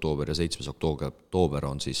 6. oktoober ja 7. oktoober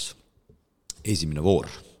on siis esimene voor.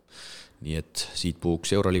 Nii et siit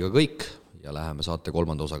puhuks Euroliiga kõik ja läheme saate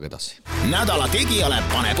 3. osaga edasi. Nädala tegijale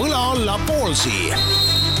paneb õla alla Ballsi.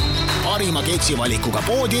 Parima keksivalikuga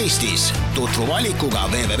pood Eestis. Tutvu valikuga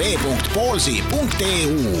www.ballsi.eu.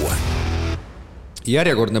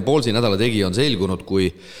 Järjekordne Ballsi nädala tegija on selgunud, kui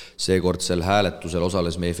seekordsel hääletusel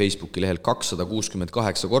osales meie Facebooki lehel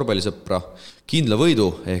 268 korvpallisõpra. Kindla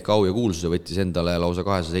võidu ehk au ja kuulsuse võttis endale lausa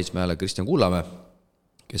 207 hääle Kristjan Kullamäe,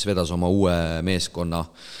 kes vedas oma uue meeskonna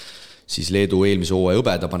siis Leedu eelmise hooaja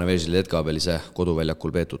hõbeda Panevežile Letkabelise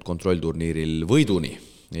koduväljakul peetud kontrollturniiril võiduni.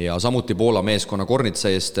 Ja samuti Poola meeskonna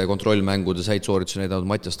Kornitsa eest kontrollmängudes häid sooritusi näidanud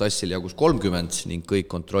Matjas Tassil jagus 30 ning kõik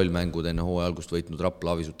kontrollmängud enne hooaja algust võitnud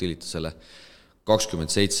Rapla Avisut Tilitasele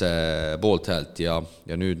 27 poolthäält ja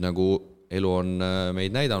nüüd nagu elu on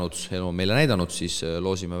meile näidanud, siis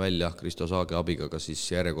loosime välja Kristo Saage abiga ka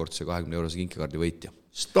siis järjekordse 20 eurose kinkekaardi võitja.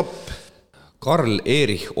 Stopp!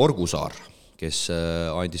 Karl-Erich Orgusaar, kes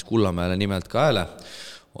andis Kullamäele nimelt ka hääle,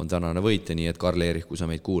 on tänane võitja, nii et Karl-Erich, kui sa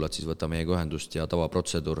meid kuulad, siis võta meiega ühendust ja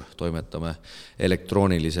tavaprotsedur toimetame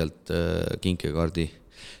elektrooniliselt kinkekaardi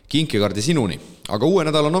sinuni. Aga uue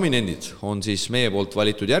nädala nominendid on siis meie poolt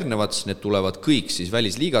valitud järgnevad, need tulevad kõik siis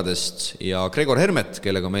välisliigadest ja Gregor Hermet,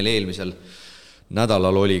 kellega meil eelmisel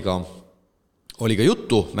nädalal oli ka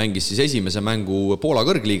juttu, mängis siis esimese mängu Poola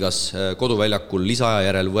kõrgliigas koduväljakul lisaaja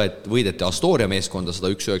järel võideti Astoria meeskonda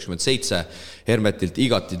 101-97, Hermetilt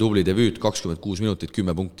igati tubli debüüt, 26 minutit,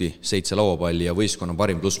 10 punkti, 7 lauapalli ja võistkonna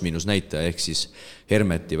parim pluss-miinus näitaja, ehk siis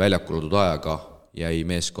Hermeti väljakul oldud ajaga jäi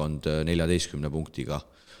meeskond 14 punktiga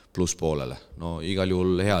pluss poolele. No igal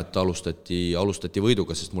juhul hea, et alustati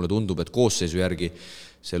võiduga, sest mulle tundub, et koosseisu järgi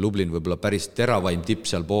see Lublin võib-olla päris teravaim tipp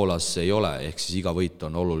seal Poolas ei ole, ehk siis iga võit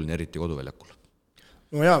on oluline, eriti koduväljakul.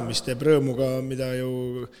 No jaa, mis teeb rõõmuga, mida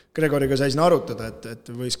ju Gregoriga sai siin arutada,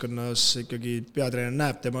 et võistkonnas ikkagi peatreener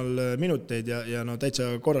näeb temal minuteid ja no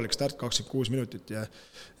täitsa korralik start, 26 minutit ja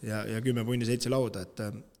 10 punni 7 lauda,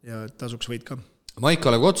 ja tasuks võit ka.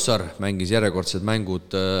 Maik-Kalev Kotsar mängis järjekordsed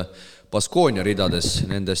mängud Baskonia ridades,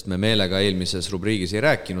 nendest me meelega eelmises rubriigis ei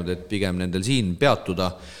rääkinud, et pigem nendel siin peatuda.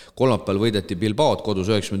 Kolmapäeval võideti Bilbaot kodus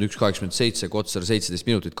 91-87, Kotsar 17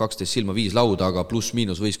 minutit, 12 silma, 5 lauda, aga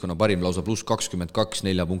pluss-miinus võistkonna parim lausa pluss 22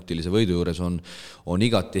 4-punktilise võidu juures on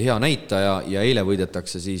igati hea näitaja ja eile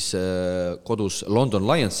võidetakse siis kodus London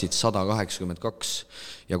Lionsit 182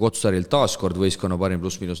 ja Kotsarilt taaskord võistkonna parim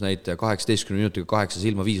pluss-miinus näitaja 18 minutiga 8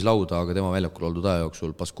 silma, 5 lauda, aga tema väljakul oldud aja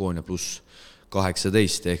jooksul Baskonia pluss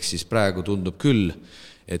 18, ehk siis praegu tundub küll,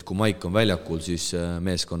 et kui Maik on väljakul, siis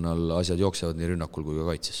meeskonnal asjad jooksevad nii rünnakul kui ka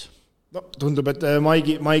kaitses. No, tundub, et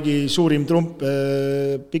Maigi suurim trump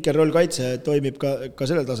piker roll kaitse toimib ka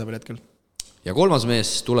sellel tasemel hetkel. Ja kolmas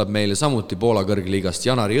mees tuleb meile samuti Poola kõrgliigast,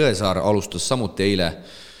 Janar Jõesaar alustas samuti eile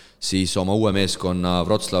siis oma uue meeskonna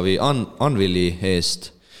Wroclawi Anvili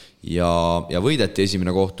eest ja võideti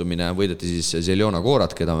esimene kohtumine, võideti siis Zeljona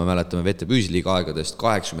Koorat, keda me mäletame Vete Püüsiliiga aegadest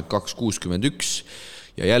 82-61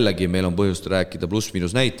 ja jällegi meil on põhjust rääkida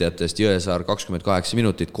pluss-miinus näitajatest, Jõesaar 28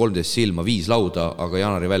 minutit, 13 silma, 5 lauda, aga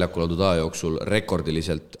Janari väljakul oldud aja jooksul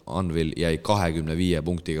rekordiliselt Anvil jäi 25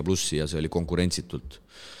 punktiga plussi ja see oli konkurentsitult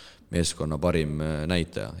meeskonna parim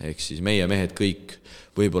näitaja, ehk siis meie mehed kõik,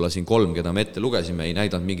 võib-olla siin 3, keda me ette lugesime, ei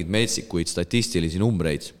näidanud mingid metsikuid statistilisi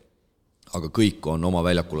numbreid, aga kõik on oma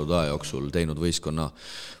väljakul oldud aja jooksul teinud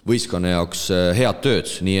võistkonna jaoks head tööd,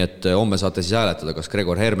 nii et homme saate siis hääletada kas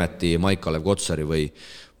Gregor Hermeti, Maik-Kalev Kotsari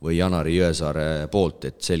või Janari Jõesaare poolt,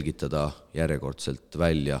 et selgitada järjekordselt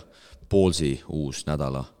välja Ballsi uus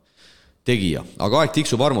nädala tegija. Aga aeg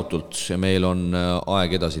tiksub armutult ja meil on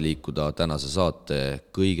aeg edasi liikuda tänase saate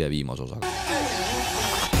kõige viimase osaga.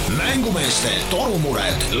 Mängumeeste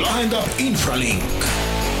torumured lahendab Infralink.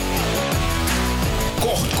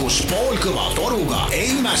 Koht, kus poolkõva toruga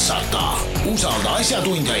ei mässata. Usalda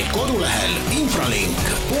asjatundjaid kodulehel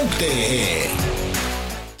infralink.ee.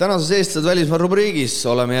 Tänases eestlased välismaal rubriigis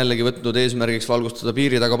oleme jällegi võtnud eesmärgiks valgustada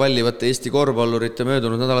piiri taga pallivate Eesti korvpallurite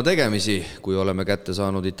möödunud nädala tegemisi, kui oleme kätte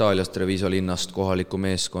saanud Itaaliast Treviso linnast kohaliku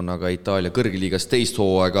meeskonnaga Itaalia kõrgliigas teist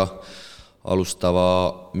hooaega alustava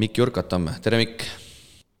Mikk Jurkatam. Tere, Mikk!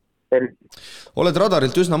 Oled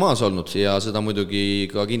radarilt üsna maas olnud ja seda muidugi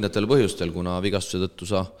ka kindlatel põhjustel, kuna vigastuse tõttu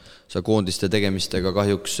sa koondiste tegemistega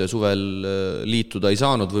kahjuks suvel liituda ei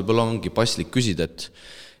saanud. Võib-olla ongi paslik küsida,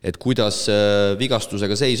 et kuidas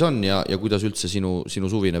vigastusega seis on ja kuidas üldse sinu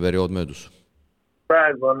suvine periood möödus?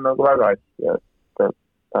 Praegu on nagu väga hästi,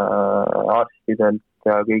 et arstidelt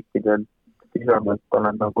ja kõikidelt isandelt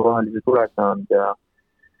olen nagu rohelise tule saanud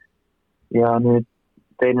ja nüüd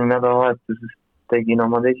teine nädalavahetuses tegin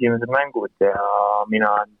omad esimesed mängud ja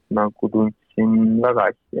mina nagu tundsin väga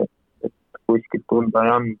hästi, et kuskilt tunda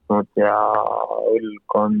ei andnud ja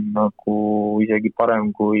õlg on nagu isegi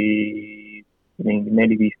parem kui mingi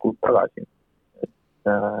 4-5 kuud tagasi.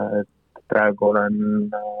 Et praegu olen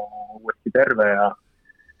uuesti terve ja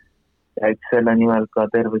eks selle nimel ka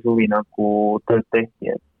terve suvi nagu tööd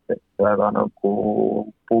tehti, et väga nagu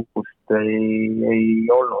puhkust ei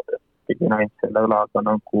olnud, et pidin ainult selle õlaga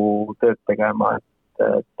nagu tööd tegema, et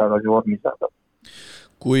tagasi vormi saada.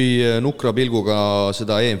 Kui nukra pilguga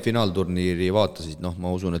seda EM-finaalturniiri vaatasid, ma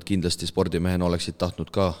usun, et kindlasti spordimehena oleksid tahtnud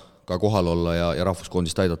ka kohal olla ja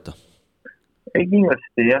rahvuskoondist aidata? Ei,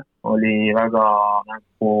 kindlasti jah, oli väga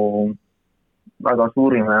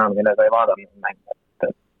suurima enam, millega ei vaadanud mänge,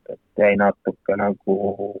 et jäi natuke nagu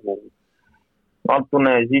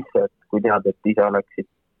tunne sisse, et kui tead, et ise oleksid,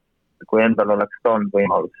 kui endal oleks ka olnud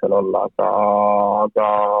võimalus seal olla, aga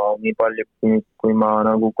nii palju, kui ma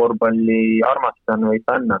nagu korvpalli armastan või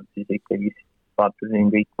fännan, siis ikkagi vaatasin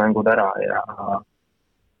kõik mängud ära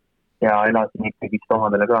ja elasin ikkagi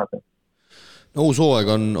omadele kaasa. No, uus hooaeg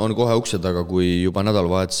on kohe ukse taga, kui juba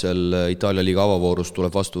nädalavahetusel Itaalia liiga avavoorus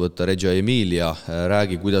tuleb vastu võtta Reggio Emilia.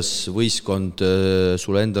 Räägi, kuidas võistkond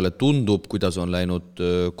sulle endale tundub, kuidas on läinud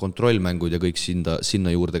kontrollmängud ja kõik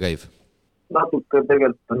sinna juurde käiv? Natuke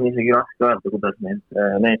tegelikult on isegi raske öelda, kuidas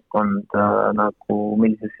meeskond nagu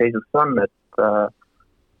millises seisus on,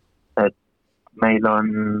 et meil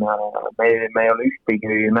me ei ole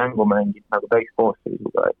ühtegi mängu mängid nagu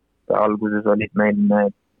täiskoosseisuga, et alguses olid meil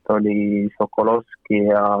oli Sokolovski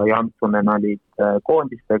ja Jantunen olid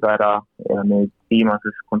koondistega ära ja nüüd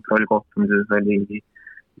viimases kontrollkohtumises oli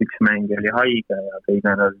üks mäng oli haige ja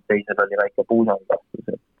teisel oli väike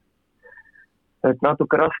puusavigastus. Et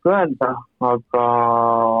natuke raske öelda, aga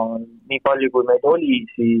nii palju kui meid oli,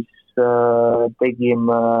 siis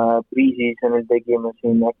tegime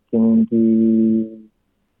siin äkki mingi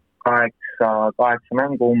 8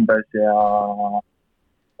 mängu umbes ja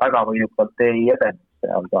väga võidukalt ei edenud,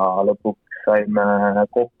 aga lõpuks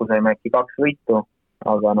saime äkki 2 võitu,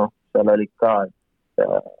 aga seal oli ka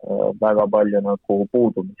väga palju nagu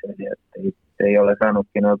puudumisi, et ei ole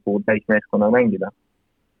saanudki nagu täismeeskonna mängida.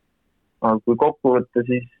 Aga kui kokku võtta,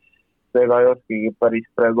 siis ega ei oskagi päris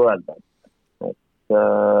praegu öelda. Et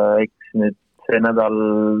eks nüüd see nädal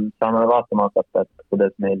saame vaatama hakata, et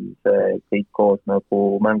kuidas meil see kõik koos nagu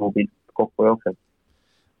mängupilt kokku jookseb.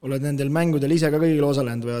 Oled nendel mängudel ise ka kõigil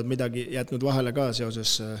osalenud või oled midagi jätnud vahele ka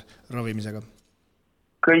seoses ravimisega?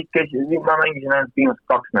 Ma mängisin ainult viimast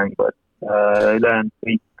 2 mängu, et ülejäänud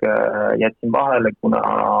kõik jätsin vahele, kuna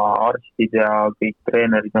arstid ja kõik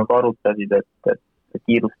treenerid nagu arutasid, et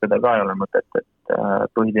kiirustada ka ei ole mõtet, et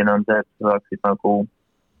põhiline on see, et sa saaksid nagu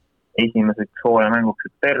esimeseks hooaja mänguks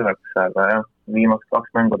terveks, aga jah, viimaks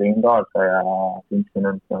 2 mängu tegin kaasa ja tundsin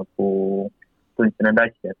end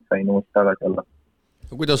hästi, et sain uuesti tagasi olla.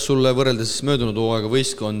 Kuidas sulle võrreldes möödunud hooaega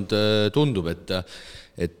võistkond tundub,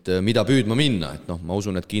 et mida püüdma minna? Et ma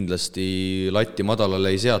usun, et kindlasti latti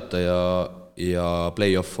madalale ei seata ja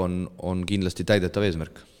play-off on kindlasti täidetav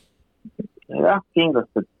eesmärk. Jah,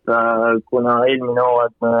 kindlasti, et kuna eelmine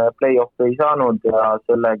hooaeg me play-off ei saanud ja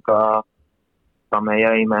sellega me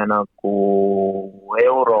jäime nagu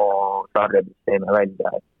eurosarjadest jäime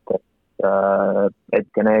välja, et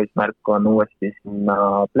hetkene eesmärk on uuesti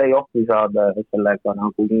sinna play-offi saada ja sellega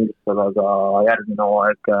nagu kindlustada ka järgmine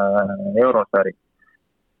hooaeg eurosari.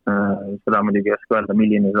 Seda muidugi ei oska öelda,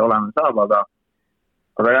 milline see olema saab, aga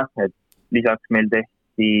jah, et lisaks meil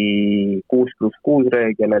tehti 6+6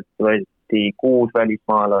 reegel, et võeti 6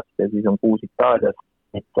 välismaalast ja siis on 6 Itaalias,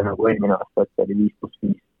 mitte nagu eelmine aasta, et oli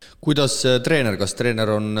 5+5. Kuidas treener, kas treener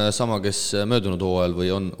on sama, kes möödunud hooajal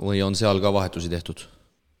või on seal ka vahetusi tehtud?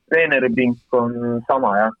 Treeneripink on sama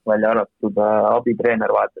jah, välja arvatud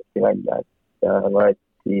abitreener vahetati välja, et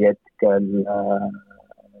võeti hetkel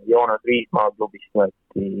Joonas Riismaa klubist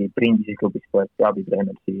võeti, Prindisi klubist võeti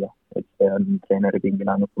abitreener siia, et see on treeneripingil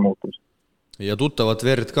ainult muutus. Ja tuttavat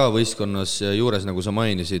verd ka võistkonnas juures, nagu sa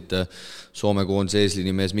mainisid, Soome koondise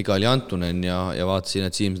eesliinimees Mikael Jantunen ja vaatasin,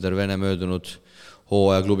 et Siimsder Vene möödunud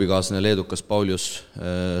hooaja klubikaaslane leedukas Paulius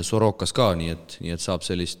Sorokas ka, nii et saab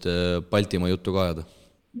sellist Baltimaa juttu ka ajada.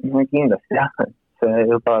 Kindlasti jah, et see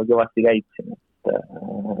juba kõvasti käib siin,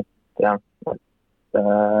 et jah,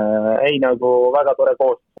 ei nagu väga tore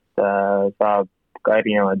koos, et saab ka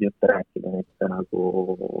erinevaid jutte rääkida, mitte nagu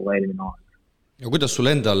eelmine hooaeg. Ja kuidas sul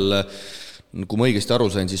endal, kui ma õigesti aru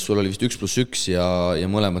sain, siis sul oli vist 1+1 ja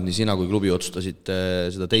mõlemad, nii sina kui klubi otsustasite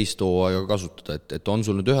seda teist hooaega kasutada, et on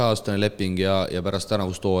sul nüüd 1-aastane leping ja pärast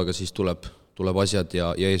tänavust hooaega siis tuleb asjad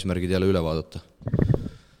ja eesmärgid jälle üle vaadata?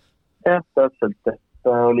 Jah, täpselt, et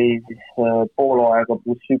oli siis pool hooaega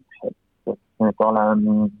 +1, et nüüd annan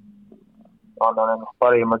ennast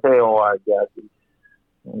parima see hooaeg ja siis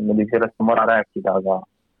muidugi sellest on vara rääkida, aga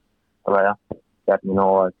jah, järgmine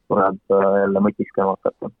hooaeg tuleb jälle mõtiskema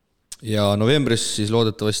hakata. Ja novembris siis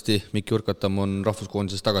loodetavasti Mikk Jurkatam on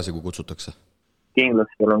rahvuskoondises tagasi, kui kutsutakse?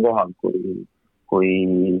 Kindlasti olen kohal, kui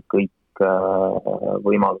kõik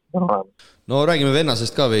võimalused on olemas. No räägime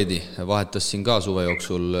vennasest ka veidi. Vahetas siin ka suve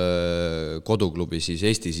jooksul koduklubi siis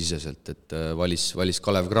Eesti-siseselt, et valis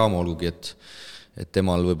Kalev Cramo, olgugi, et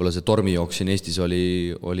temal võib-olla see tormijooks siin Eestis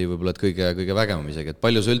oli võib-olla kõige vägevam isegi. Et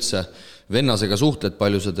palju sa üldse vennasega suhtled,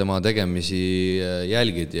 palju sa tema tegemisi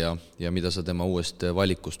jälgid ja mida sa tema uuest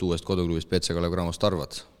valikust, uuest koduklubist BC Kalev Cramost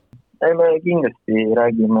arvad? Me kindlasti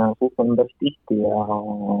räägime suhtleme päris tihti ja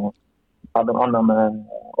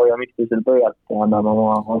hoiame üksteisel pöialt ja anname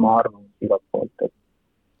oma arvamusi igalt poolt.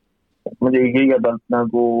 Et muidugi kõigepealt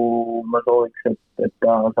nagu ma sooviks, et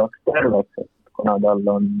ta saaks terveks, et kuna tal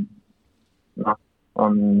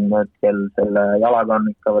on hetkel selle jalaga on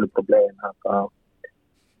ikka veel probleem,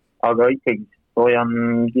 aga ikkagi hoian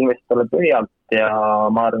kindlasti talle pöialt ja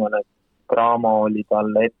ma arvan, et Cramo oli tal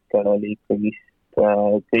hetkel oli ikkagi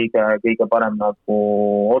kõige parem nagu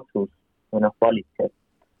otsus või valik, et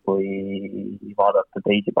kui vaadata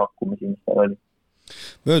teisi pakkumisi, mis tal oli.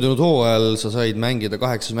 Möödunud hooajal sa said mängida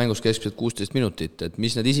 8 mängus keskmiselt 16 minutit, et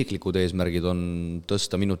mis need isiklikud eesmärgid on,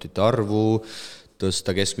 tõsta minutite arvu,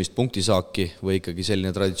 tõsta keskmist punktisaaki või ikkagi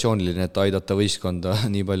selline traditsiooniline, et aidata võistkonda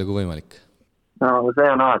nii palju kui võimalik? No see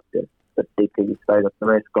on alati, et ikkagi aidata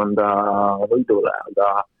võistkonda võidule, aga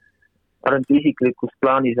arvan, isiklikus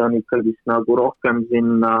plaanis on ikkagi nagu rohkem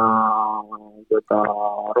sinna seda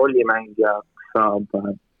rollimängijaks saab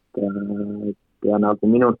ja nagu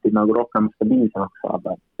minutid nagu rohkem stabiilsemaks saab.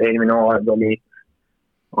 Eelmine hooaeg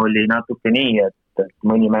oli natuke nii, et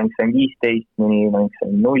mõni mäng sain 15, mõni mäng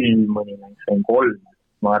sain 0, mõni mäng sain 3.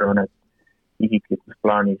 Ma arvan, et isiklikus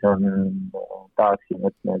plaanis tahaksin,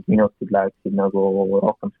 et need minutid läheksid nagu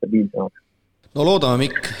rohkem stabiilsemaks. No loodame,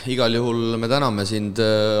 Mikk, igal juhul me täname sind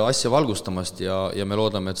asja valgustamast ja me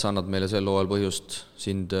loodame, et sa annad meile sel hooajal põhjust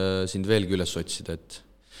sind veelgi üles otsida,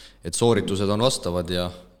 et sooritused on vastavad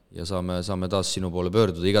ja saame taas sinu poole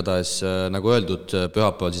pöörduda. Igatahes, nagu öeldud,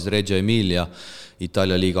 pühapäeval siis Reggio Emilia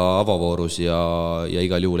Itaalia liiga avavoorus ja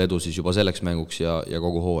igal juhul edu siis juba selleks mänguks ja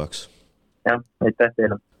kogu hooajaks. Jah, aitäh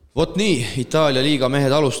teile. Vot nii, Itaalia liiga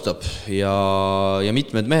mehed alustab ja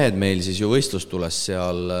mitmed mehed meil siis ju võistlus tules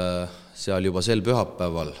seal juba sel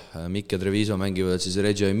pühapäeval. Mikk ja Treviso mängivad siis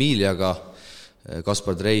Reggio Emiliaga,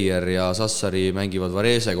 Kaspar Treier ja Sassari mängivad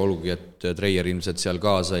Varesega, olgugi et Treier ilmselt seal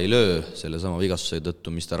kaasa ei löö selle sama vigastuse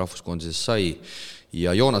tõttu, mis ta rahvuskoondises sai.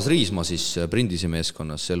 Ja Joonas Riisma siis Brindisi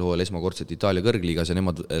meeskonnas sel hooajal esmakordselt Itaalia kõrgliigas ja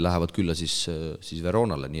nemad lähevad külla siis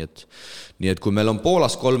Veronale. Nii et kui meil on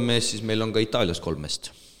Poolas 3 meest, siis meil on ka Itaalias 3 meest.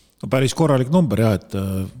 No päris korralik number jah, et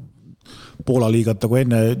Poola liigat nagu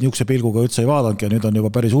enne niisuguse pilguga üldse ei vaadangi ja nüüd on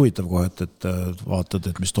juba päris huvitav kohe, et vaatad,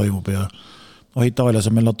 et mis toimub ja Itaalias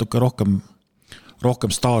on meil natuke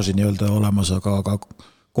rohkem staaži nii-öelda olemas, aga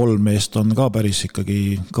 3 meest on ka päris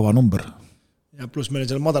ikkagi kõva number. Ja pluss meil on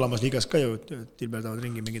seal madalamas liigas ka ju tilberdavad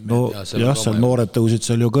ringi mingid mehed. No jah, seal noored tõusid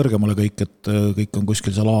seal ju kõrgemale kõik, et kõik on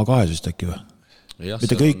kuskil seal A2 vist äkki või?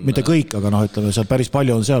 Mitte kõik, aga ütleme, seal päris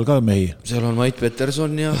palju on seal ka mehi. Seal on Mait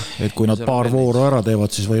Peterson ja... Et kui nad paar vooru ära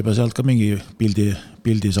teevad, siis võib sealt ka mingi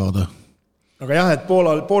pildi saada. Aga jah, et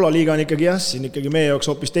Poola liiga on ikkagi siin ikkagi meie jaoks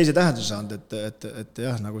hoopis teise tähenduse saanud, et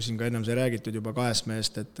jah, nagu siin ka ennem sai räägitud juba 2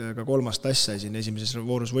 meest, et ka 3. tass sai siin esimeses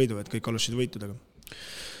voorus võidu, et kõik alustasid võitudega.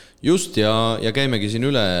 Just ja käimegi siin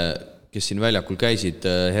üle, kes siin väljakul käisid,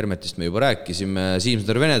 Hermetist me juba rääkisime,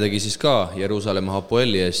 Siimsner Vene tegi siis ka Jeruusalemma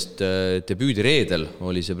Hapoeli eest debüüdi reedel,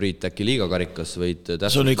 oli see Priit äkki liigakarikas võid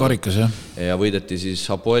see oli karikas, jah. Ja võideti siis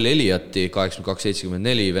Hapoeli Eliati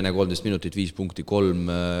 82-74, Vene 13 minutit, 5 punkti,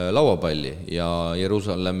 3 lauapalli ja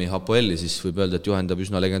Jeruusalemmi Hapoeli siis võib öelda, et juhendab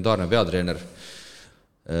üsna legendaarne peatreener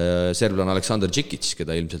serblan Aleksandr Džikic,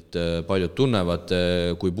 keda ilmselt paljud tunnevad,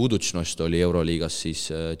 kui Budućnost oli Euroliigas, siis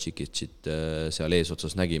Džikicit seal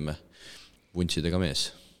eesotsas nägime vuntsidega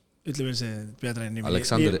mees. Ütle veel see peatreener nimi.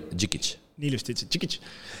 Aleksandr Džikic. Nii ilusti ütlesid, Džikic.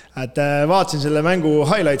 Et vaatasin selle mängu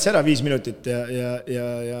highlights ära 5 minutit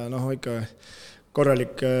ja ikka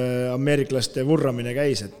korralik ameeriklaste vurramine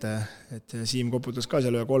käis, et Siim koputas ka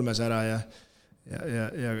seal ühe 3 ära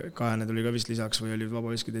ja Kahene tuli ka vist lisaks või oli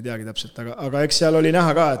vabaviskid, ei teagi täpselt, aga eks seal oli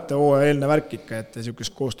näha ka, et eelne värk ikka, et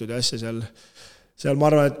niisugust koostööd ja asja seal ma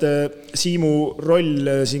arvan, et Siimu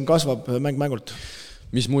roll siin kasvab mängult.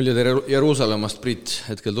 Mis muljed Jeruusalemmast, Priit,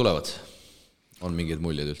 hetkel tulevad? On mingid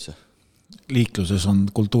muljed üldse? Liikluses on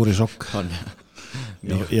kultuurishokk. On.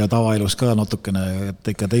 Ja tavaelus ka natukene,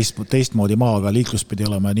 et ikka teistmoodi maaga liiklus pidi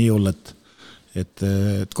olema nii hull, et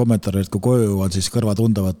kommentaarid, kui koju jõuvad, siis kõrva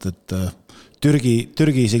tundavad, et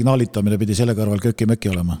Türgi signaalitamine pidi selle kõrval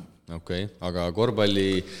köki-möki olema. Okei, aga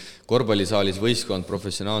korvpallisaalis võistkond,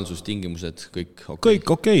 professionaalsus, tingimused, kõik okei?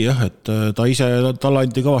 Kõik okei, jah, et tal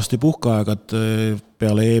anti kõvasti puhkaaega, et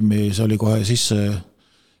peale EM-i see oli kohe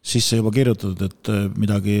sisse juba kirjutatud, et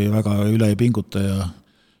midagi väga üle ei pinguta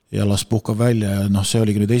ja las puhkab välja ja see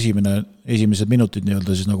oligi nüüd esimesed minutid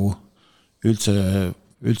nii-öelda siis nagu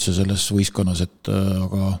üldse selles võistkonnas, et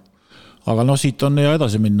aga siit on hea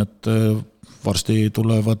edasi minna, et varsti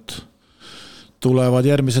tulevad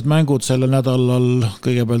järgmised mängud sellel nädalal,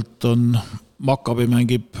 kõigepealt on Maccabi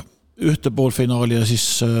mängib ühte poolfinaali ja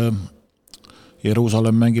siis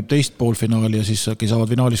Jeruusalemm mängib teist poolfinaali ja siis äkki saavad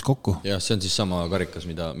finaalis kokku. Jah, see on siis sama karikas,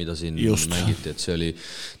 mida siin mängiti, et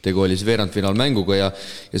tegu oli siis veerandfinaalmänguga ja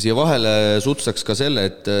siia vahele sutsaks ka selle,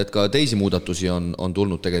 et ka teisi muudatusi on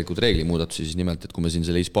tulnud tegelikult reeglimuudatusi, siis nimelt, et kui me siin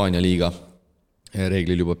selle Hispaania liiga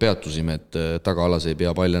reeglil juba peatusime, et tagaalas ei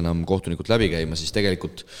pea pall enam kohtunikult läbi käima, siis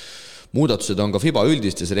tegelikult muudatused on ka FIBA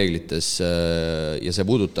üldistes reeglites ja see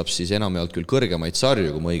puudutab siis enamjaolt küll kõrgemaid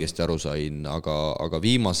sarju, kui ma õigesti aru sain, aga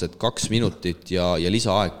viimased 2 minutit ja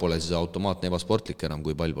lisaaeg pole siis automaatne ebasportlik enam,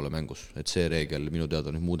 kui pall pole mängus. Et see reegel minu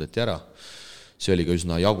teada nüüd muudeti ära. See oli ka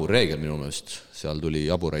üsna jabur reegel minu meelest. Seal tuli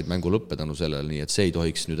jaburaid mängu lõppe tänu sellele, nii et see ei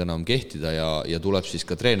tohiks nüüd enam kehtida ja tuleb siis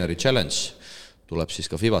ka treeneri challenge, tuleb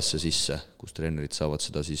siis ka FIBAsse sisse, kus treenerid saavad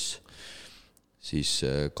seda siis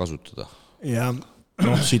kasutada. Ja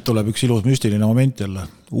siit tuleb üks ilus müstiline moment jälle.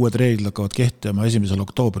 Uued reeglid hakkavad kehtima 1.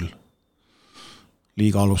 oktoobril.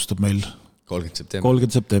 Liiga alustab meil 30.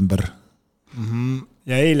 september.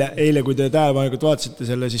 Ja eile, kui te tähelepanelikult vaatasite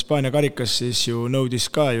selles Hispaania karikas, siis ju nõudis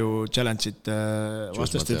ka ju challenge'it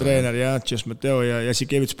vastaste treener ja Jus Mateo ja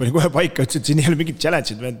Jasikevits pani kohe paika, ütles, et siin ei ole mingit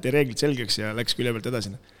challenge'it, vendi reeglid selgeks ja läks külje pealt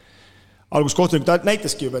edasi. Algus kohtunik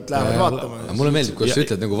näitaski juba, et lähevad vaatama. Mulle meeldib, kui sa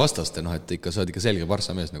ütled nagu vastaste, et ikka sa oled ikka selge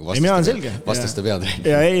Partsa mees nagu vastaste peatreener.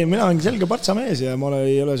 Ja mina olengi selge Partsa mees ja ma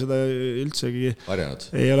ei ole seda üldsegi varjanud.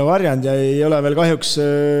 Ei ole varjanud ja ei ole veel kahjuks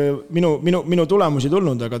minu tulemusi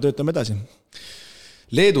tulnud, aga töötame edasi.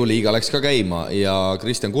 Leedu liiga läks ka käima ja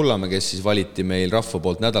Kristjan Kullamäe, kes siis valiti meil rahva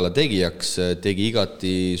poolt nädala tegijaks, tegi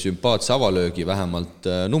igati sümpaatse avalöögi vähemalt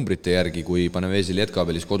numbrite järgi, kui Paneveesi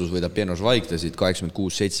Lietkabelis kodus võidab Pienoš Vaiktasid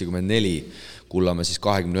 86-74, Kullamäe siis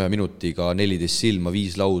 21 minutiga 14 silma,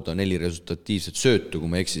 5 lauda, 4 resultatiivset söötu,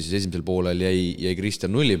 kui me eksi, siis esimesel poolel jäi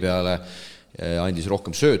Kristjan nulli peale, andis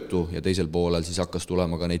rohkem söötu ja teisel poolel siis hakkas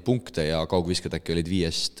tulema ka neid punkte ja kaugvisked äkki olid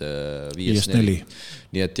 5-4.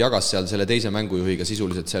 Nii et jagas seal selle teise mängujuhiga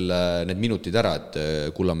sisuliselt need minutid ära, et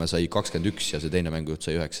Kullamäe sai 21 ja see teine mängujuht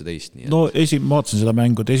sai 19. Nii et... No ma vaatasin seda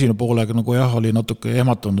mängu, et esimene poolega nagu oli natuke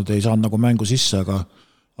ehmatunud, ei saanud nagu mängu sisse,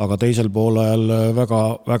 aga teisel poolel väga,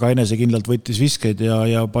 väga enesekindlalt võttis viskeid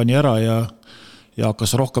ja pani ära ja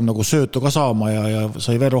hakkas rohkem nagu söötu ka saama ja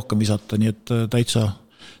sai veel rohkem visata, nii et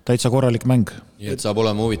täitsa korralik mäng. Ja et saab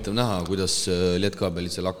olema huvitav näha, kuidas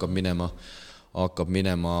Lietkabelis seal hakkab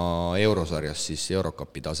minema eurosarjas siis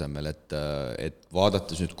Eurokapi tasemel, et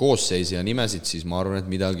vaadates nüüd koosseisi ja nimesid, siis ma arvan, et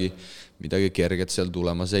midagi kerget seal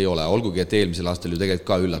tulemas ei ole. Olgugi, et eelmisel aastal ju tegelikult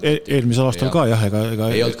ka üllatati. Eelmisel aastal ka, jah,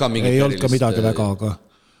 ei olnud ka midagi väga, aga...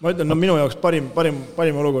 Ma ütlen, minu jaoks parim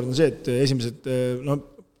olukord on see, et esimesed...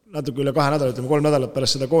 natuke üle 2 nädalat, 3 nädalat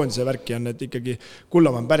pärast seda koondise värki on, et ikkagi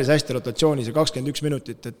Kullamäe on päris hästi rotatsioonis ja 21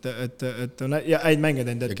 minutit, et on häid mänge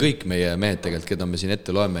teinud. Ja kõik meie mehed tegelikult, keda me siin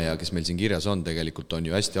ette loeme ja kes meil siin kirjas on, tegelikult on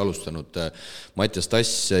ju hästi alustanud. Mattias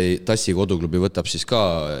Tassi koduklubi võtab siis ka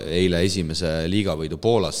eile esimese liigavõidu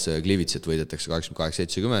Poolas, Klivitsit võidetakse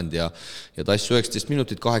 88-70 ja Tass 19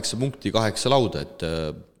 minutit, 8 punkti, 8 lauda,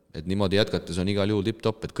 et niimoodi jätkates on igal juhul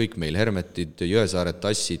tipp-topp, et kõik meil Hermetid, Jõesaared,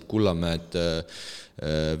 Tassid, Kullamäed,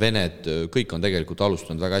 Vened, kõik on tegelikult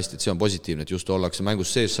alustanud väga hästi, et see on positiivne, et just ollakse mängus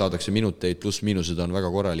sees, saadakse minuteid, pluss miinused on väga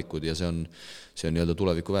korralikud ja see on nii-öelda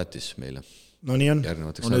tuleviku väetis meile. No nii on.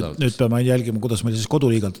 Nüüd peame jälgima, kuidas meil siis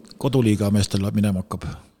koduliiga meestel minema hakkab.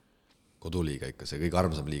 Koduliiga ikka, see kõige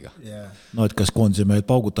armsam liiga. Yeah. No et kas koondise mehed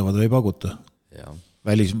paugutavad või ei pauguta. Ja.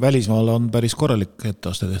 Välismaal on päris korralik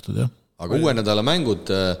etteaste tehtud, jah. Aga uue nädala mängud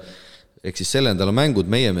ehk siis selle nädala mängud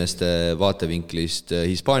meie meeste vaatevinklist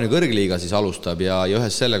Hispaania kõrgliiga siis alustab ja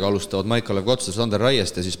ühes sellega alustavad Maik-Kalev Kotsas, Sander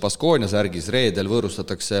Raiest ja siis Baskonia särgis reedel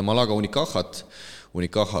võõrustatakse Malaga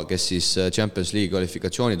Unicaja, kes siis Champions League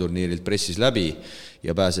kvalifikatsiooniturniirilt pressis läbi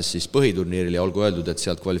ja pääses siis põhiturniiril ja olgu öeldud, et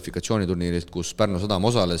sealt kvalifikatsiooniturniirilt, kus Pärnu Sadam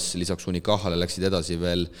osales, lisaks Unicajale läksid edasi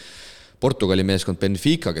veel Portugali meeskond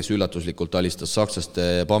Benfica, kes üllatuslikult alistas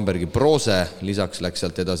sakslaste Bambergi Brose, lisaks läks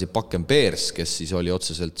sealt edasi Bakken Bears, kes siis oli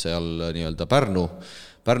otseselt seal nii-öelda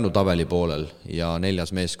Pärnu tabeli poolel ja 4.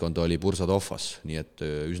 meeskond oli Bursa Toffas, nii et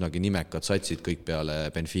üsnagi nimekad satsid kõik peale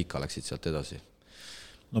Benfica läksid sealt edasi.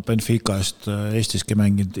 No Benfica eest Eestiski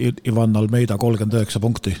mänginud Ivan Almeida 39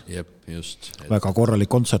 punkti. Jep, just. Väga korralik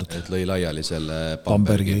kontsert. Et lõi laiali selle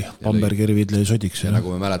Bambergi rivid lõi sodiks. Ja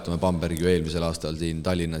nagu me mäletame, Bambergi ju eelmisel aastal siin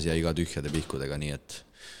Tallinnas jäi ka tühjade pihkudega, nii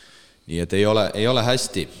et ei ole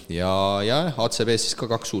hästi. Ja ACB siis ka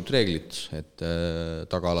 2 uut reeglit, et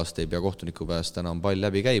tagaalast ei pea kohtuniku pääst enam pall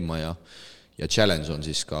läbi käima ja challenge on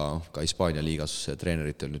siis ka Hispaania liigas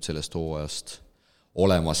treeneritel nüüd sellest hooajast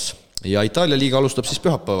olemas. Ja Itaalia liiga alustab siis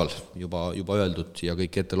pühapäeval, juba öeldud ja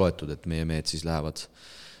kõik ette loetud, et meie mehed siis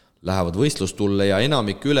lähevad võistlustulle ja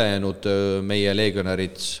enamik ülejäänud meie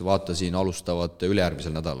legionärid vaatasin alustavad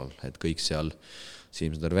ülejärgmisel nädalal, et kõik seal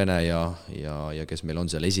Siim-Sander Vene ja kes meil on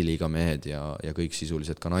seal esiliiga mehed ja kõik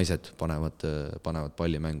sisuliselt ka naised panevad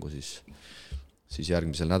pallimängu siis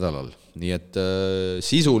järgmisel nädalal. Nii et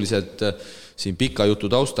sisuliselt siin pika jutu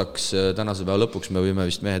taustaks tänase päeva lõpuks me võime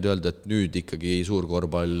vist mehed öelda, et nüüd ikkagi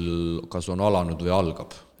suurkorvpall kas on alanud või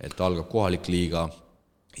algab. Et algab kohalik liiga,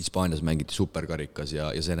 Hispaanias mängiti superkarikas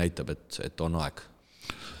ja see näitab, et on aeg.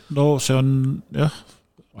 No see on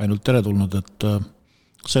ainult teretulnud, et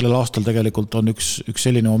sellel aastal tegelikult on üks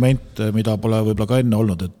selline moment, mida pole võib-olla ka enne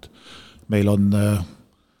olnud, et meil on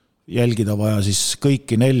jälgida vaja siis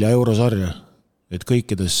kõiki 4 eurosarja. Et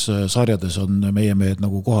kõikides sarjades on meie mehed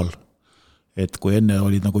nagu kohal. Et kui enne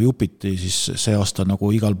olid nagu jupiti, siis see aasta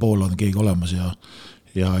nagu igal pool on keegi olemas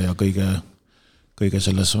ja kõige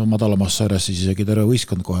selles madalamas sarjas siis isegi terve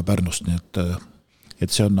võistkond kohe Pärnust, nii et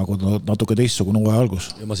see on nagu natuke teistsugune uue algus.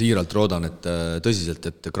 Ja ma siiralt roodan, et tõsiselt,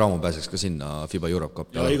 et Cramo pääseks ka sinna FIBA Europe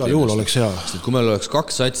Cupi. Ja igal juhul oleks hea. Kui meil oleks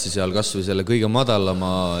 2 satsi seal kas või selle kõige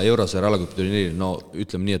madalama eurosarja alagruppi turniiri, no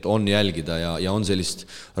ütleme nii, et on jälgida ja on sellist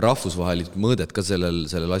rahvusvahelist mõõdet ka sellel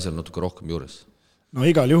asjal natuke rohkem juures. No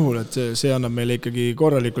igal juhul, et see annab meile ikkagi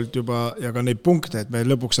korralikult juba ja ka neid punkte, et me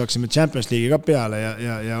lõpuks saaksime Champions League'i ka peale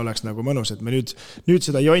ja oleks nagu mõnus, et me nüüd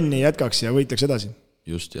seda jonni jätkaks ja võitleks edasi.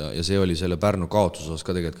 Just, ja see oli selle Pärnu kaotusosas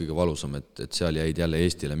ka tegelikult kõige valusam, et seal jäid jälle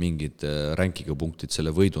Eestile mingid ränkiga punktid selle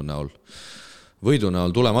võidu näol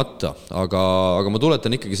tulemata, aga ma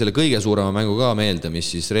tuletan ikkagi selle kõige suurema mängu ka meelde,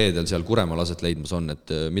 mis siis reedel seal Kuremaal aset leidmas on,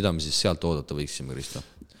 et mida me siis sealt oodata võiksime, Kristo?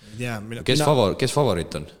 Kes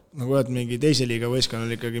favoriit on? Nagu et mingi teise liiga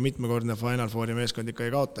võistkonnal ikkagi mitmekordne Final Fouri meeskond ikka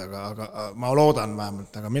ei kaota, aga ma loodan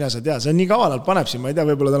vähemalt, aga mina sa tea, see on nii kavalalt paneb siin, ma ei tea,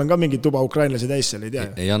 võib-olla tal on ka mingi tuba ukrainlasi täis seal, ei tea.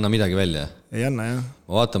 Ei anna midagi välja? Ei anna, jah.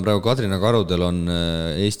 Ma vaatan praegu Kadrina Karudel on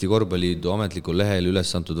Eesti Korvpalliliidu ametlikul lehel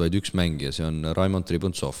üles antud vaid 1 mängija, see on Raimond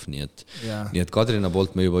Tribuntsov, nii et Kadrina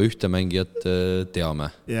poolt me juba 1 mängijat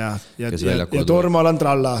teame. Ja Tormal on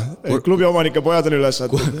Tralla, klubi omanike pojad on üles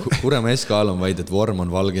antud. Kurema SK-l on vaid, et vorm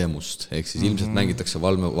on valge ja must, ehk siis ilmselt mängitakse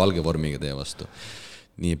valge vormiga teie vastu.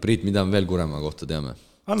 Nii, Priit, mida me veel Kurema kohta teame?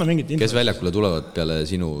 Anna mingit info. Kes väljakule tulevad peale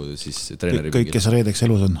sinu siis treeneri? Kõik, kes reedeks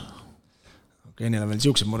elus on. Okei, neil on veel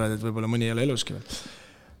siuksed mured, et võib-olla mõni ei ole eluski veel.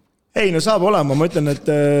 Ei, no saab olema, ma ütlen, et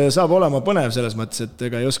saab olema põnev selles mõttes, et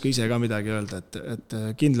ega ei oska ise ka midagi öelda, et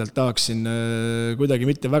kindlalt tahaksin kuidagi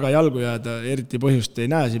mitte väga jalgu jääda, eriti põhjust ei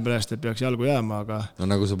näe siin praegu, et peaks jalgu jääma, aga... No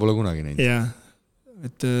nagu sa pole kunagi näinud. Jah,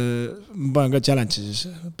 et ma panen ka challenge'i siis,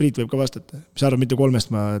 Priit võib ka vastata. Mis arvad, mitu 3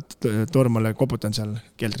 ma Tormale koputan seal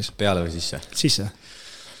keldris? Peale või sisse? Sisse.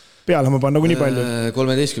 Peale ma panen nagu nii palju.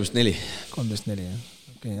 13.4. 13.4, jah.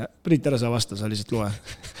 Okay, Priit, ära sa vasta, sa lihtsalt loe.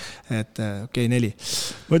 Et 4.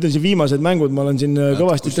 Ma ütlen siin viimased mängud, ma olen siin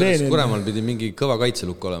kõvasti treeninud. Kuremal pidi mingi kõva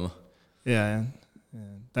kaitselukk olema. Jah.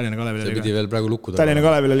 Tallinna Kalevil oli ka. See pidi veel praegu lukku Tallinna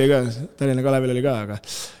Kalevil oli ka, aga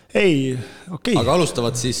ei, okei. Aga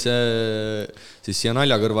alustavad siis siia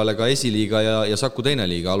nalja kõrvale ka esiliiga ja Saku teine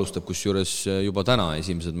liiga alustab, kus juures juba täna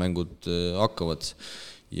esimesed mängud hakkavad.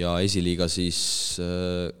 Ja esiliiga siis,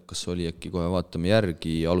 kas oli äkki kohe vaatame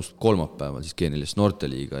järgi, alustab kolmapäeval siis Geenilist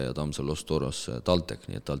Noorteliiga ja Tammsalu Los Toros Taltek,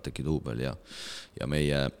 nii et Talteki duubel ja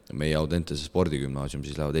meie Audentese spordigümnaasium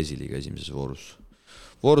siis lähevad esiliiga esimeses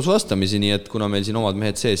voorus vastamisi, nii et kuna meil siin omad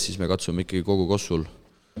mehed sees, siis me katsume ikkagi kogu Kossul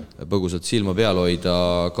põgusalt silma peal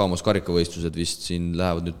hoida. Kaamos karikavõistlused vist siin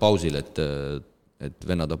lähevad nüüd pausil, et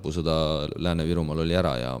vennatapusõda Lääne-Virumaal oli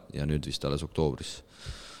ära ja nüüd vist alles oktoobris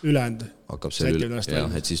ülejäänud. Hakkab see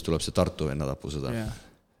et siis tuleb see Tartu vennatapusõda.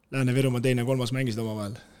 Lääne-Virumaa 2. ja 3. mängisid oma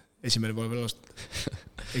vahel. Esimene pole veel aastat.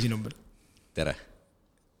 Esinumber. Tere.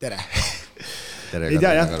 Ei tea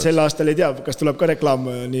jah, sel aastal ei tea, kas tuleb ka reklaam,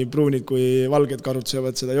 nii pruunid kui valged karud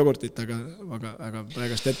söövad seda jogurtit, aga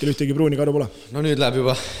praegust hetkel ühtegi pruuni karu pole. No nüüd läheb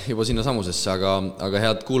juba sinna samusesse, aga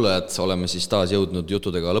head kuulajad, oleme siis taas jõudnud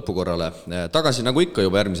juttudega lõpukorrale. Tagasi nagu ikka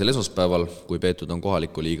juba järgmisel esmaspäeval, kui peetud on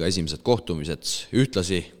kohaliku liiga esimesed kohtumised.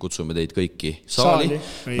 Ühtlasi kutsume teid kõiki saali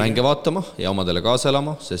mänge vaatama ja omadele kaasa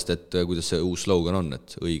elama, sest et kuidas see uus slogan on,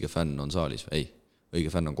 et õige fänn on saalis, õige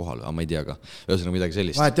fänn on kohal, aga ma ei tea ka. Ühesõnaga midagi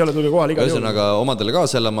sellist. Vahet ei ole, tulge kohal igal juhul. Ühesõnaga omadele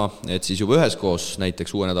kaasa elama, et siis juba üheskoos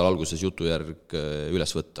näiteks uue nädala alguses jutujärg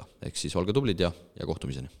üles võtta. Ehk siis olge tublid ja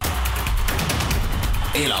kohtumiseni.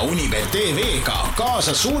 Ela Unibet TV-ga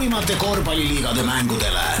kaasa suurimate korvpalliliigade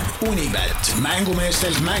mängudele. Unibet,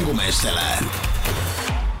 mängumeestelt mängumeestele.